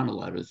the amount of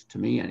letters, to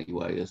me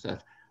anyway, is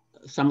that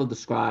some of the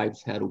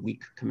scribes had a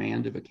weak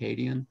command of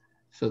Akkadian.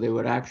 So they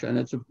would actually, and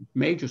it's a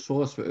major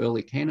source for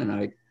early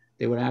Canaanite,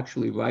 they would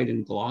actually write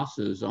in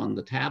glosses on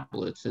the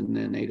tablets in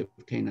their native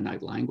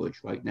Canaanite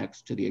language right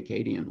next to the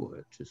Akkadian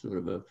word, to sort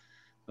of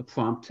a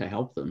prompt to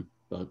help them.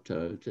 But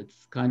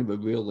it's kind of a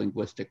real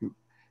linguistic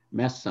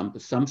mess.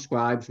 Some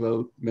scribes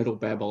wrote Middle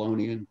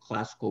Babylonian,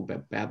 classical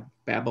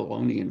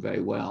Babylonian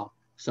very well.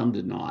 Some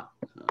did not.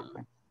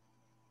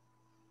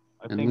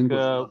 I think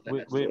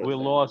we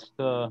lost,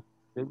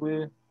 did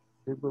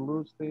we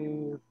lose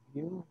the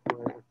view?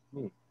 Or it's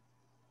me?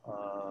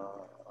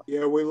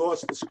 Yeah, we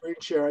lost the screen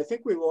share. I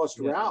think we lost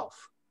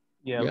Ralph.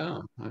 Yeah,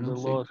 we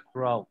lost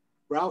Ralph.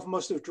 Ralph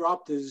must have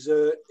dropped his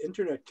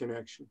internet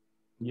connection.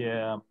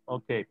 Yeah,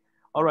 okay.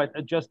 All right,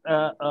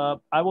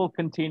 I will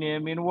continue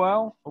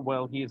meanwhile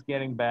while he's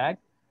getting back.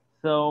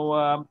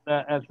 So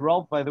as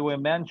Ralph, by the way,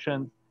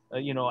 mentioned,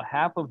 you know,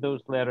 half of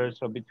those letters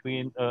are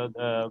between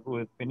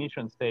with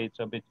Phoenician states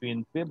are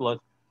between Byblos,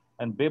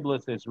 and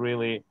Byblos is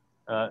really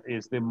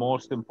is the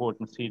most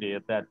important city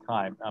at that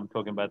time. I'm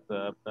talking about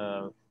the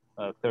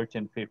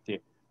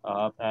 1350.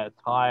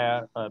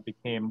 Tyre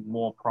became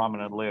more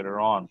prominent later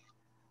on,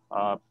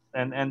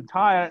 and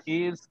Tyre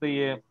is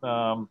the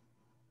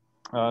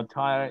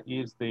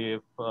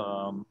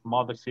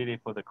mother city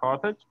for the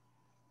Carthage.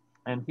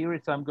 And here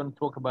is I'm going to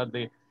talk about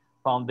the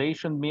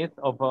foundation myth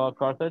of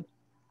Carthage.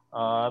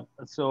 And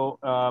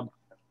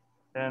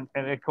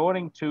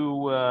according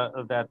to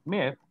that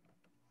myth,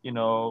 you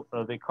know,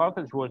 the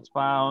Carthage was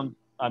found.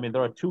 I mean,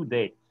 there are two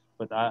dates,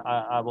 but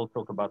I will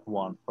talk about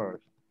one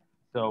first.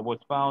 So it was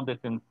founded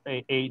in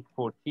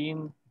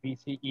 814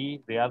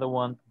 BCE. The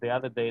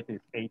other date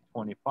is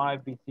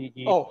 825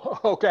 BCE. Oh,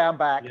 okay, I'm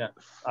back. Yeah.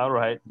 All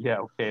right. Yeah.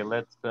 Okay.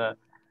 Let's.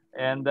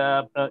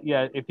 Yeah,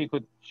 if you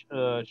could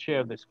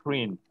share the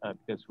screen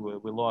because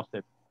we lost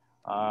it.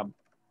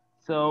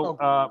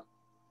 So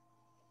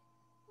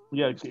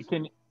yeah,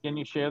 can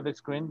you share the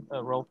screen,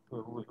 Rolf?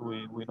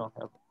 We don't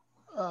have.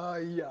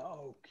 Yeah,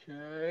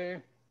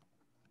 okay.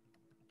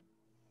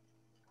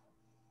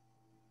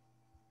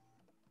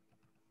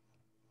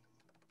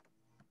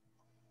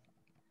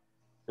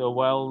 So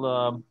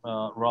while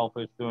Rolf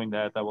is doing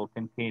that, I will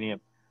continue.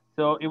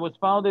 So it was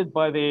founded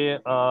by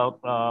the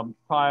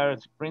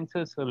Tyre's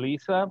Princess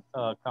Elisa,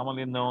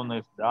 commonly known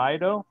as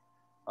Dido.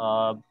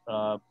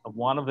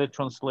 One of the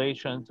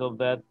translations of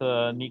that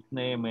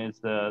nickname is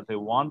the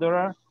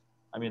Wanderer.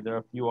 I mean, there are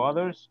a few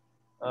others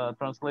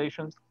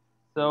translations.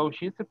 So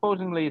she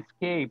supposedly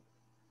escaped,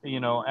 you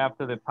know,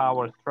 after the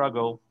power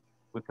struggle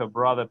with her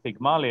brother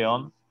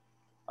Pygmalion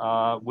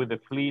with a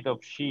fleet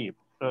of ships.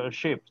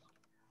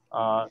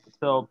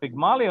 So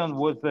Pygmalion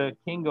was the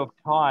king of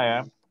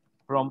Tyre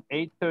from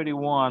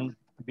 831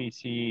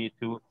 BCE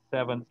to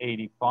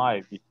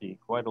 785 BCE,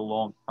 quite a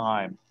long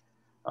time.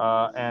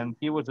 And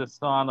he was a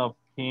son of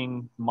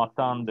King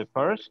Matan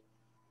I,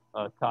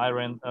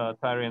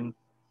 Tyrian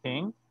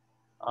king.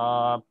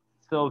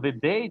 So the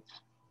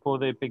dates for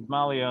the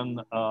Pygmalion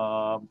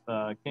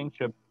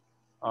kingship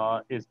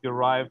is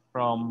derived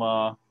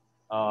from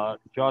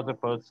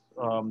Josephus'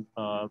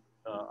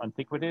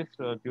 Antiquities,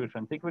 Jewish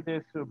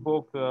Antiquities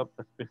book,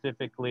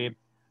 specifically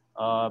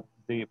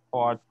the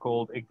part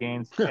called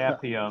Against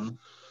Apion.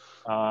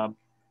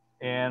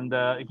 And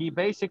he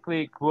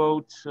basically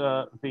quotes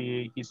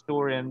the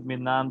historian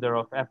Menander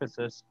of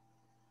Ephesus,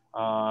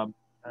 who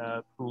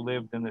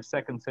lived in the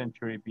 2nd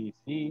century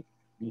BCE.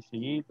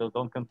 So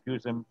don't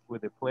confuse him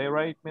with the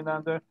playwright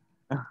Menander.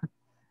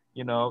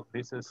 You know,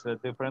 this is a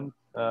different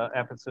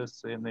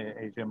Ephesus in the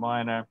Asia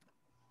Minor,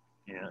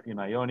 in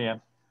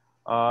Ionia.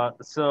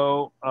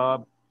 So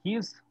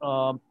his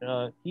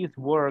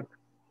work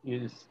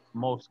is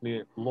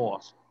mostly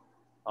lost.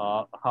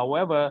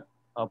 However,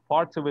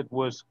 parts of it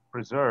was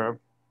preserved,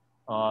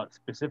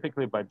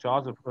 specifically by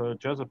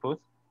Josephus.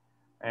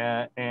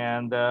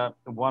 And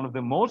one of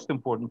the most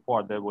important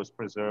part that was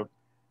preserved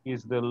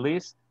is the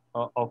list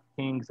of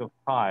kings of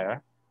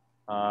Tyre.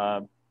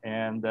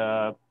 And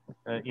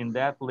in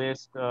that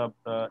list,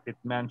 it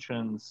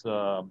mentions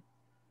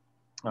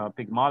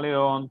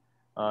Pygmalion,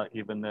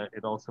 even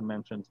it also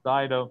mentions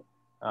Dido,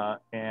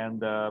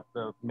 and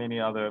many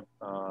other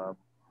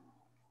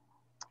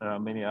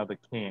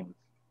kings.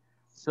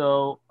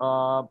 So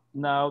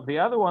now the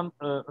other one,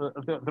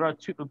 there are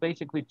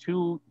basically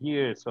 2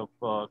 years of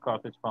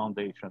Carthage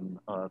foundation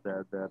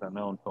that are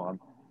known to us.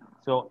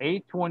 So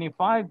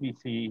 825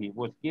 BCE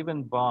was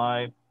given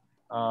by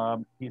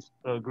his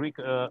Greek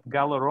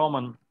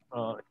Gallo-Roman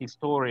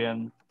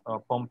historian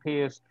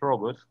Pompeius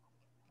Strobus,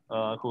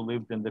 who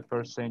lived in the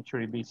 1st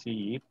century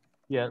BCE.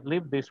 Yeah,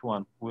 leave this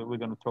one. We're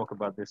going to talk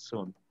about this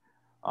soon.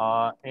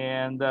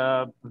 And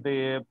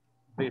the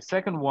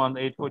second one,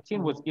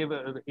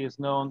 814, is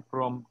known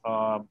from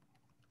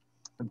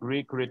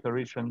Greek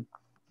rhetorician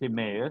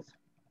Timaeus,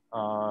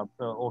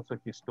 also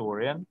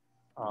historian,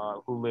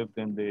 who lived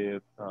in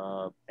the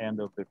end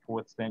of the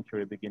 4th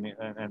century, beginning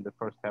and the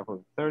first half of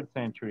the 3rd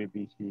century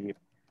BCE.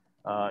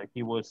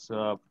 He was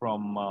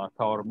from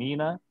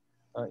Taormina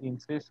in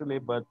Sicily,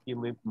 but he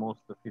lived most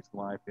of his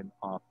life in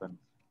Athens.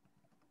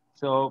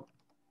 So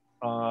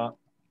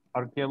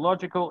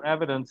archaeological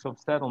evidence of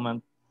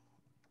settlement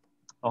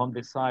on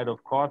the side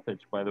of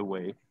Carthage, by the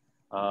way,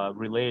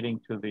 relating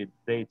to the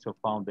dates of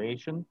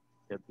foundation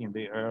in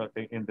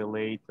the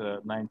late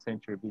 9th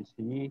century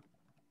BCE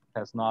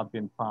has not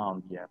been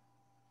found yet.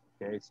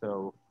 Okay,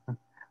 so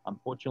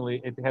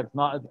unfortunately, it has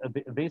not.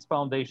 These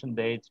foundation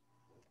dates,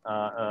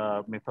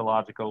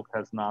 mythological,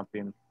 has not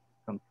been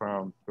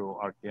confirmed through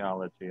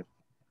archaeology.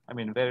 I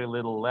mean, very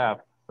little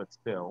left, but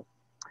still.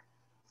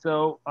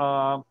 So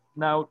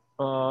now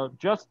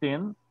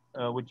Justin,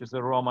 which is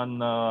a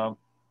Roman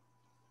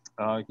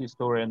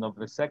historian of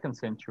the 2nd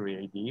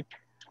century AD,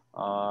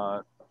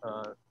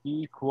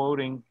 he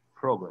quoting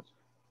Probus,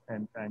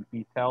 and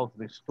he tells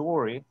the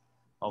story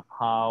of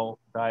how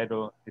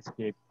Dido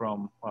escaped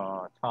from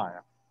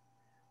Tyre.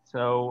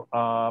 So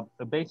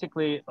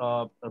basically,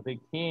 the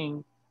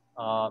king,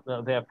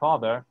 their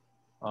father,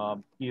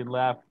 He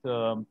left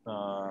the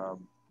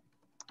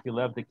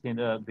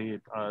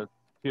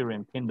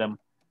Tyrian kingdom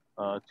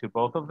to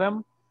both of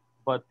them,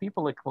 but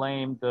people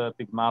acclaimed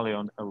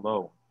Pygmalion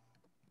alone.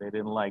 They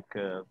didn't like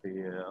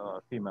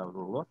the female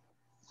ruler.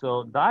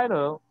 So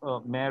Dido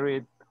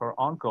married her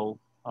uncle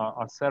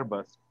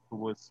Acerbus, who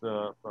was,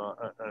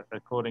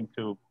 according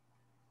to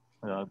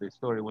the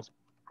story, was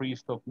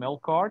priest of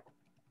Melkart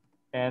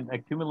and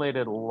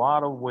accumulated a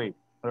lot of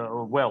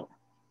wealth.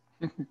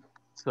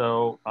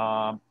 So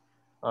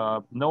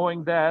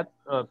knowing that,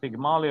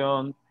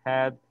 Pygmalion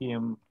had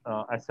him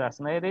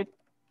assassinated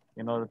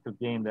in order to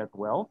gain that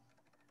wealth.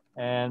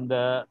 And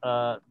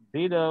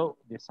Dido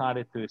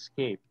decided to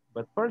escape.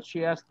 But first she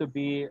has to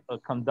be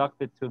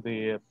conducted to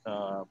the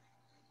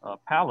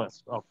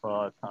palace of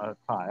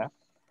Tyre.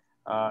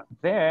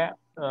 There,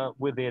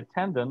 with the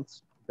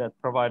attendants that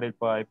provided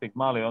by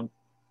Pygmalion,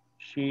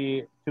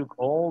 she took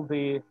all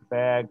the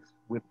bags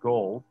with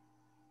gold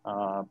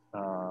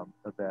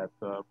that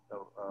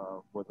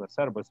was a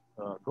Cerberus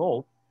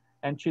gold,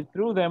 and she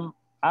threw them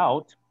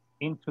out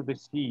into the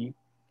sea,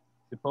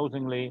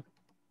 supposedly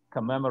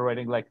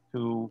commemorating, like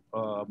to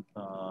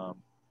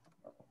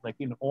like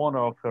in honor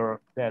of her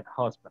dead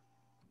husband.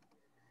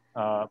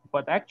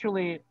 But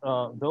actually,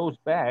 those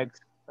bags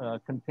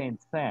contained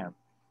sand,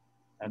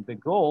 and the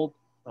gold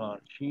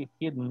she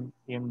hidden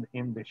in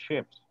the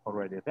ships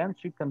already. Then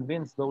she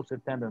convinced those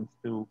attendants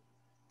to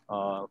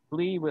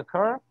flee with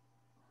her,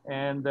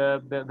 and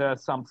there are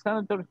some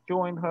senators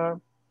joined her,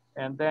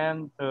 and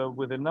then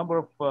with a number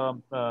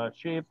of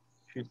ships,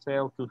 she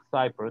sailed to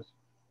Cyprus.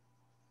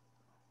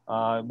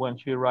 When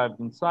she arrived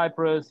in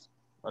Cyprus,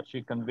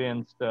 she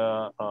convinced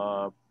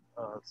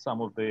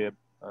some of the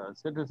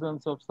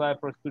citizens of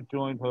Cyprus to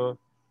join her.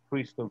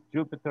 Priest of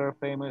Jupiter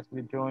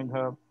famously joined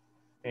her,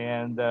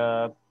 and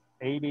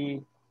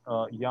 80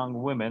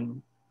 young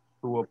women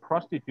who were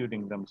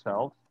prostituting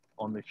themselves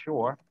on the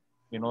shore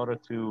in order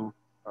to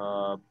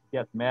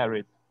get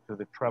married to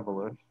the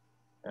travelers,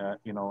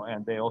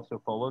 and they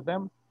also followed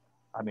them.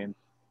 I mean,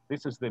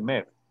 this is the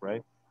myth,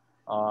 right?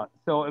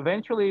 So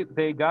eventually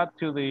they got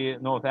to the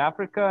North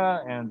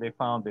Africa and they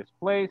found this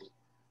place.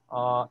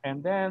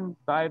 And then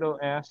Dido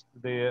asked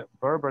the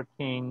Berber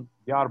king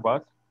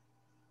Yarbas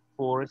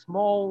for a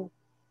small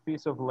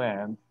piece of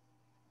land,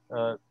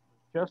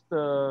 just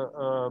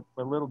a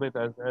little bit,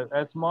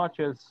 as much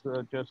as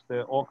just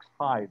the ox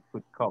hide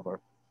could cover.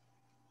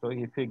 So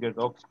he figured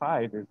ox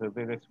hide is a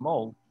very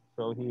small,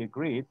 so he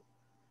agreed.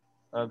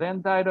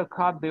 Then Dido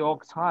cut the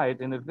ox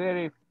hide in a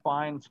very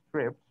fine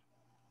strips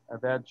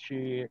that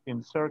she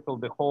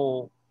encircled the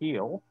whole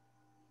heel.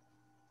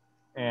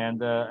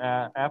 And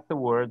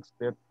afterwards,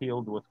 that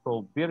field was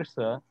called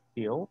Birsa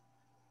Hill.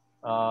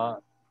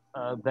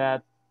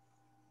 That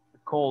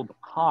called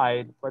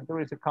hide, but there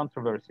is a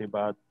controversy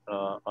about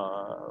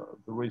the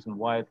reason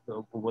why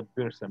what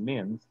Birsa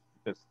means,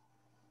 because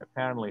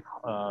apparently,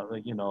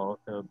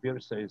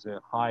 Birsa is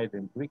a hide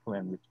in Greek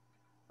language.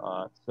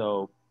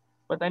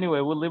 But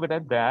anyway, we'll leave it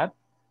at that.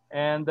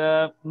 And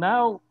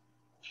now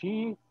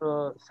she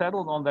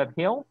settled on that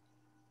hill,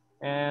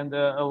 and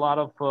a lot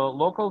of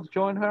locals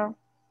joined her.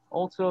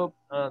 Also,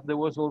 there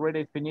was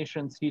already a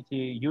Phoenician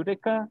city,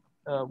 Utica,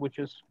 which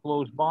is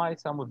close by.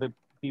 Some of the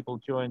people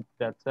joined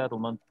that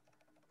settlement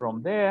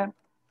from there.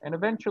 And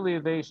eventually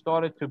they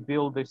started to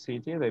build the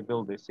city. They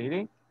built the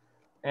city.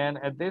 And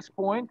at this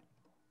point,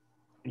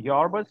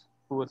 Yarbas,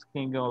 who was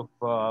king of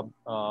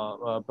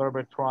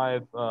Berber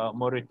tribe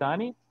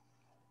Mauritania,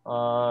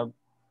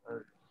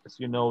 as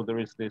you know, there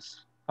is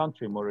this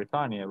country,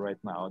 Mauritania, right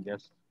now. I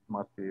guess it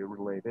must be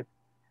related.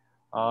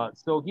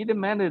 So he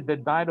demanded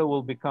that Dido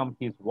will become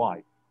his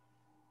wife.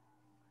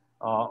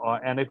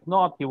 And if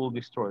not, he will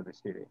destroy the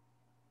city.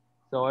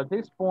 So at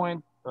this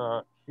point,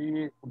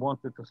 she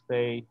wanted to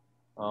stay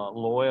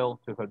loyal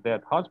to her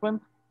dead husband,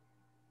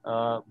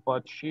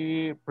 but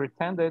she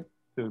pretended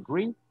to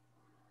agree.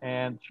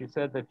 And she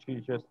said that she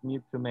just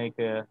needs to make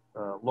a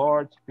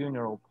large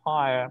funeral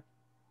pyre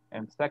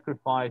and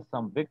sacrifice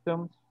some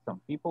victims, some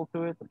people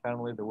to it.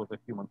 Apparently there was a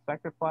human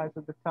sacrifice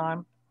at the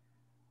time,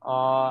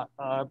 or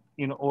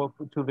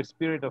to the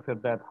spirit of her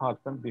dead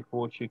husband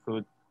before she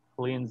could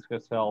cleanse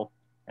herself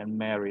and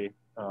marry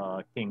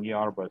King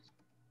Yarbas.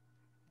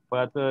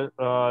 But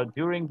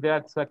during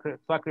that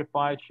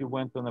sacrifice, she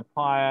went on a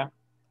pyre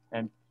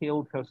and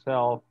killed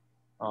herself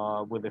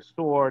with a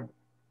sword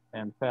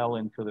and fell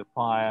into the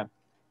fire.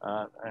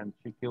 And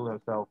she killed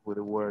herself with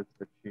the words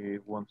that she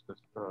wants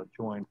to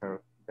join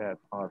her dead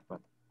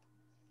husband.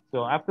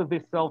 So after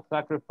this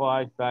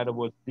self-sacrifice, Dido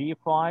was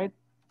deified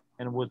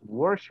and was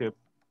worshipped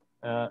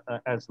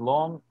as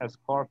long as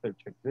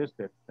Carthage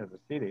existed as a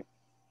city.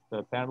 So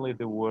apparently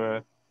there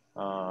were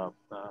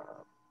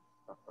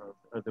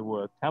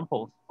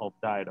temples of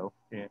Dido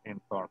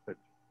in Carthage.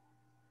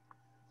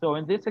 So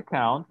in this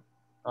account,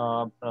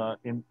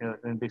 in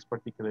this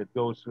particular, it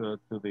goes to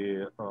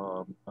the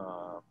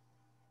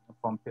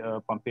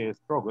Pompeius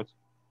Trogus.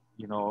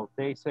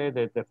 They say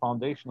that the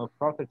foundation of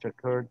Carthage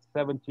occurred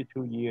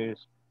 72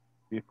 years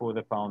before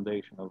the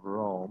foundation of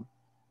Rome,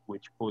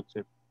 which puts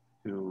it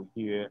to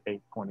year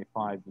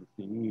 825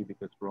 BCE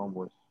because Rome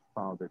was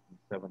founded in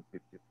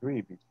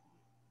 753 BCE.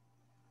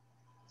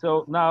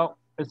 So now,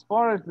 as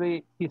far as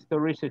the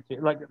historicity,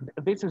 like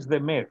this is the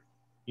myth,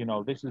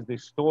 this is the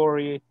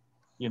story,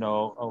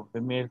 of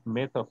the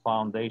myth of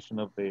foundation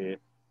of the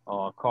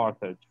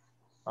Carthage.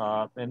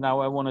 And now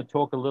I want to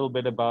talk a little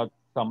bit about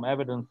some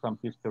evidence, some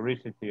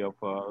historicity of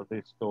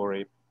this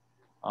story.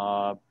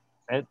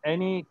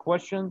 Any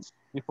questions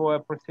before I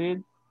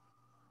proceed?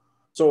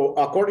 So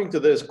according to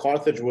this,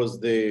 Carthage was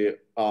the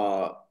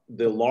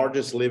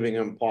largest living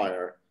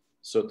empire,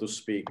 so to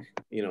speak.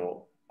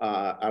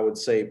 I would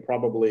say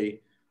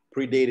probably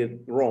predated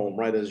Rome,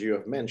 right, as you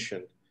have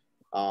mentioned,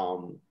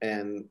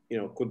 and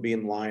could be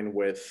in line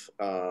with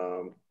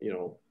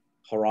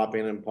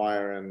Harappan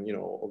Empire and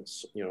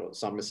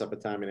some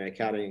Mesopotamian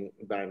Akkadian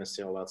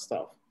dynasty, all that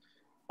stuff.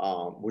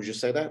 Would you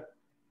say that?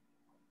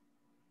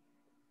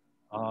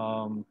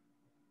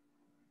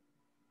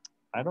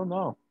 I don't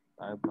know.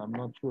 I'm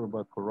not sure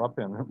about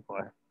Harappan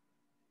Empire.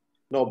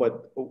 No,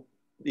 but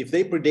if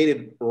they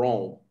predated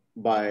Rome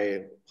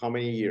by how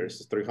many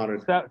years?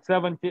 300?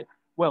 70.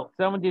 Well,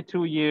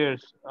 72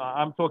 years.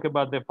 I'm talking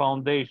about the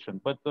foundation,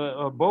 but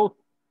both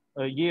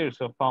years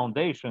of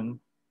foundation,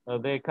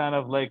 they're kind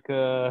of like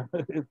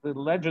it's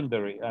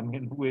legendary. I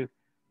mean,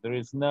 there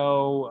is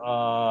no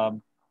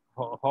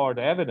hard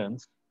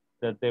evidence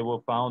that they were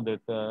founded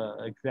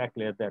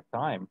exactly at that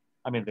time.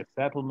 I mean, the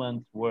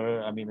settlements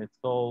were. I mean, it's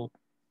all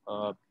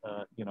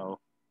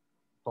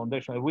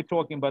foundation. Are we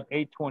talking about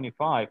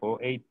 825 or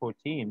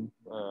 814?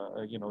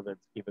 That's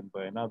given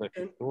by another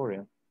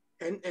historian.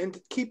 And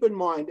keep in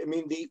mind, I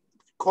mean, the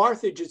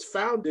Carthage is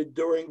founded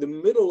during the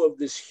middle of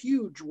this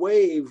huge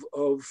wave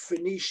of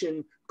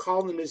Phoenician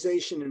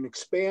colonization and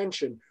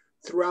expansion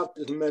throughout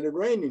the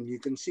Mediterranean. You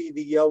can see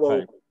the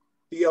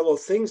yellow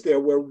things there,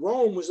 where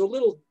Rome was a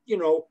little,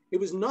 it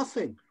was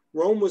nothing.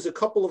 Rome was a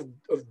couple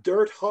of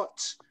dirt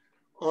huts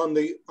on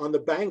the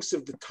banks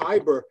of the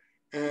Tiber,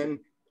 and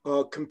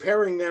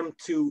comparing them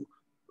to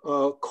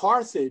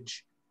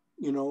Carthage,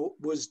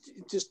 was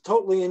just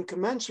totally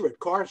incommensurate.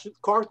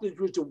 Carthage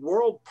was a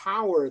world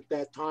power at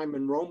that time,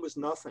 and Rome was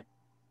nothing.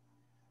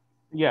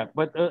 Yeah,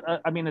 but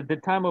I mean, at the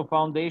time of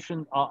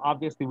foundation,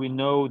 obviously we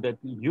know that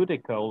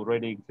Utica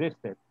already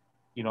existed.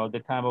 At the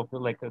time of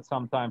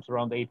sometimes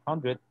around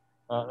 800,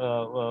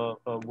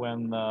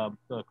 when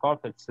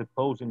Carthage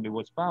supposedly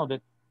was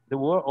founded, there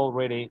were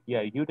already,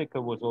 Utica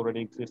was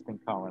already existing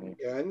colony.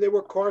 Yeah, and there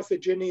were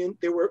Carthaginian,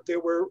 there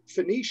were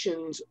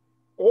Phoenicians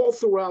all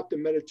throughout the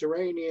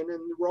Mediterranean,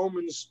 and the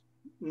Romans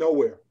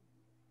nowhere.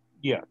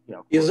 Yeah.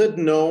 Is it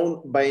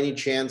known by any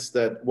chance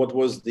that what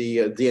was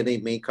the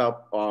DNA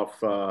makeup of,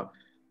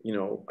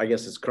 I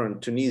guess it's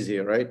current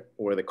Tunisia, right,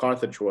 where the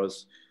Carthage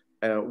was?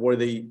 Were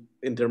they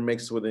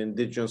intermixed with the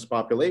indigenous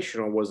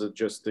population, or was it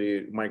just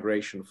the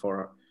migration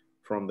from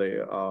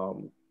the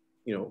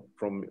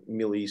from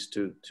Middle East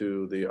to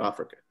the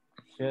Africa?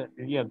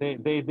 Yeah, they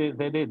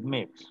did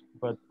mix,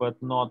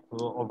 but not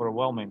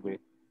overwhelmingly.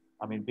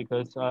 I mean,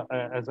 because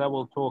as I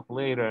will talk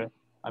later,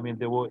 I mean,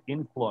 there were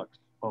influx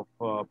of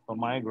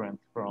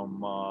migrants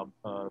from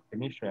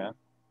Phoenicia,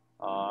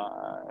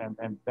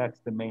 and that's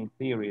the main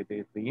theory.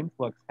 The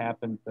influx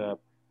happened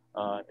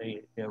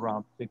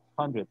around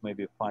 600,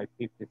 maybe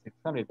 550,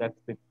 600.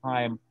 That's the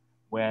time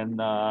when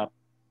there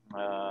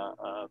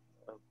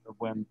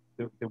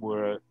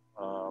were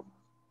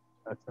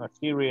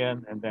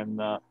Assyrian and then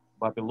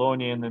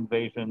Babylonian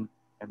invasion,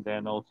 and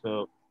then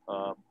also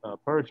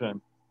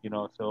Persian.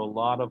 So a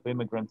lot of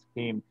immigrants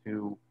came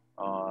to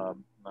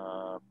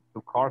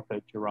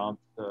Carthage around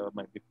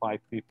maybe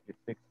 550,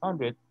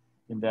 600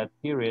 in that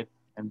period,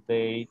 and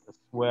they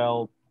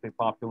swelled the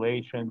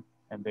population,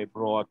 and they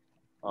brought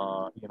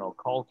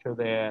culture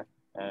there,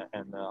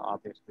 and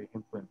obviously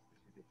influenced the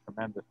city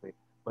tremendously.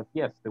 But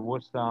yes, there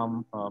was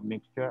some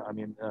mixture. I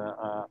mean,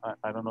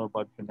 I don't know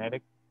about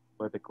genetics,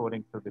 but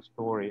according to the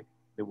story,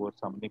 there was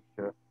some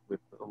mixture with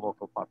the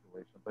local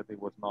population, but it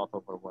was not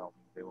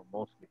overwhelming. They were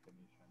mostly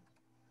Phoenicians.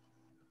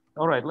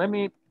 All right, let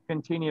me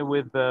continue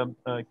with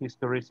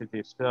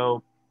historicity.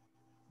 So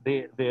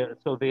the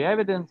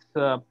evidence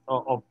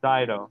of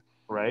Dido,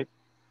 right?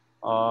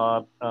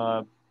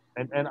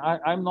 And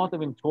I'm not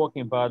even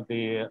talking about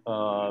the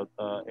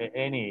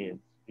any,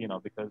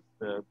 because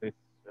this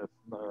has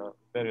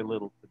very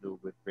little to do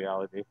with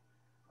reality.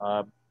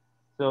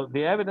 So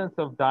the evidence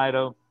of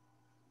Dido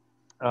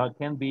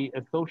can be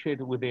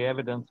associated with the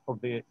evidence of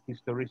the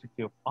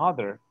historicity of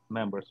other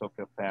members of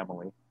her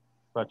family,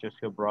 such as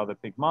her brother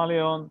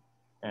Pygmalion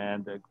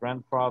and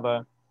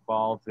grandfather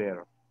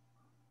Balzer.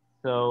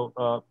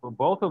 So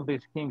both of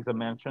these kings are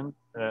mentioned,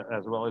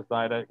 as well as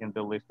Dido, in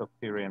the list of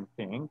Syrian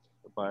kings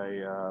by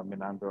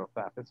Menander of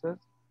Ephesus,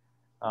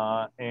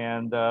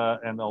 and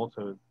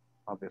also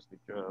obviously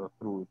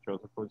through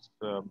Josephus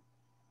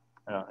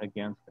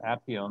against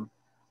Appian.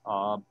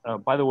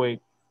 By the way,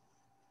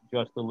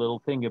 just a little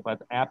thing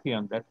about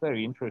Appian, that's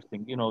very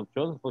interesting.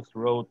 Josephus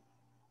wrote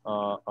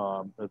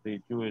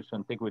the Jewish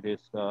antiquities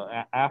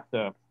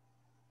after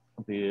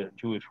the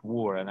Jewish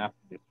war and after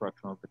the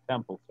destruction of the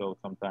temple. So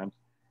sometimes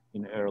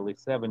in early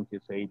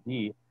 70s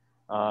AD.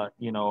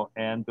 You know,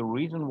 and the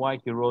reason why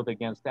he wrote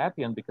against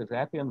Appian, because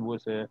Appian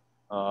was a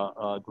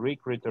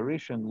Greek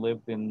rhetorician,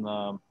 lived in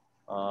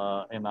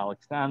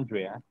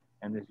Alexandria,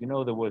 and as you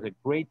know, there was a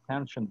great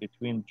tension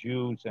between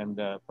Jews and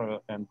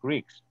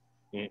Greeks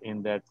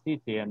in that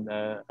city, and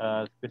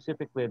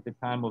specifically at the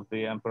time of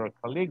the Emperor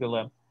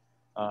Caligula.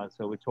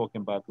 So we're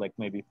talking about like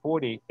maybe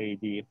 40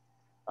 AD.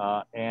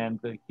 And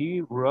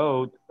he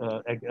wrote,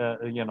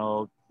 you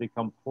know, the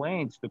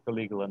complaints to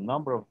Caligula,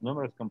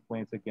 numerous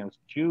complaints against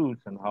Jews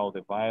and how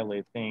they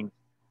violate things,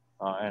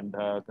 and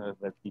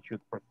that he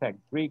should protect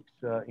Greeks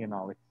in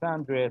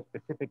Alexandria,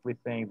 specifically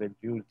saying that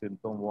Jews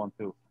don't want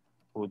to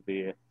put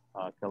the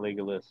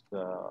Caligula's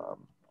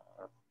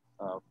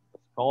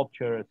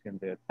sculptures in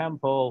their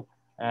temple,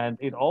 and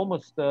it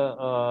almost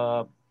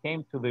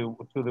came to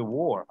the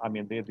war. I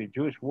mean, the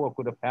Jewish war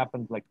could have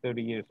happened like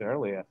 30 years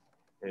earlier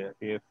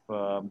if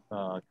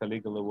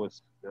Caligula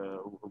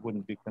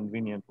wouldn't be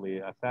conveniently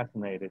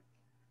assassinated,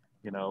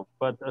 you know.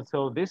 But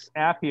so this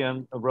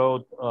Appian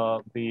wrote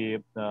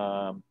the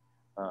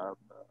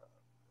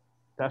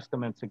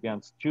testaments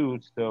against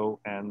Jews, so,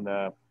 and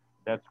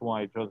that's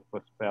why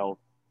Josephus felt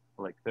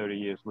like 30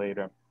 years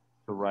later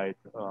to write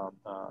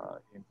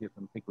in his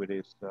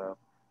Antiquities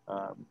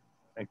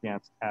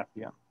against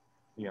Appian.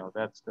 You know,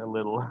 that's a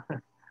little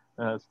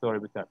story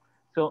with that.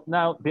 So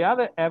now the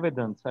other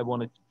evidence I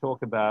wanted to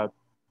talk about,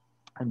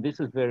 and this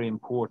is very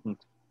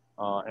important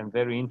and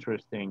very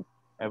interesting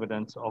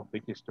evidence of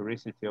the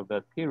historicity of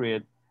that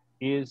period,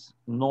 is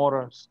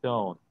Nora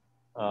stone.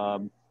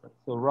 So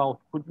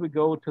Ralph, could we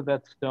go to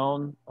that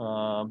stone?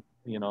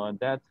 You know, and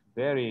that's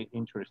very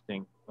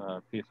interesting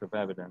piece of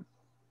evidence.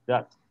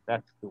 That's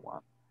the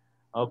one.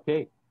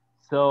 Okay,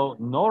 so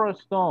Nora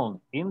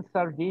stone in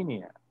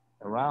Sardinia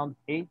around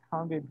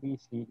 800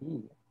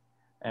 BCE.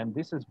 And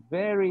this is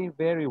very,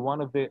 very one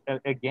of the,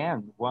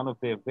 again, one of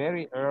the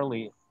very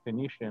early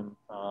Phoenician,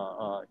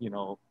 you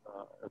know,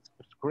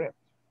 scripts.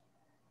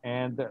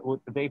 And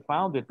they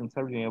found it in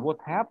Sardinia. What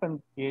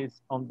happened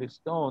is on the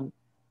stone,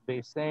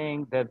 they're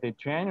saying that the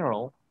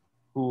general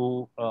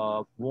who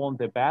won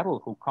the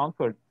battle, who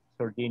conquered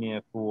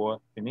Sardinia for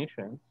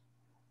Phoenicians,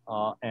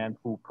 and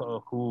who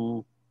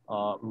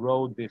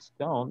wrote this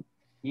stone,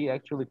 he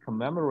actually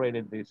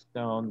commemorated this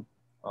stone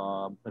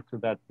to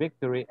that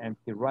victory, and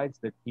he writes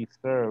that he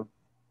served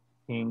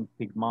King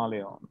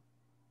Pygmalion.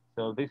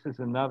 So this is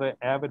another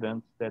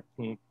evidence that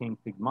King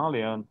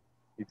Pygmalion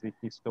is a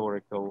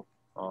historical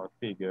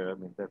figure. I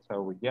mean, that's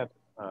how we get,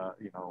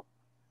 you know,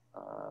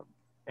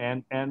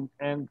 and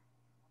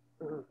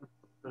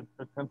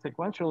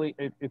consequentially,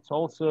 it's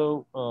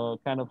also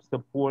kind of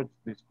supports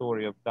the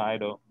story of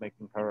Dido,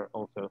 making her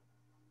also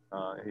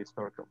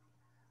historical.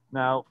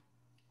 Now,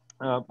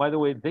 by the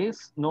way,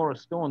 this Nora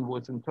stone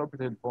was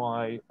interpreted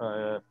by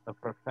a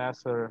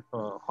professor,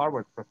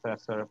 Harvard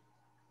professor,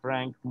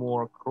 Frank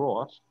Moore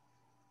Cross.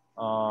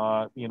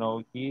 You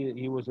know,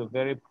 he was a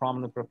very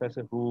prominent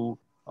professor who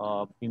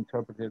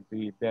interpreted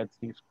the Dead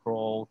Sea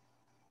Scrolls,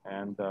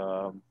 and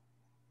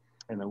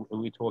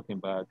we're talking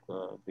about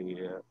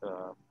the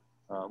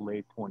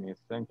late 20th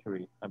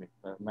century, I mean,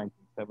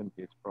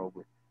 1970s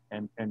probably.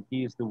 And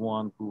he is the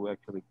one who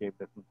actually gave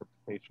that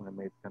interpretation and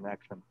made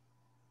connection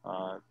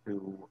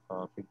to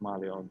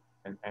Pygmalion,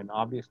 and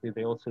obviously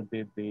they also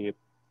did the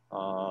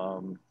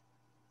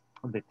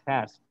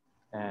test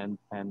and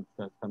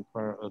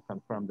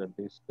confirmed that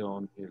this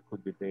stone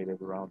could be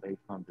dated around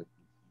 800 BC.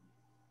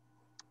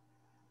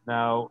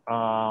 Now,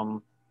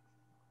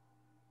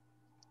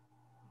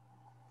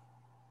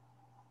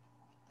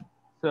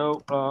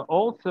 so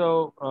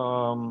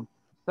also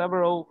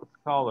several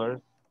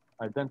scholars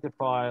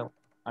identified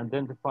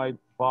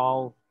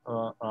Baal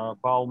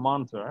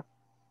Munzer,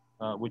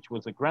 which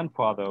was a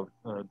grandfather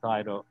of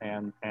Dido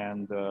and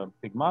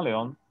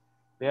Pygmalion.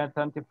 They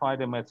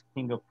identified him as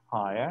king of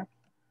Tyre,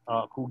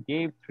 who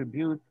gave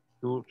tribute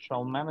to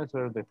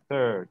Shalmaneser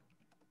III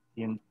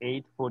in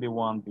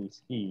 841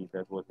 BC.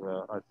 That was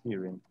an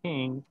Assyrian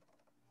king,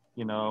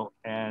 you know,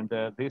 and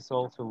this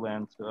also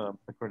lends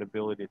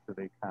credibility to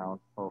the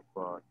account of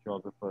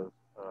Josephus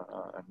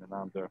and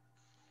Menander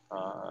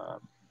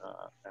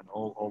and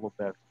all of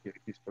that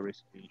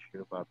historicity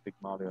issue about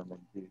Pygmalion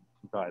and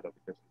Dido,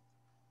 because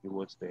he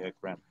was their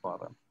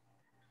grandfather.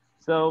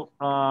 So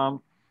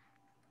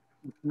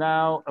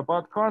now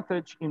about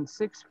Carthage, in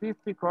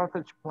 650,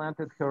 Carthage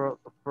planted her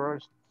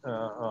first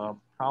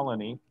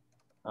colony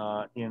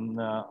in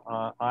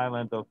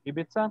island of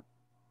Ibiza,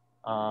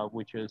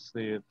 which is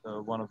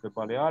one of the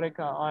Balearic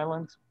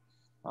Islands.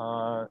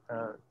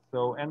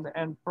 So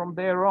and from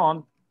there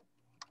on,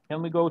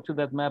 can we go to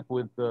that map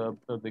with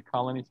the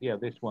colonies? Yeah,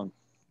 this one.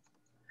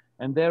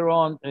 And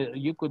thereon,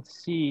 you could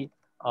see,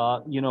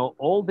 you know,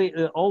 all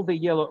the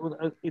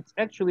yellow. It's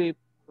actually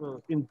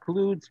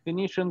includes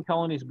Phoenician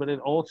colonies, but it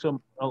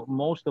also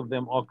most of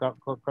them are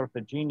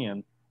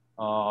Carthaginian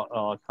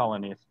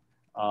colonies,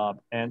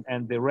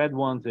 and the red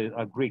ones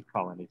are Greek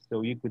colonies.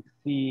 So you could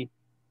see,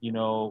 you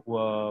know,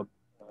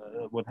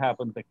 what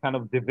happened, the kind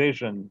of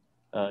division,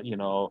 you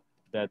know,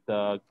 that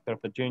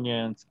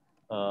Carthaginians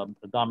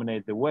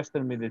dominate the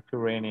Western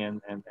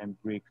Mediterranean and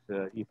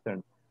Greece's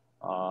eastern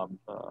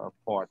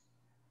part.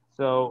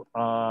 So,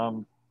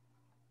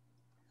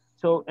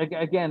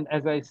 again,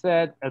 as I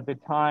said at the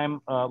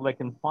time,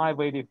 like in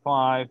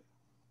 585,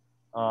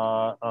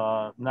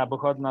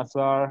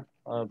 Nebuchadnezzar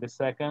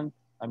II,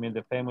 I mean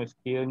the famous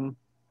king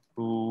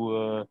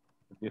who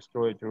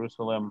destroyed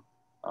Jerusalem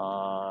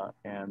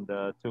and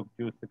took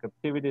Jews to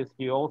captivities,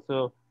 he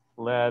also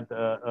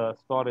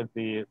started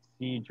the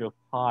siege of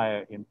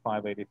Tyre in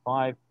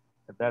 585.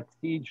 That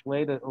siege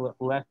later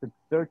lasted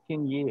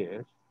 13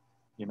 years.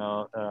 You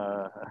know,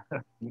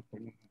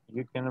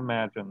 you can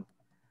imagine.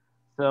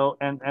 So,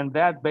 and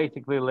that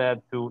basically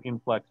led to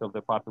influx of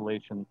the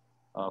population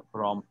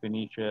from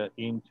Phoenicia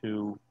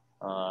into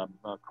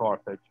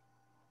Carthage.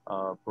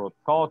 Brought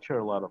culture,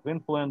 a lot of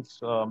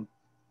influence,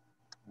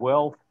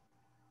 wealth.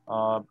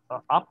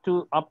 Up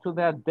to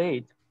that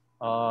date,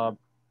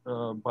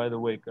 by the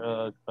way,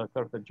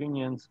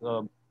 Carthaginians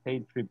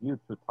paid tribute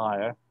to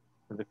Tyre,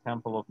 to the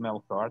temple of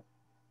Melkart,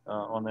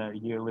 on a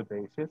yearly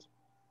basis.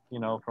 You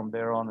know, from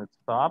there on it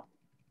stopped.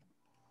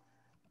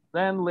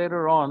 Then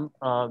later on,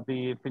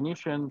 the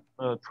Phoenician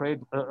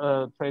trade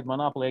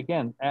monopoly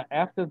again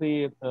after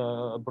the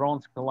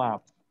Bronze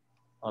collapse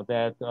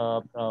that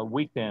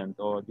weakened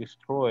or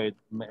destroyed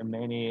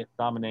many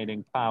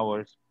dominating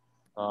powers.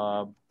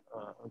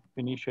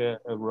 Phoenicia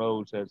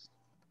arose as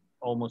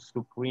almost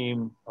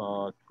supreme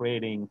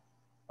trading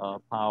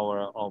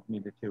power of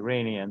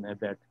Mediterranean at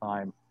that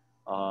time.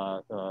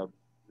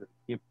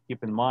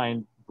 Keep in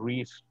mind,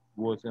 Greece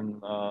was in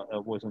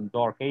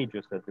dark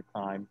ages at the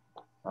time.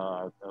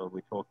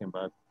 We're talking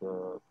about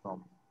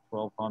from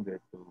 1200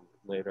 to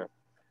later.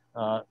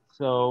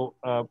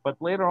 But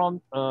later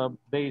on,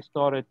 they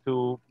started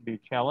to be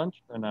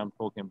challenged, and I'm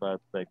talking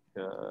about like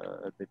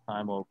at the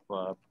time of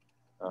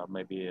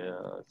maybe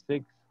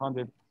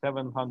 600,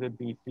 700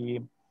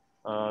 BC.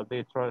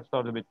 They started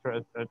to be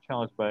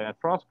challenged by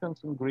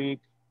Etruscans and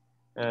Greeks.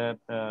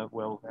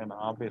 Well, and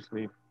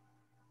obviously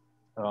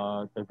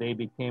they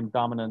became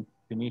dominant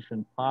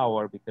Phoenician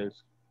power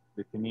because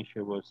the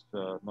Phoenicia was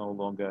no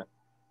longer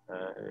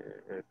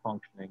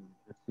functioning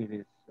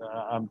cities.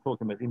 I'm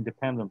talking about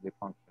independently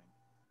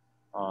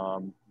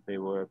functioning. They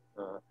were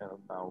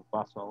now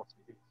vassal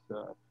cities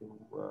to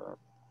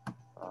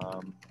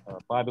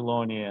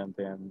Babylonia and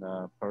then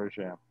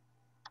Persia.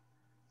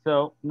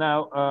 So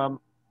now,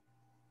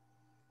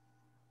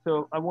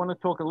 so I want to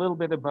talk a little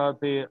bit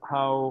about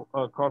how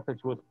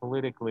Carthage was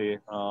politically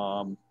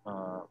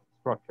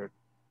structured.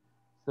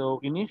 So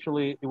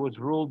initially, it was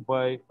ruled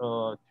by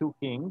two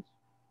kings,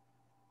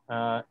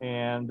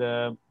 and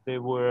they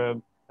were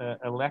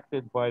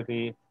elected by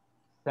the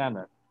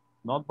Senate,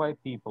 not by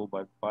people,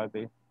 but by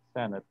the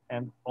Senate,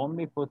 and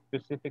only for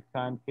specific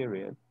time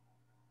periods.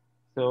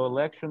 So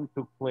election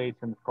took place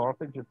in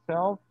Carthage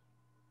itself.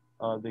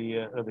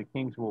 The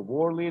kings were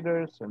war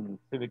leaders and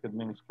civic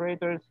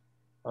administrators,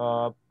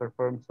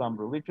 performed some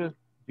religious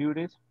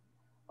duties.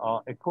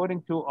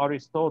 According to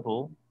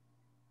Aristotle,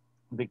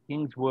 the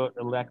kings were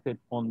elected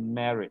on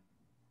merit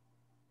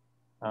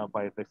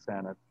by the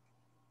Senate,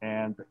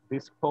 and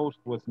this post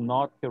was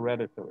not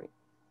hereditary.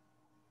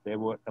 They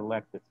were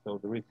elected, so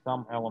there is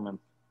some element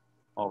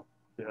of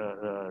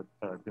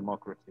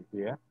democracy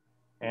here.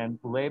 And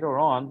later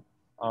on,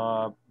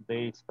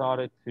 they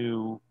started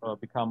to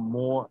become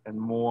more and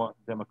more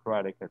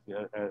democratic, as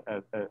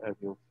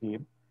you'll see.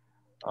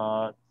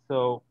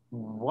 So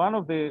one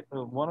of the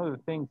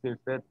things is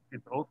that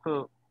it's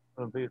also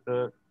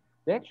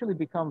they actually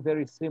become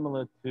very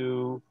similar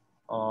to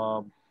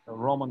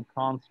Roman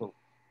consuls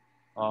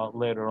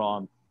later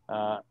on.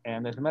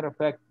 And as a matter of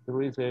fact,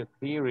 there is a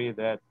theory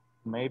that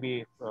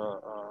maybe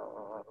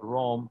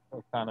Rome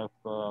kind of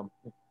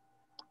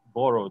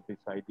borrowed this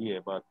idea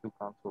about two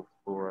consuls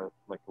for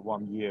like a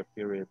 1 year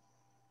period.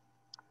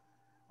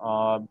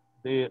 I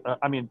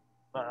mean,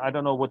 I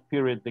don't know what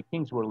period the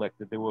kings were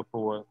elected. They were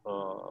for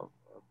a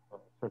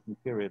certain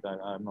period. I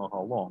don't know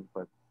how long,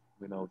 but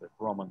we know that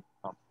Roman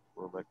consuls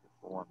were elected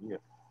for 1 year.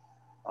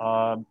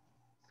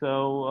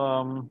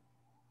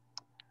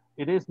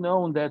 It is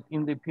known that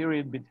in the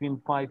period between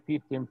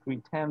 550 and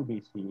 310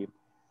 BC,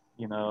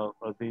 you know,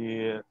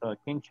 the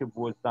kingship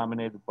was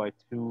dominated by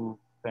two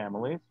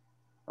families.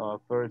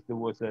 First, there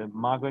was a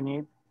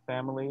Magonid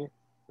family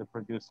that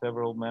produced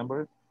several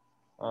members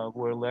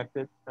were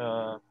elected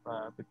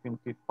between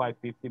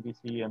 550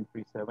 BC and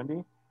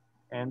 370.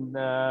 And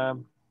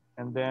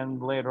then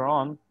later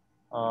on,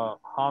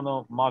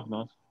 Hanno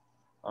Magnus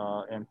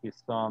and his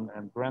son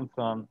and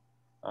grandson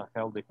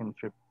held the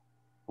kingship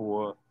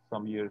for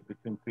some years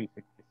between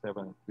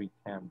 367 and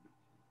 310.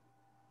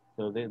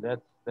 So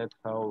that's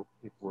how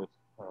it was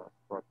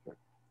structured.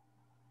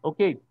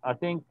 Okay, I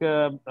think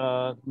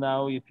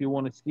now if you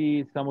want to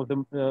see some of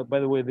them, by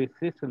the way, the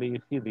Sicily,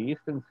 you see the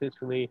Eastern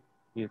Sicily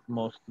is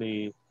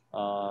mostly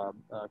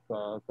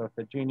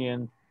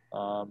Carthaginian,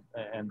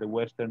 and the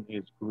Western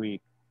is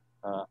Greek.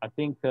 I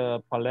think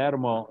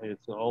Palermo is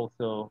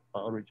also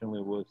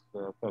originally was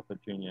a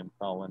Carthaginian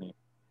colony.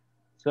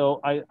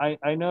 So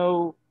I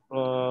know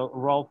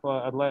Rolf,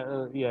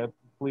 yeah,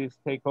 please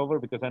take over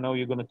because I know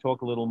you're going to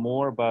talk a little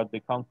more about the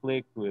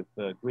conflict with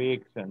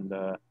Greeks and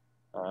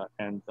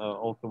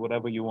also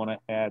whatever you want to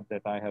add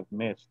that I have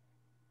missed,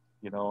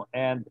 you know.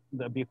 And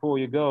before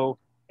you go,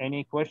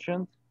 any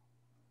questions?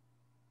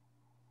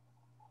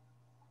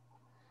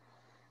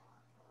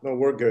 No,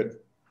 we're good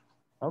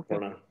Okay.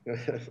 for now.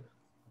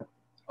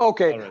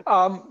 Okay,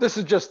 All this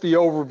is just the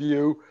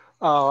overview.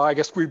 I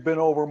guess we've been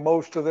over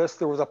most of this.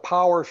 There was a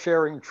power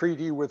sharing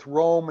treaty with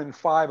Rome in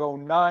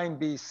 509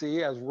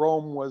 BC as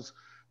Rome was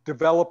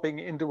developing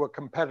into a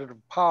competitive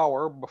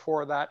power.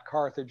 Before that,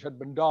 Carthage had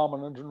been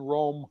dominant, and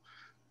Rome,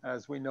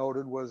 as we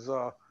noted, was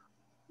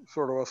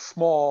sort of a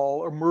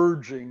small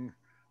emerging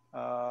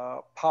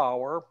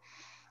power.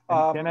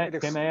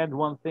 And can I add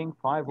one thing?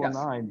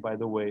 509, Yes. by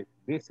the way,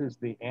 this is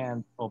the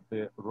end of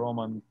the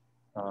Roman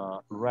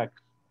Rex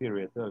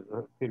period,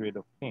 period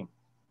of kings.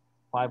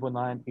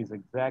 509 is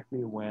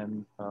exactly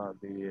when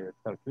the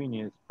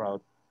Tarquinius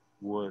crowd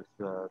was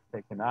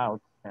taken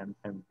out and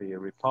the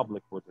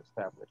republic was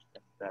established.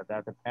 And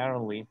that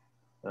apparently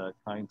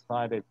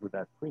coincided with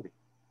that treaty.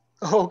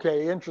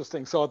 Okay,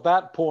 interesting. So at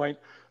that point,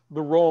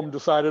 the Rome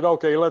decided,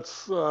 okay,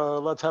 let's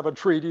have a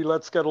treaty,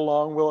 let's get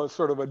along. Well, it's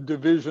sort of a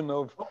division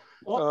of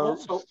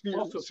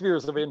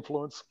spheres of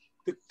influence.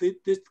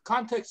 The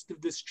context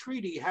of this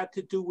treaty had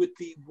to do with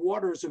the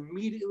waters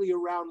immediately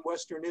around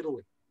Western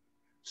Italy.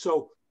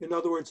 So, in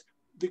other words,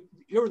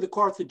 here are the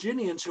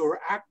Carthaginians who are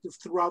active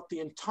throughout the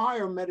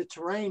entire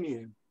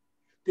Mediterranean.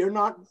 They're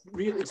not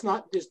really,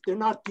 they're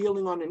not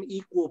dealing on an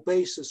equal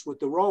basis with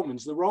the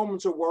Romans. The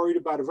Romans are worried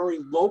about a very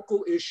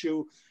local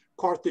issue.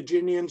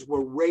 Carthaginians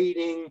were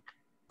raiding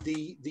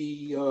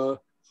the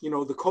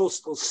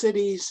coastal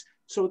cities.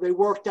 So they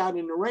worked out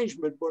an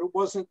arrangement, but it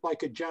wasn't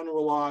like a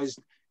generalized,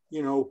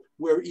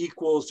 we're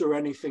equals or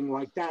anything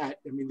like that.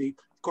 I mean, the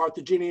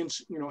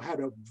Carthaginians, had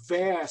a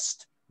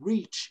vast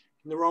reach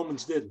and the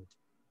Romans didn't.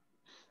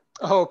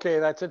 Okay,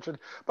 that's interesting.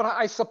 But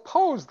I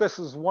suppose this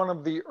is one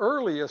of the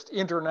earliest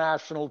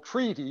international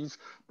treaties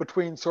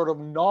between sort of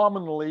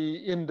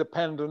nominally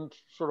independent,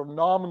 sort of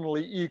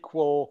nominally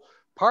equal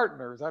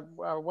partners. I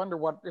wonder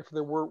if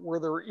there were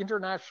there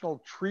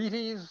international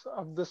treaties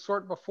of this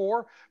sort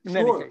before? In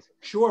any case.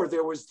 Sure.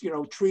 There was,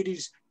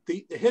 treaties,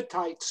 the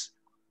Hittites.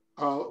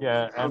 And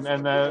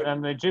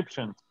the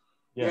Egyptians.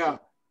 Yes. Yeah.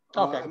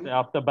 Okay.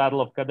 After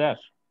Battle of Kadesh.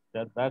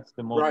 That's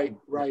the most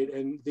right,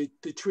 and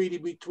the treaty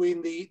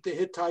between the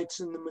Hittites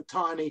and the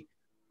Mitanni.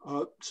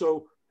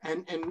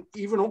 And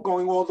even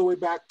going all the way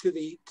back to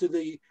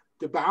the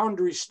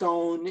boundary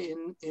stone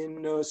in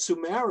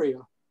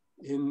Sumeria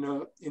in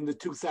the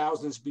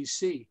 2000s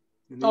BC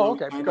in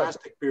the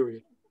dynastic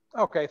period.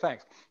 Okay,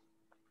 thanks.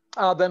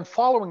 Then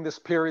following this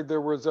period,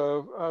 there was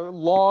a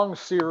long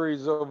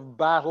series of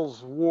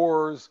battles,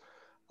 wars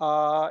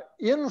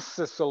in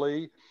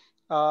Sicily.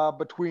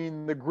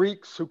 Between the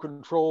Greeks who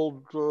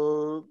controlled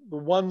the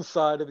one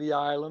side of the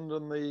island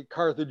and the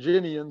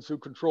Carthaginians who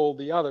controlled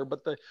the other.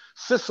 But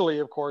Sicily,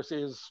 of course,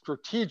 is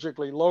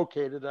strategically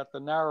located at the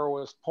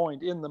narrowest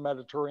point in the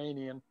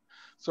Mediterranean.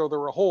 So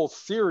there were a whole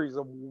series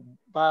of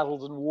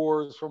battles and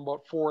wars from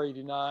about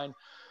 489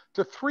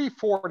 to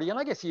 340, and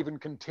I guess even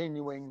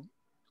continuing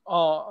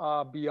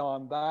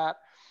beyond that.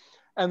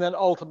 And then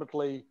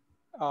ultimately,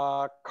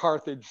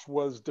 Carthage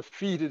was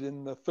defeated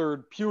in the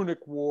Third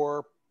Punic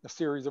War, a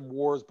series of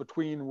wars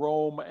between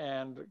Rome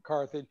and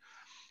Carthage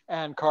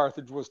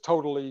was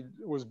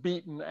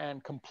beaten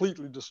and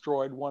completely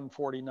destroyed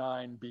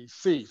 149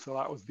 BC. So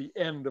that was the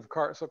end of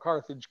Carthage. So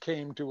Carthage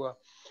came to a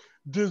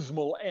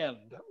dismal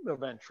end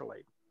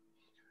eventually.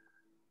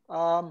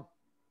 I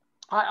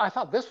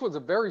thought this was a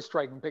very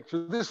striking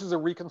picture. This is a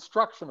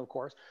reconstruction, of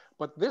course,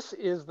 but this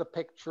is the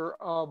picture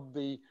of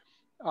the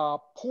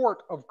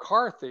port of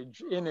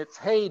Carthage in its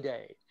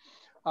heyday.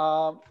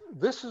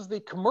 This is the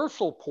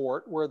commercial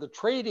port where the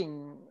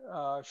trading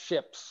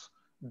ships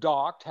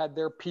docked, had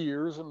their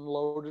piers and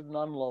loaded and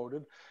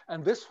unloaded.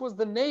 And this was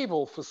the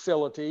naval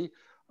facility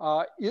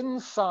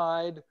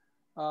inside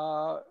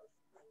the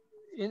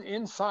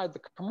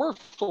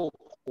commercial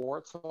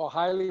port, so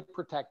highly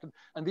protected.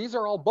 And these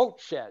are all boat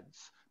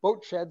sheds,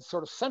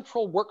 sort of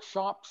central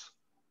workshops.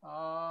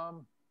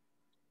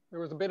 There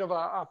was a bit of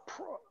a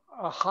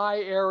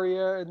high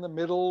area in the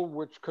middle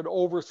which could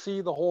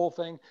oversee the whole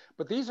thing.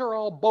 But these are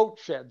all boat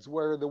sheds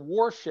where the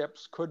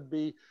warships could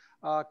be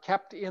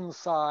kept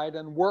inside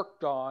and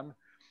worked on.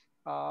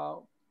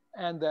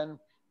 And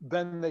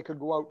then they could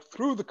go out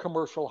through the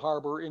commercial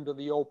harbor into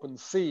the open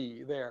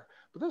sea there.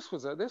 But this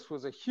was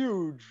a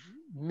huge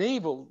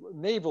naval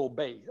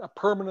base, a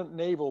permanent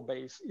naval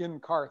base in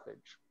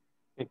Carthage.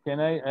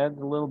 Can I add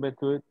a little bit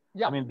to it?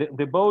 Yeah. I mean,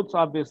 the boats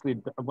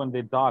obviously, when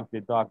they docked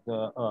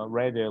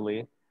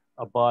regularly.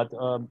 But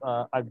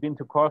I've been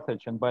to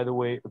Carthage, and by the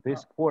way,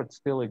 this port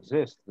still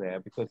exists there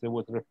because it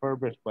was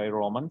refurbished by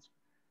Romans.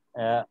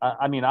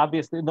 I mean,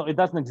 obviously, no, it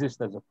doesn't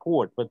exist as a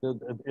port, but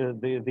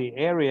the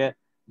area,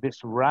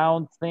 this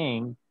round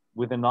thing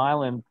with an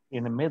island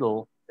in the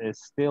middle, is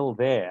still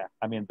there.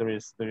 I mean, there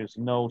is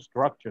no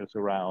structures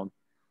around,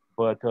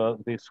 but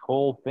this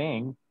whole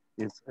thing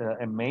is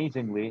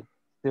amazingly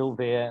still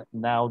there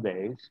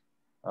nowadays.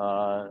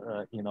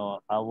 You know,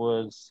 I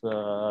was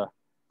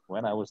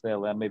when I was there,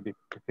 maybe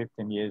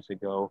 15 years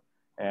ago,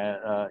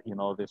 and you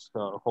know, this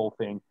whole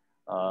thing.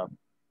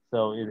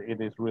 So it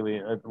is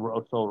really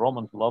so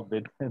Romans loved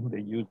it and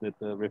they used it,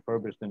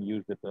 refurbished and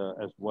used it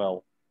as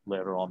well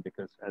later on,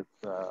 because as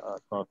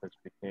Carthage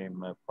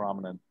became a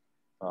prominent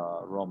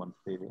Roman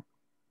city.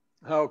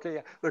 Okay,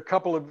 yeah. There are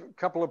a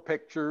couple of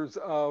pictures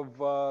of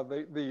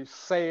the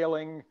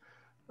sailing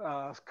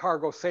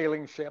cargo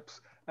sailing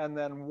ships, and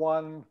then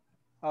one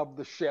of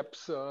the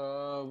ships.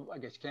 I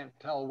guess you can't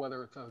tell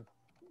whether it's a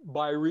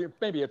bireme,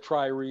 maybe a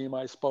trireme,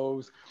 I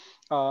suppose,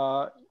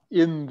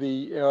 in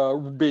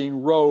the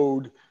being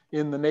rowed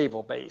in the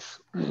naval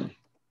base.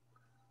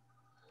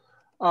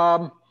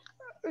 One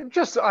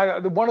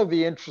of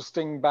the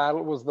interesting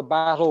battles was the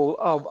Battle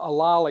of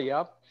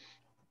Alalia.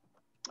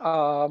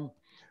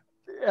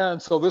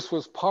 And so this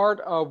was part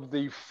of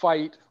the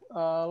fight.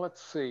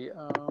 Let's see.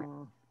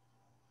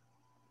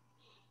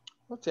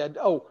 What's that?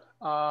 Oh,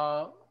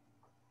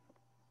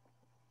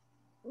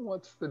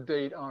 what's the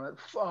date on it?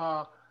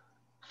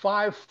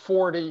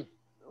 540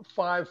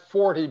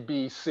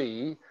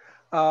 BC.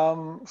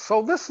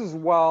 So this is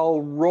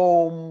while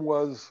Rome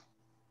was,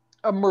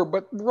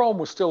 but Rome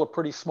was still a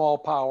pretty small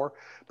power.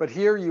 But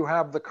here you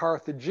have the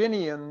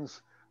Carthaginian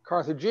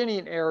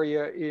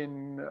area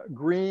in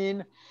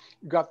green.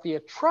 You got the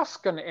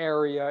Etruscan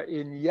area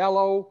in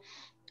yellow,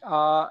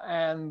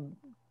 and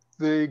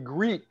the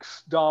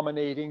Greeks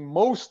dominating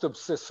most of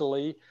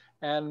Sicily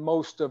and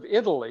most of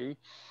Italy.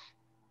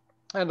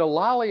 And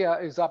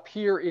Alalia is up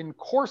here in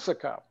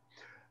Corsica.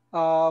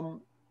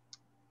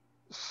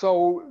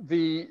 So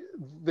the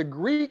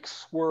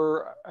Greeks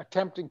were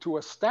attempting to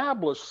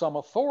establish some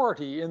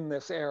authority in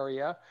this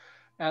area,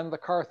 and the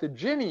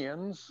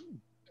Carthaginians,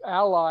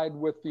 allied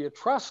with the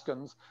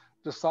Etruscans,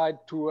 decide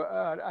to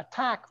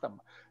attack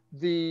them.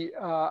 The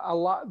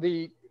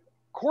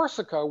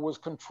Corsica was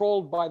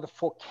controlled by the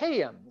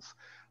Phocaeans,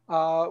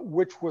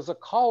 which was a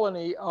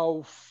colony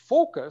of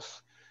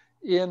Phocis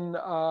in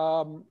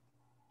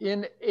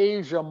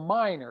Asia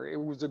Minor.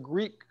 It was a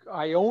Greek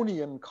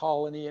Ionian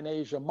colony in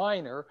Asia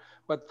Minor,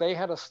 but they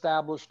had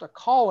established a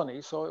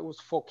colony, so it was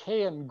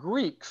Phocaean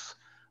Greeks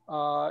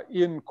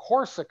in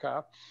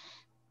Corsica.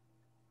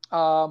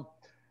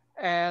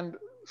 And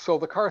so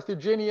the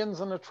Carthaginians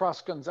and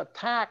Etruscans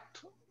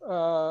attacked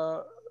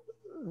the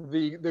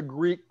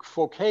Greek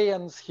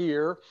Phocaeans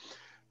here.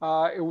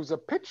 It was a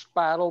pitched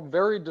battle,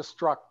 very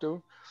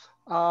destructive.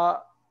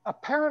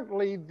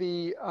 Apparently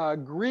the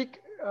Greek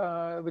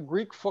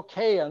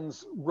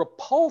Phocaeans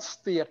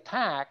repulsed the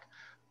attack,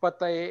 but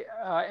they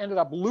ended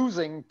up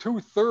losing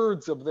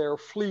 2/3 of their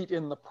fleet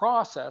in the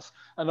process,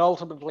 and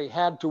ultimately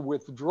had to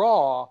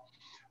withdraw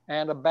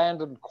and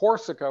abandoned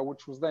Corsica,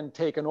 which was then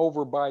taken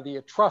over by the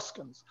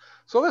Etruscans.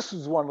 So this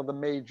is one of the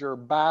major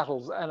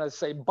battles. And I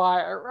say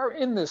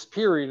in this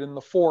period, in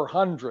the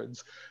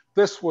 400s,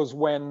 this was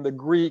when the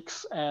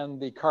Greeks and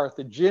the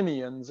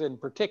Carthaginians in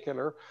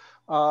particular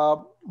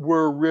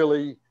were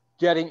really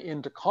getting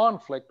into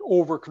conflict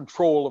over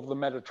control of the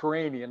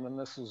Mediterranean. And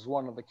this is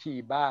one of the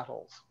key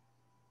battles.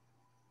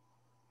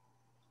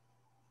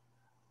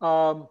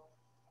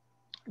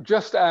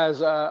 Just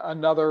as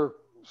another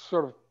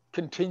sort of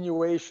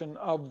continuation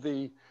of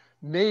the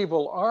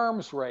naval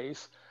arms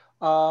race,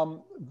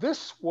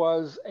 this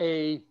is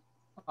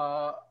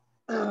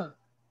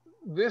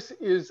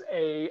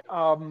a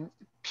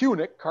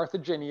Punic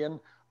Carthaginian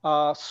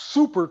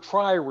super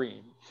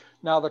trireme.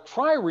 Now the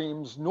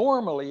triremes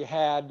normally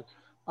had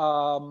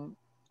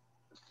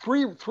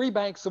three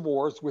banks of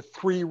oars with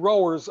 3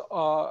 rowers,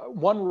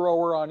 1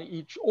 rower on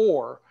each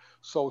oar,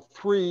 so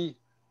three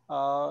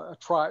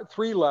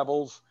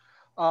levels.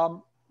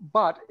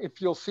 But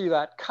if you'll see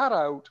that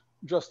cutout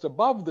just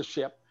above the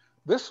ship,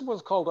 this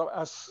was called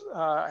a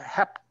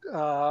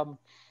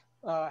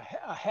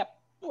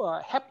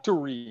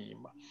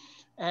heptareme,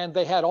 and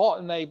they had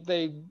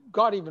they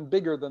got even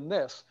bigger than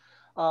this.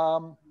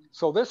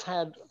 So this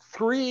had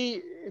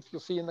 3. If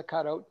you'll see in the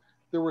cutout,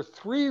 there were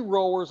 3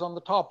 rowers on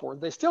the top oar.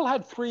 They still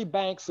had 3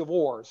 banks of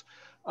oars.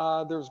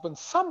 There's been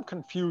some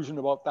confusion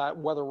about that,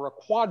 whether a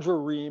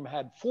quadrireme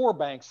had 4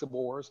 banks of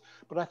oars,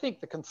 but I think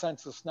the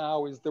consensus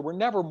now is there were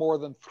never more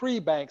than 3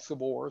 banks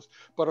of oars,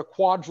 but a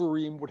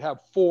quadrireme would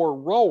have 4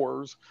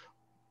 rowers,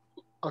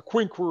 a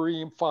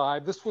quinquireme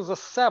 5. This was a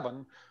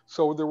 7,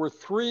 so there were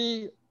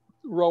 3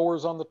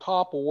 rowers on the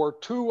top oar,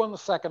 2 on the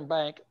second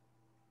bank,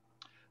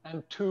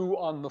 and 2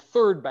 on the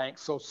third bank.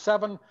 So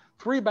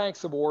 3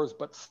 banks of oars,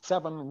 but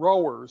 7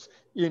 rowers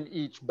in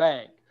each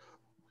bank.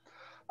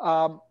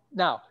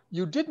 Now,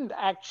 you didn't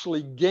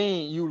actually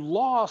gain, you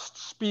lost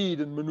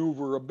speed and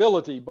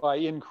maneuverability by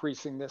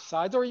increasing this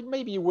size, or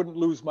maybe you wouldn't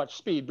lose much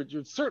speed, but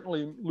you'd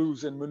certainly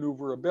lose in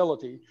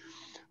maneuverability.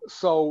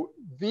 So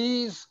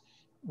these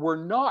were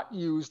not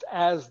used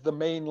as the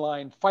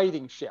mainline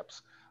fighting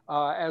ships.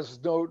 As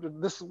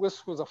noted, this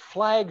was a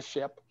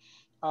flagship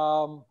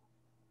around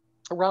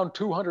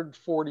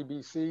 240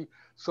 BC.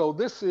 So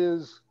this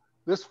is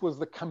This was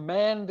the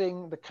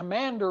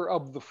commander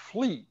of the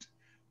fleet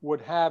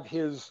would have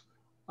his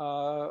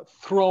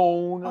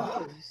throne,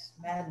 Oh, it's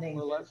maddening.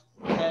 more or less,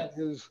 and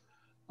his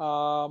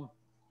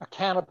a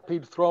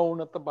canopied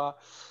throne at the bottom.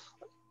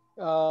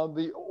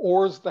 The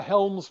oars, the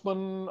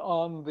helmsman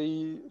on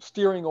the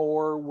steering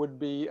oar would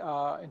be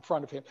in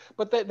front of him.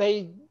 But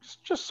they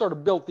just sort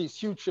of built these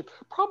huge ships,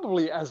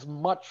 probably as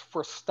much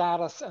for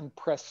status and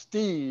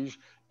prestige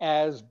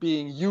as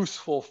being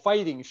useful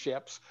fighting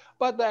ships.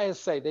 But as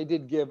I say, they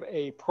did give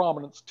a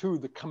prominence to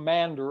the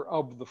commander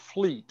of the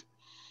fleet.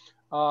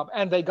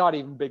 And they got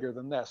even bigger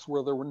than this,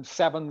 where there were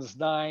 7s,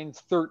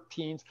 9s,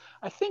 13s.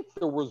 I think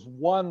there was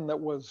one that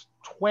was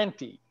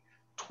 20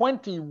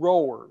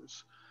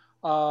 rowers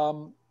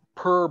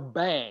per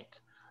bank.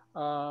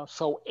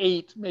 So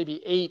 8,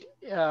 maybe 8,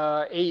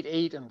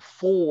 8, and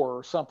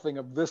 4, something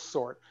of this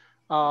sort.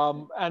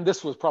 And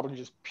this was probably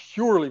just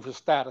purely for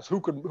status. Who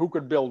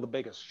could build the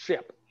biggest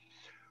ship?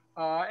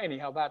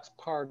 Anyhow, that's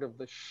part of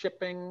the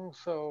shipping.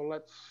 So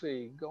let's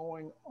see,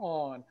 going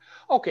on.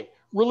 Okay,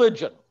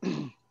 religion.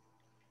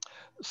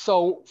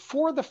 So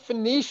for the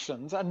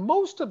Phoenicians, and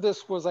most of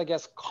this was, I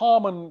guess,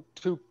 common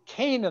to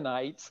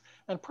Canaanites,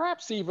 and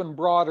perhaps even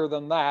broader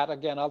than that.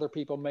 Again, other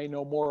people may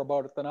know more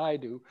about it than I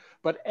do.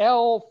 But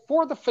El,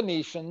 for the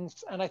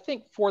Phoenicians, and I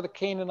think for the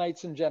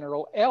Canaanites in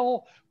general,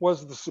 El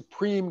was the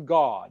supreme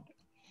god.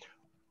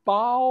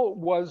 Baal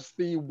was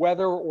the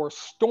weather or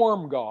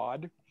storm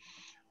god.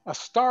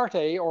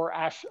 Astarte, or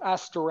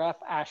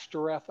Ashtoreth,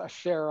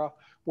 Asherah,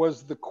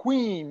 was the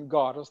queen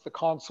goddess, the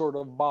consort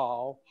of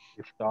Baal.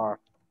 Ishtar.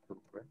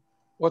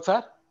 What's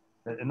that?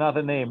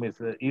 Another name is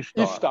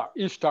Ishtar.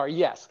 Ishtar,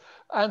 yes.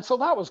 And so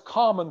that was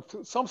common.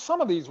 Some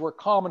of these were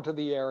common to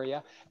the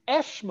area.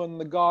 Eshmun,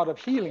 the god of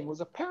healing, was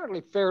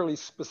apparently fairly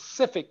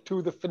specific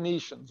to the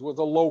Phoenicians, was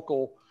a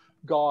local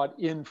god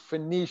in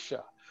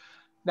Phoenicia.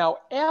 Now,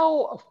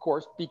 El, of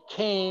course,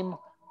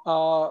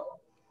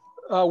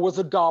 was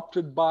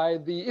adopted by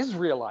the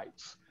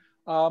Israelites.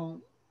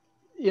 In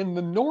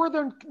the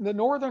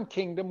northern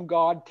kingdom,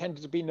 God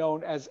tended to be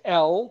known as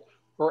El,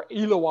 or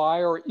Eloi,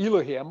 or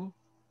Elohim.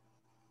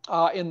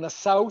 In the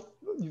south,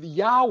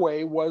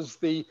 Yahweh was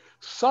the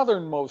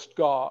southernmost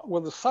god,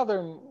 the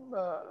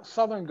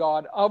southern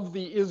god of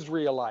the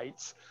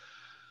Israelites.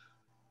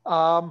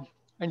 And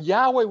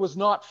Yahweh was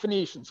not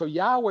Phoenician. So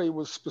Yahweh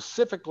was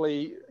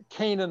specifically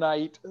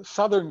Canaanite,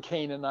 southern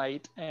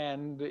Canaanite,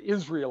 and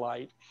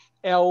Israelite.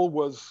 El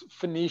was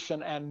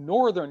Phoenician and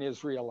northern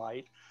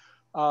Israelite.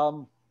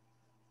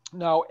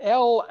 Now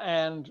El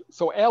and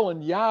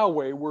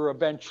Yahweh were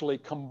eventually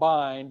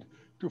combined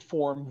to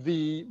form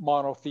the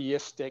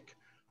monotheistic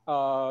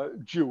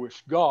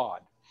Jewish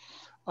God.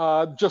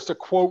 Just a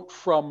quote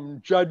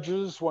from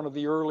Judges, one of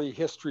the early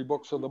history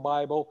books of the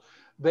Bible.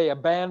 They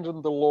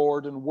abandoned the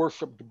Lord and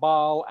worshiped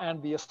Baal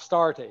and the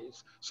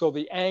Astartes. So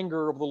the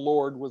anger of the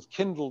Lord was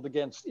kindled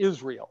against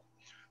Israel.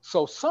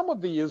 So some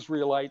of the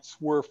Israelites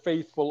were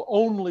faithful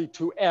only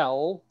to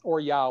El, or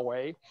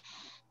Yahweh,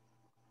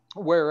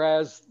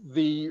 whereas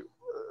the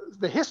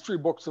history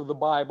books of the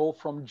Bible,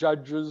 from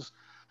Judges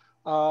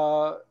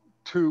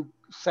to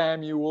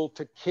Samuel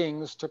to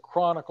Kings to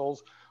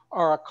Chronicles,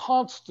 are a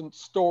constant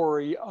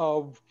story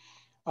of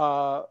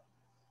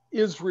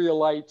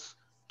Israelites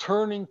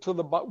turning to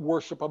the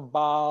worship of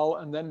Baal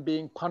and then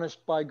being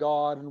punished by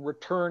God and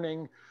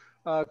returning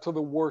to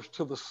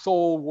the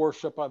sole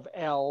worship of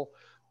El.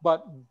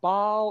 But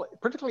Baal,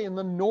 particularly in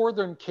the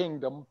northern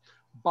kingdom,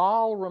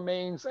 Baal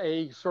remains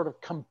a sort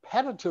of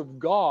competitive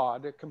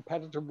god, a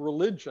competitive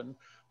religion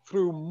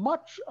through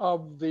much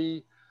of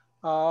the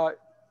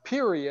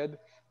period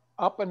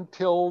up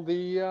until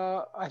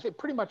I think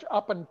pretty much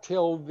up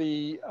until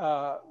the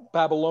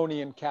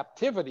Babylonian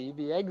captivity,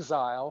 the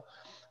exile.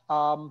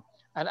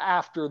 And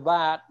after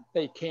that,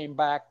 they came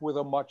back with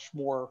a much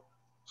more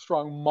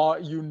strong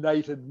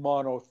united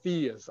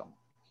monotheism.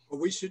 Well,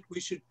 we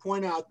should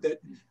point out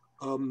that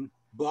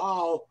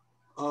Baal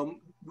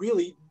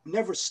really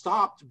never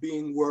stopped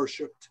being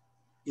worshipped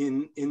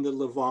in the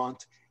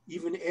Levant,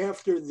 even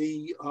after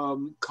the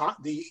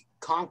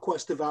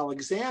conquest of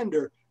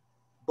Alexander.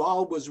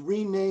 Baal was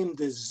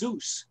renamed as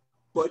Zeus,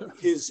 but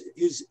his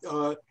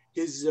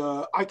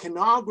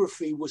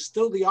iconography was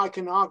still the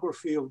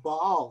iconography of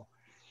Baal,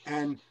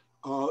 and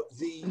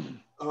the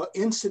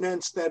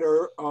incidents that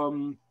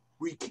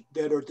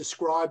are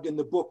described in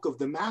the book of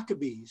the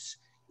Maccabees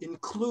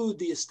include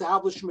the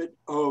establishment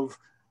of,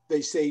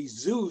 they say,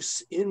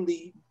 Zeus in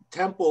the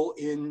temple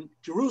in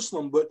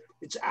Jerusalem, but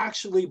it's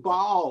actually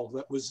Baal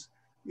it was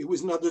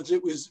in other words,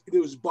 it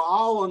was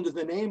Baal under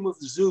the name of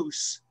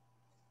Zeus,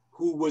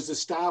 who was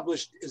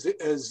established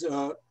as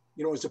a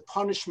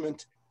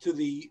punishment to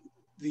the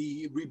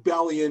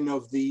rebellion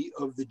of the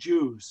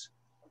Jews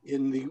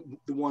in the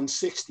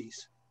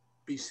 160s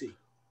BC.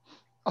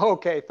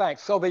 Okay,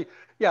 thanks. So the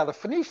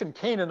Phoenician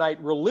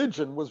Canaanite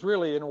religion was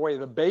really, in a way,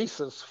 the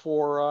basis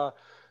for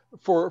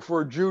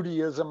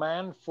Judaism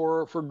and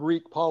for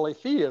Greek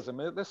polytheism.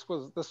 This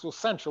was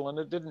central, and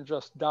it didn't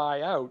just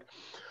die out.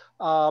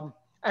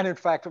 And in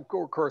fact, of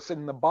course,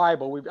 in the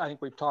Bible, I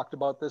think we've talked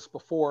about this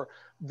before,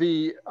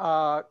 the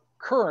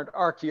current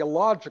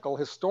archaeological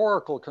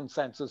historical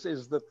consensus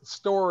is that the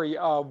story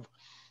of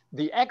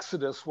the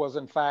Exodus was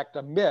in fact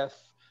a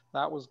myth.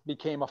 That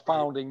became a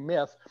founding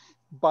myth,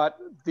 but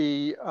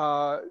the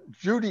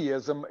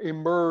Judaism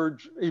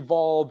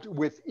evolved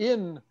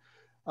within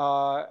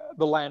the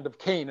land of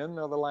Canaan,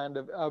 or the land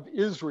of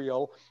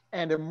Israel,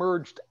 and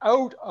emerged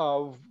out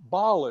of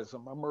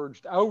Baalism,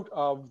 emerged out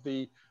of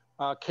the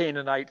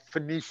Canaanite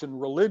Phoenician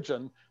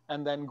religion,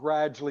 and then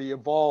gradually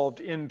evolved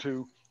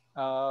into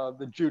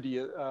the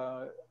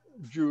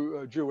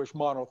Jewish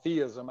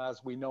monotheism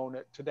as we know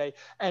it today.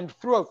 And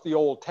throughout the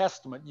Old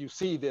Testament, you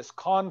see this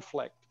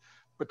conflict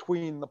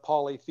between the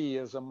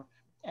polytheism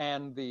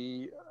and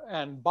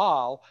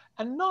Baal,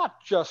 and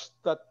not just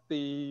that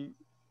the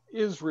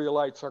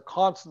Israelites are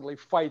constantly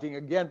fighting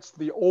against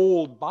the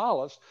old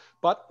Baalists,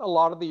 but a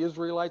lot of the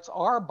Israelites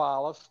are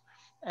Baalists,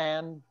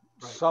 and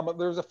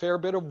there's a fair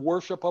bit of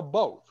worship of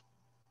both.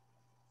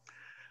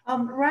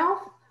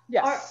 Ralph,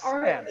 yes,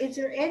 is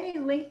there any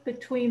link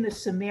between the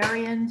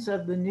Sumerians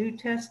of the New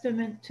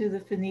Testament to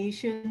the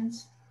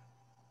Phoenicians?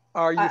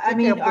 Are you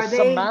thinking of the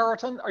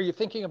Samaritan? Are you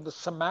thinking of the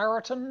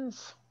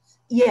Samaritans?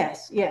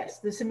 Yes,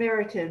 the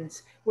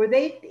Samaritans. Were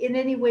they in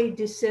any way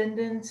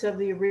descendants of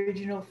the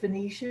original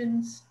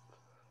Phoenicians?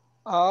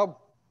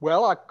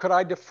 Well, could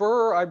I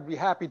defer? I'd be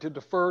happy to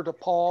defer to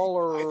Paul.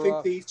 Or I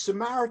think the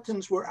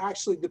Samaritans were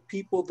actually the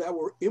people that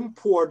were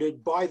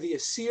imported by the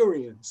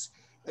Assyrians.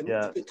 And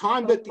at the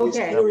time that the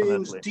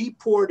Assyrians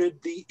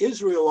deported the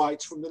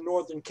Israelites from the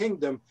northern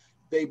kingdom,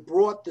 they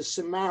brought the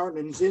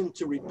Samaritans in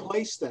to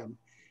replace them.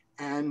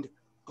 And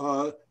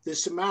the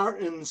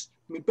Samaritans,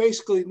 I mean,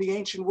 basically in the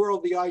ancient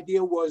world, the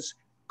idea was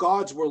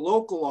gods were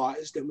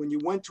localized, and when you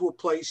went to a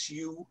place,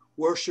 you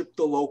worshiped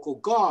the local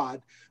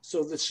god.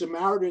 So the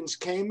Samaritans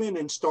came in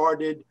and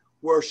started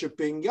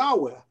worshiping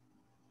Yahweh,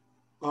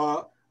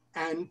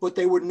 but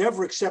they were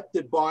never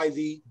accepted by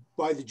the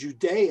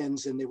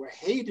Judeans, and they were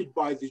hated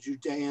by the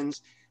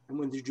Judeans. And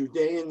when the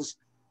Judeans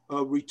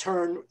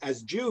returned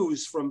as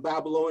Jews from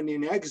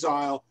Babylonian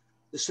exile,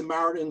 the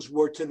Samaritans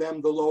were to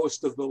them the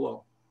lowest of the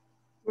low.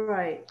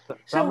 Right.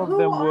 Some of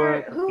them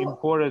were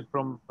imported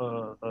from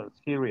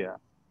Syria.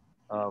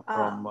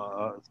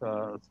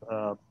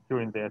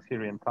 During the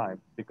Assyrian time,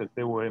 because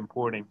they were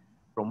importing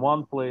from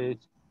one place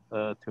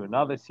to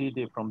another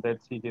city. From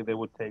that city, they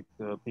would take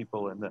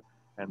people and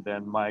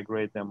then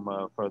migrate them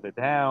further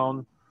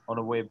down on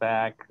the way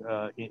back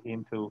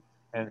into,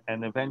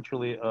 and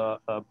eventually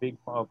a big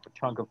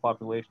chunk of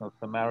population of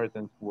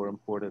Samaritans were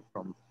imported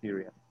from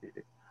Syrian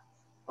cities.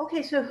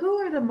 Okay, so who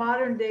are the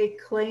modern day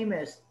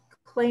claimants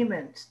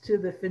to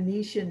the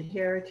Phoenician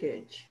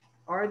heritage?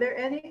 Are there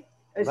any?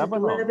 Is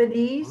Lebanon. it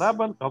Lebanese?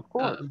 Lebanon, of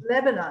course.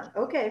 Lebanon,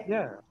 okay.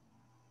 Yeah.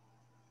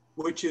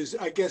 Which is,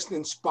 I guess,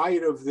 in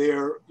spite of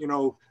their,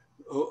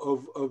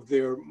 of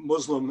their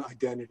Muslim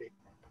identity.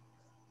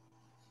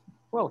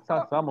 Well,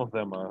 some of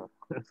them are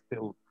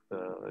still,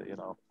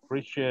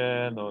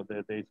 Christian, or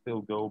they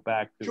still go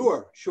back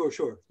to.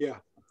 Sure, yeah.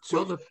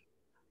 So, well,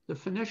 the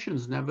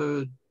Phoenicians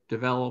never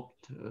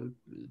developed.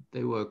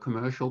 They were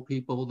commercial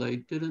people.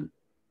 The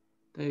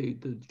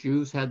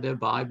Jews had their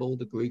Bible.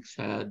 The Greeks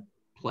had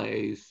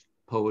plays,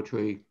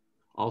 poetry,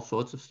 all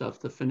sorts of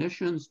stuff. The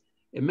Phoenicians,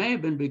 it may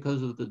have been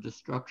because of the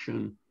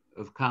destruction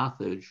of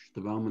Carthage,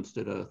 the Romans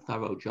did a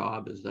thorough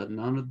job, is that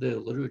none of their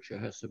literature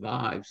has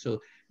survived.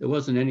 So there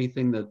wasn't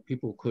anything that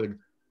people could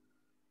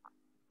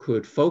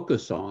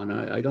focus on.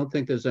 I don't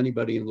think there's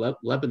anybody in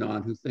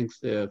Lebanon who thinks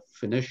they're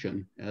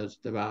Phoenician, as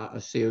there are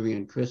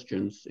Assyrian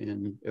Christians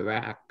in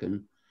Iraq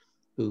and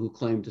who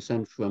claim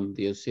descent from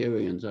the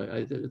Assyrians.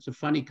 It's a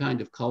funny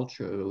kind of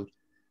culture.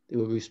 They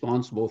were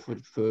responsible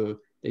for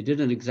they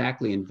didn't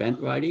exactly invent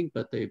writing,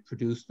 but they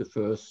produced the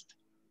first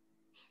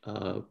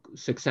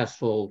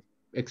successful,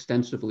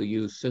 extensively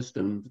used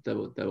system that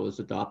was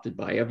adopted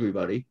by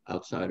everybody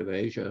outside of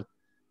Asia.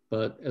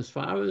 But as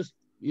far as,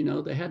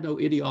 they had no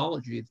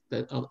ideology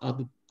that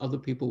other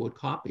people would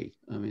copy.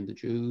 I mean, the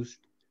Jews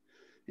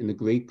and the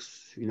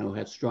Greeks,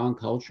 had strong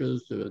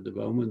cultures. The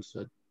Romans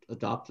had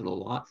adopted a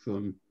lot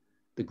from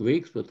the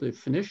Greeks, but the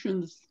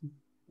Phoenicians,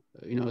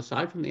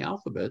 aside from the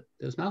alphabet,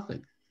 there's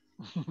nothing.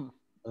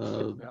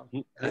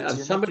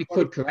 Somebody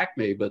could correct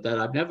me, but that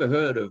I've never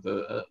heard of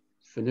a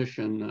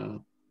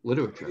Phoenician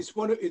literature. It's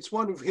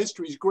one of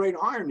history's great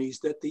ironies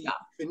that the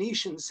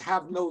Phoenicians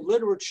have no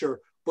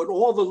literature, but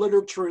all the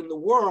literature in the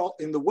world,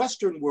 in the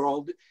Western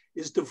world,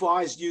 is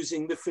devised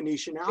using the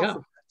Phoenician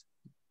alphabet.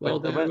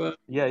 Well,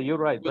 you're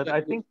right. But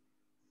I think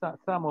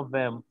some of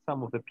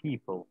the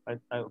people, I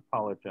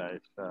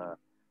apologize.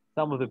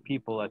 Some of the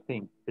people, I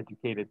think,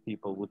 educated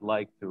people would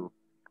like to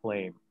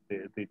claim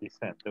the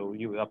descent. So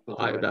you have to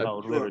learn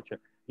about literature.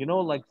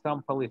 Like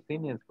some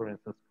Palestinians, for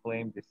instance,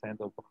 claim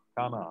descent of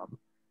Canaan,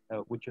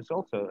 which is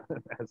also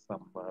has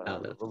some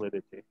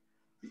validity.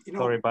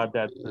 Sorry about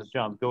that,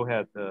 John. Go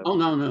ahead. Oh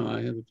no,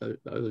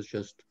 I was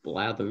just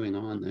blathering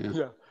on there.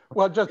 Yeah.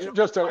 Well,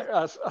 just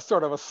a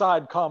sort of a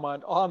side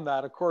comment on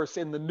that. Of course,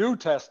 in the New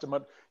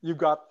Testament, you've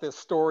got this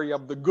story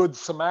of the Good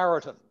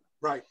Samaritan.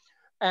 Right.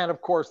 And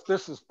of course,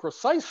 this is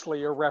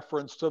precisely a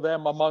reference to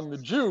them among the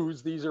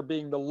Jews. These are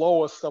being the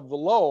lowest of the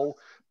low.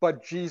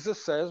 But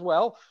Jesus says,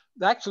 well,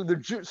 actually,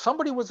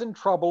 somebody was in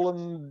trouble,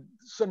 and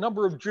a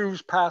number of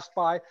Jews passed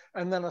by,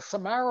 and then a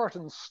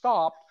Samaritan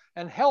stopped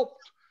and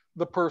helped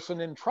the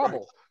person in trouble.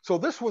 Right. So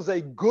this was a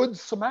good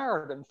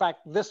Samaritan. In fact,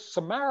 this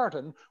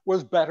Samaritan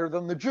was better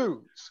than the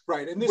Jews.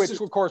 Right. And which,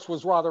 of course,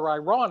 was rather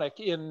ironic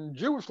in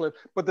Jewish life,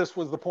 but this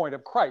was the point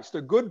of Christ.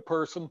 A good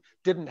person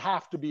didn't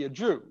have to be a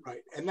Jew.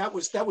 Right. And that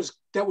was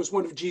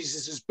one of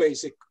Jesus's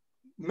basic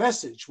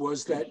message,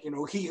 was that,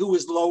 he who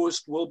is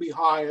lowest will be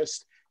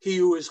highest, he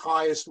who is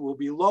highest will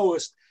be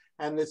lowest.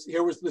 And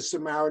here was the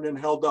Samaritan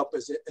held up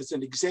as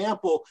an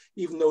example,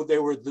 even though they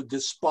were the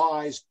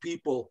despised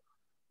people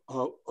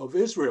of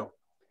Israel.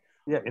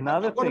 Yeah, I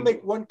want to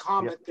make one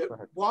comment that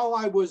while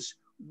I was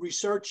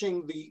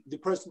researching the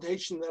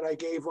presentation that I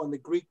gave on the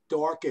Greek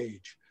Dark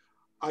Age,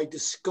 I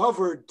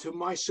discovered to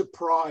my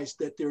surprise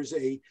that there's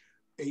a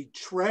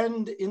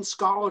trend in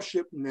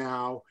scholarship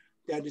now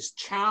that is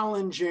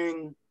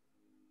challenging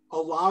a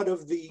lot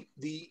of the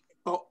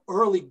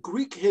early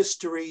Greek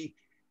history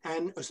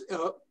and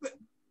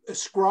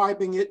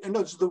ascribing it, and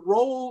it's the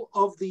role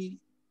of the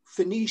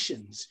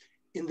Phoenicians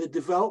in the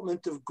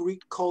development of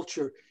Greek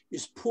culture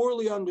is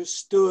poorly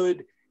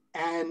understood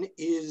and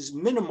is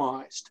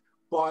minimized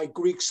by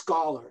Greek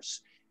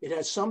scholars. It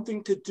has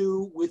something to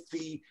do with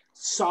the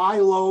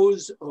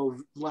silos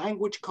of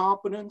language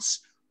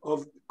competence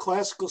of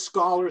classical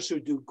scholars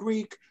who do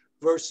Greek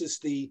versus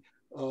the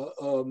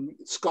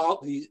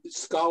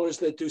scholars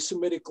that do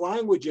Semitic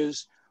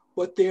languages.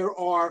 But there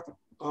are,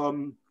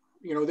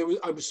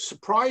 I was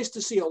surprised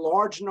to see a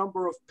large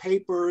number of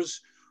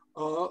papers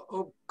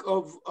of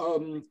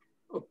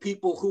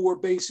people who were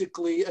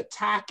basically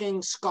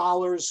attacking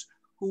scholars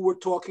who were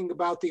talking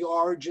about the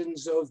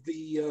origins of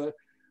the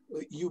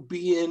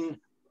Euboean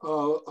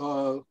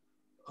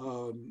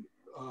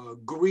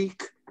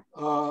Greek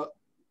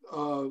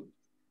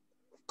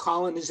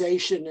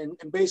colonization,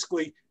 and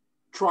basically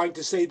trying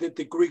to say that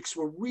the Greeks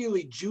were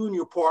really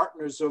junior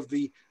partners of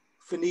the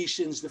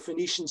Phoenicians. The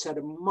Phoenicians had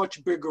a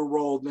much bigger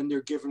role than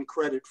they're given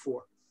credit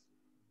for.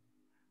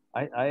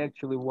 I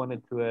actually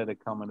wanted to add a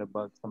comment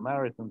about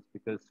Samaritans,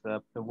 because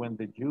when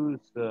the Jews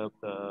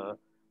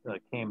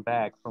came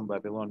back from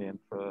Babylonian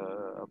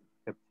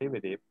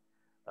captivity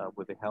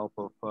with the help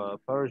of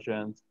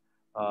Persians,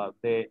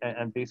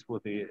 and this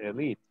was the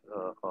elite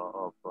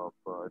of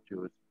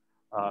Jews,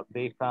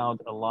 they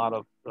found a lot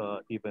of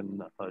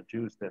even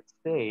Jews that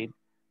stayed.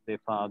 They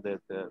found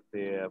that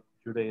their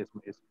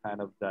Judaism is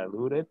kind of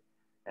diluted,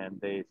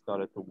 and they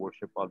started to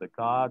worship other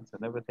gods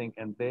and everything.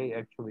 And they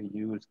actually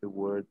used the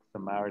word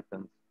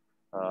Samaritans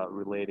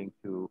relating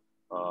to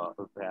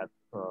that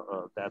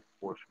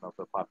portion of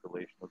the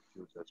population of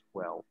Jews as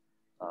well.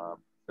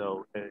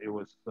 So it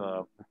was,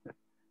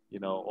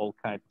 all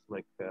kinds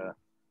of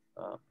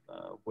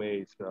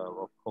ways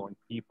of calling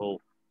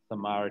people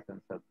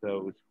Samaritans as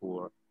those who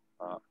are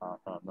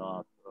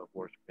not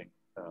worshiping,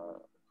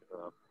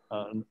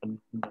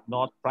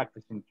 not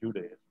practicing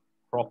Judaism,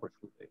 proper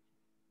Judaism.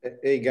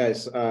 Hey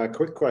guys,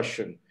 quick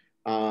question.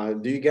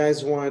 Do you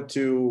guys want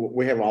to,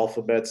 we have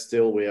alphabet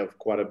still, we have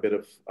quite a bit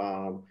of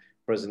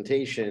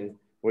presentation,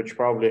 which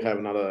probably have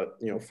another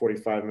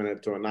 45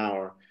 minutes to an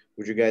hour.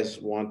 Would you guys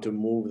want to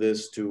move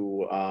this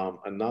to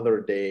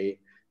another day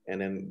and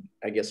then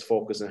I guess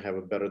focus and have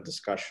a better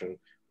discussion,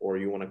 or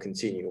you want to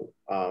continue?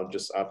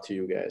 Just up to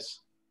you guys.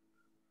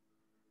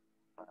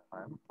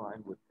 I'm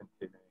fine with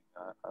continuing.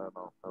 I don't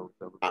know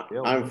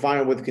how I'm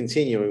fine with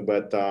continuing,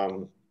 but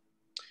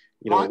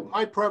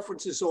my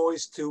preference is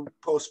always to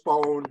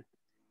postpone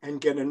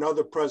and get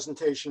another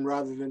presentation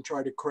rather than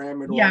try to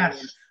cram it all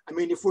in. I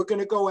mean, if we're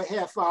going to go a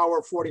half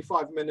hour,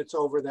 45 minutes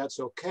over, that's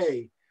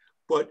okay.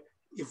 But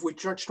if we're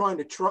trying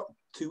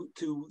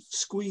to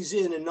squeeze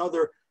in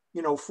another,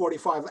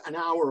 45 an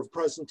hour of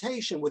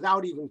presentation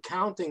without even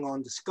counting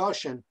on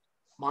discussion,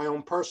 my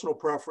own personal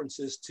preference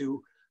is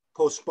to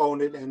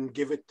postpone it and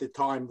give it the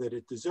time that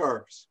it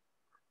deserves.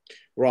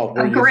 Ralph,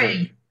 what do you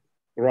think?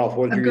 Ralph,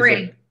 what do you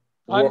think?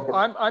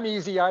 I'm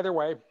easy either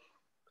way.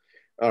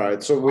 All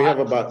right, so we have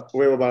about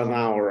an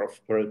hour of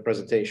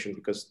presentation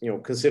because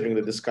considering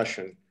the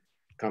discussion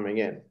coming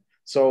in.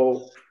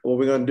 So what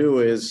we're gonna do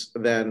is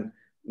then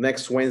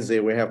next Wednesday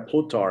we have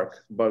Plutarch,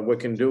 but what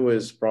we can do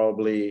is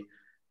probably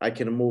I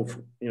can move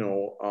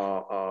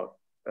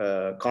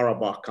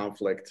Karabakh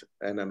conflict,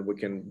 and then we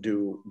can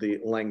do the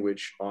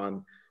language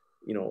on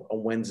a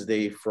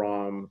Wednesday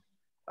from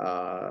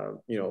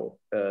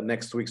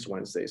next week's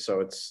Wednesday. So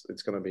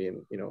it's gonna be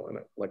in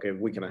like a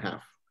week and a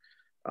half.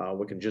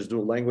 We can just do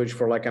language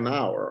for like an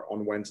hour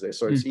on Wednesday.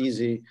 So it's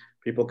easy.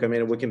 People come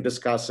in and we can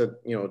discuss it,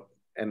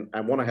 and I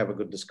want to have a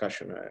good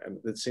discussion. And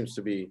it seems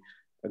to be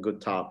a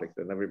good topic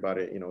that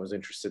everybody, is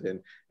interested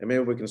in. And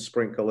maybe we can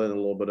sprinkle in a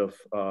little bit of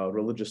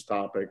religious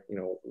topic,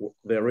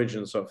 the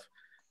origins of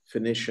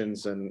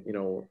Phoenicians and, you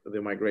know,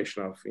 the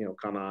migration of, you know,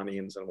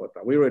 Canaanians and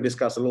whatnot. We already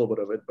discussed a little bit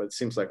of it, but it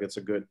seems like it's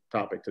a good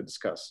topic to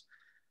discuss.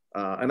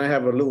 And I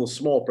have a little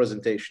small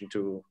presentation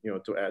to, you know,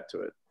 to add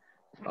to it.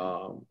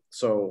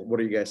 So what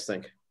do you guys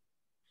think?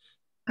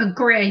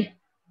 Agree.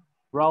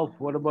 Ralph,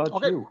 what about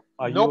Okay. you?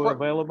 Are No you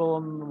available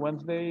on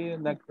Wednesday?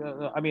 Next,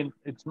 I mean,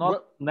 it's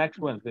not next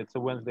Wednesday. It's a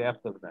Wednesday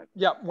after the next.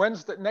 Yeah,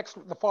 Wednesday,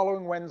 the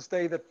following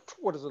Wednesday,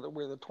 what is it?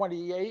 We're the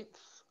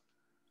 28th?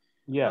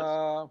 Yes.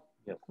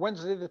 Yes.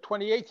 Wednesday, the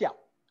 28th. Yeah,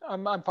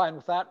 I'm fine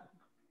with that.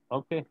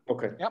 Okay.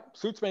 Okay. Yep,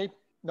 suits me.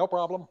 No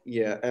problem.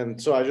 Yeah, and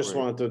so I just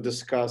Great. wanted to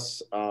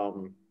discuss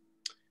our,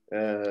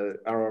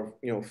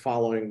 you know,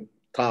 following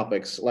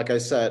topics. Like I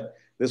said,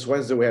 this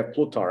Wednesday we have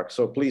Plutarch,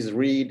 so please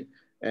read.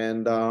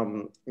 And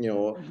you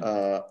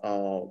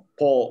know,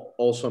 Paul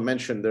also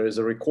mentioned there is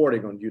a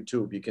recording on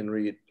YouTube. You can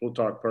read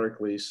Plutarch,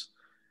 Pericles.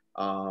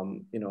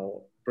 You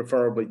know,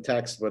 preferably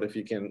text, but if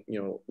you can, you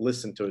know,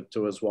 listen to it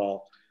too as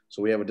well.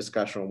 So we have a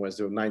discussion on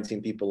Wednesday with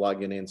 19 people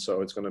logging in,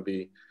 so it's going to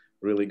be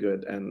really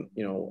good. And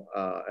you know,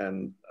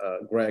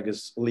 Greg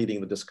is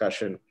leading the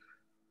discussion.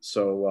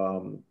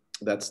 So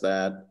that's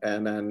that.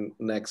 And then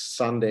next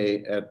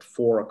Sunday at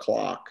 4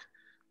 o'clock,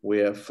 we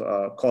have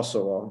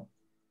Kosovo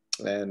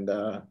and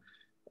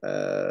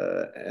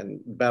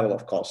Battle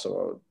of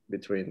Kosovo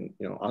between,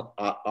 you know,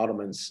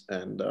 Ottomans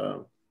and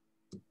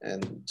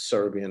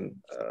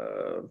Serbian,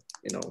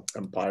 you know,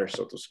 empire,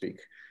 so to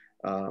speak.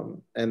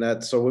 And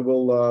that, so we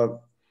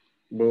will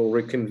we'll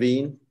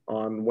reconvene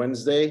on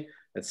Wednesday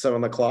at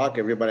 7 o'clock.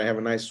 Everybody have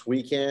a nice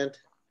weekend.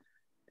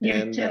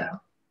 You too.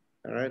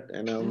 All right,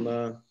 and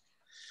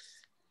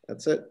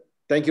that's it.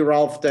 Thank you,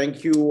 Ralph.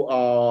 Thank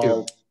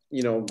you.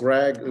 You know,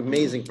 Greg,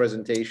 amazing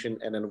presentation,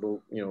 and then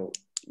we'll, you know,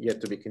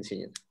 yet to be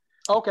continued.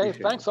 Okay,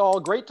 Appreciate thanks all.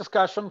 Great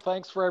discussion.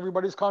 Thanks for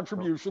everybody's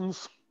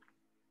contributions.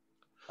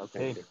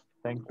 Okay.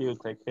 Thank you.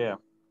 Take care.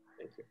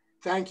 Thank you.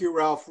 Thank you,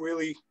 Ralph.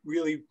 Really,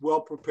 really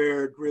well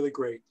prepared. Really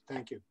great.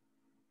 Thank you.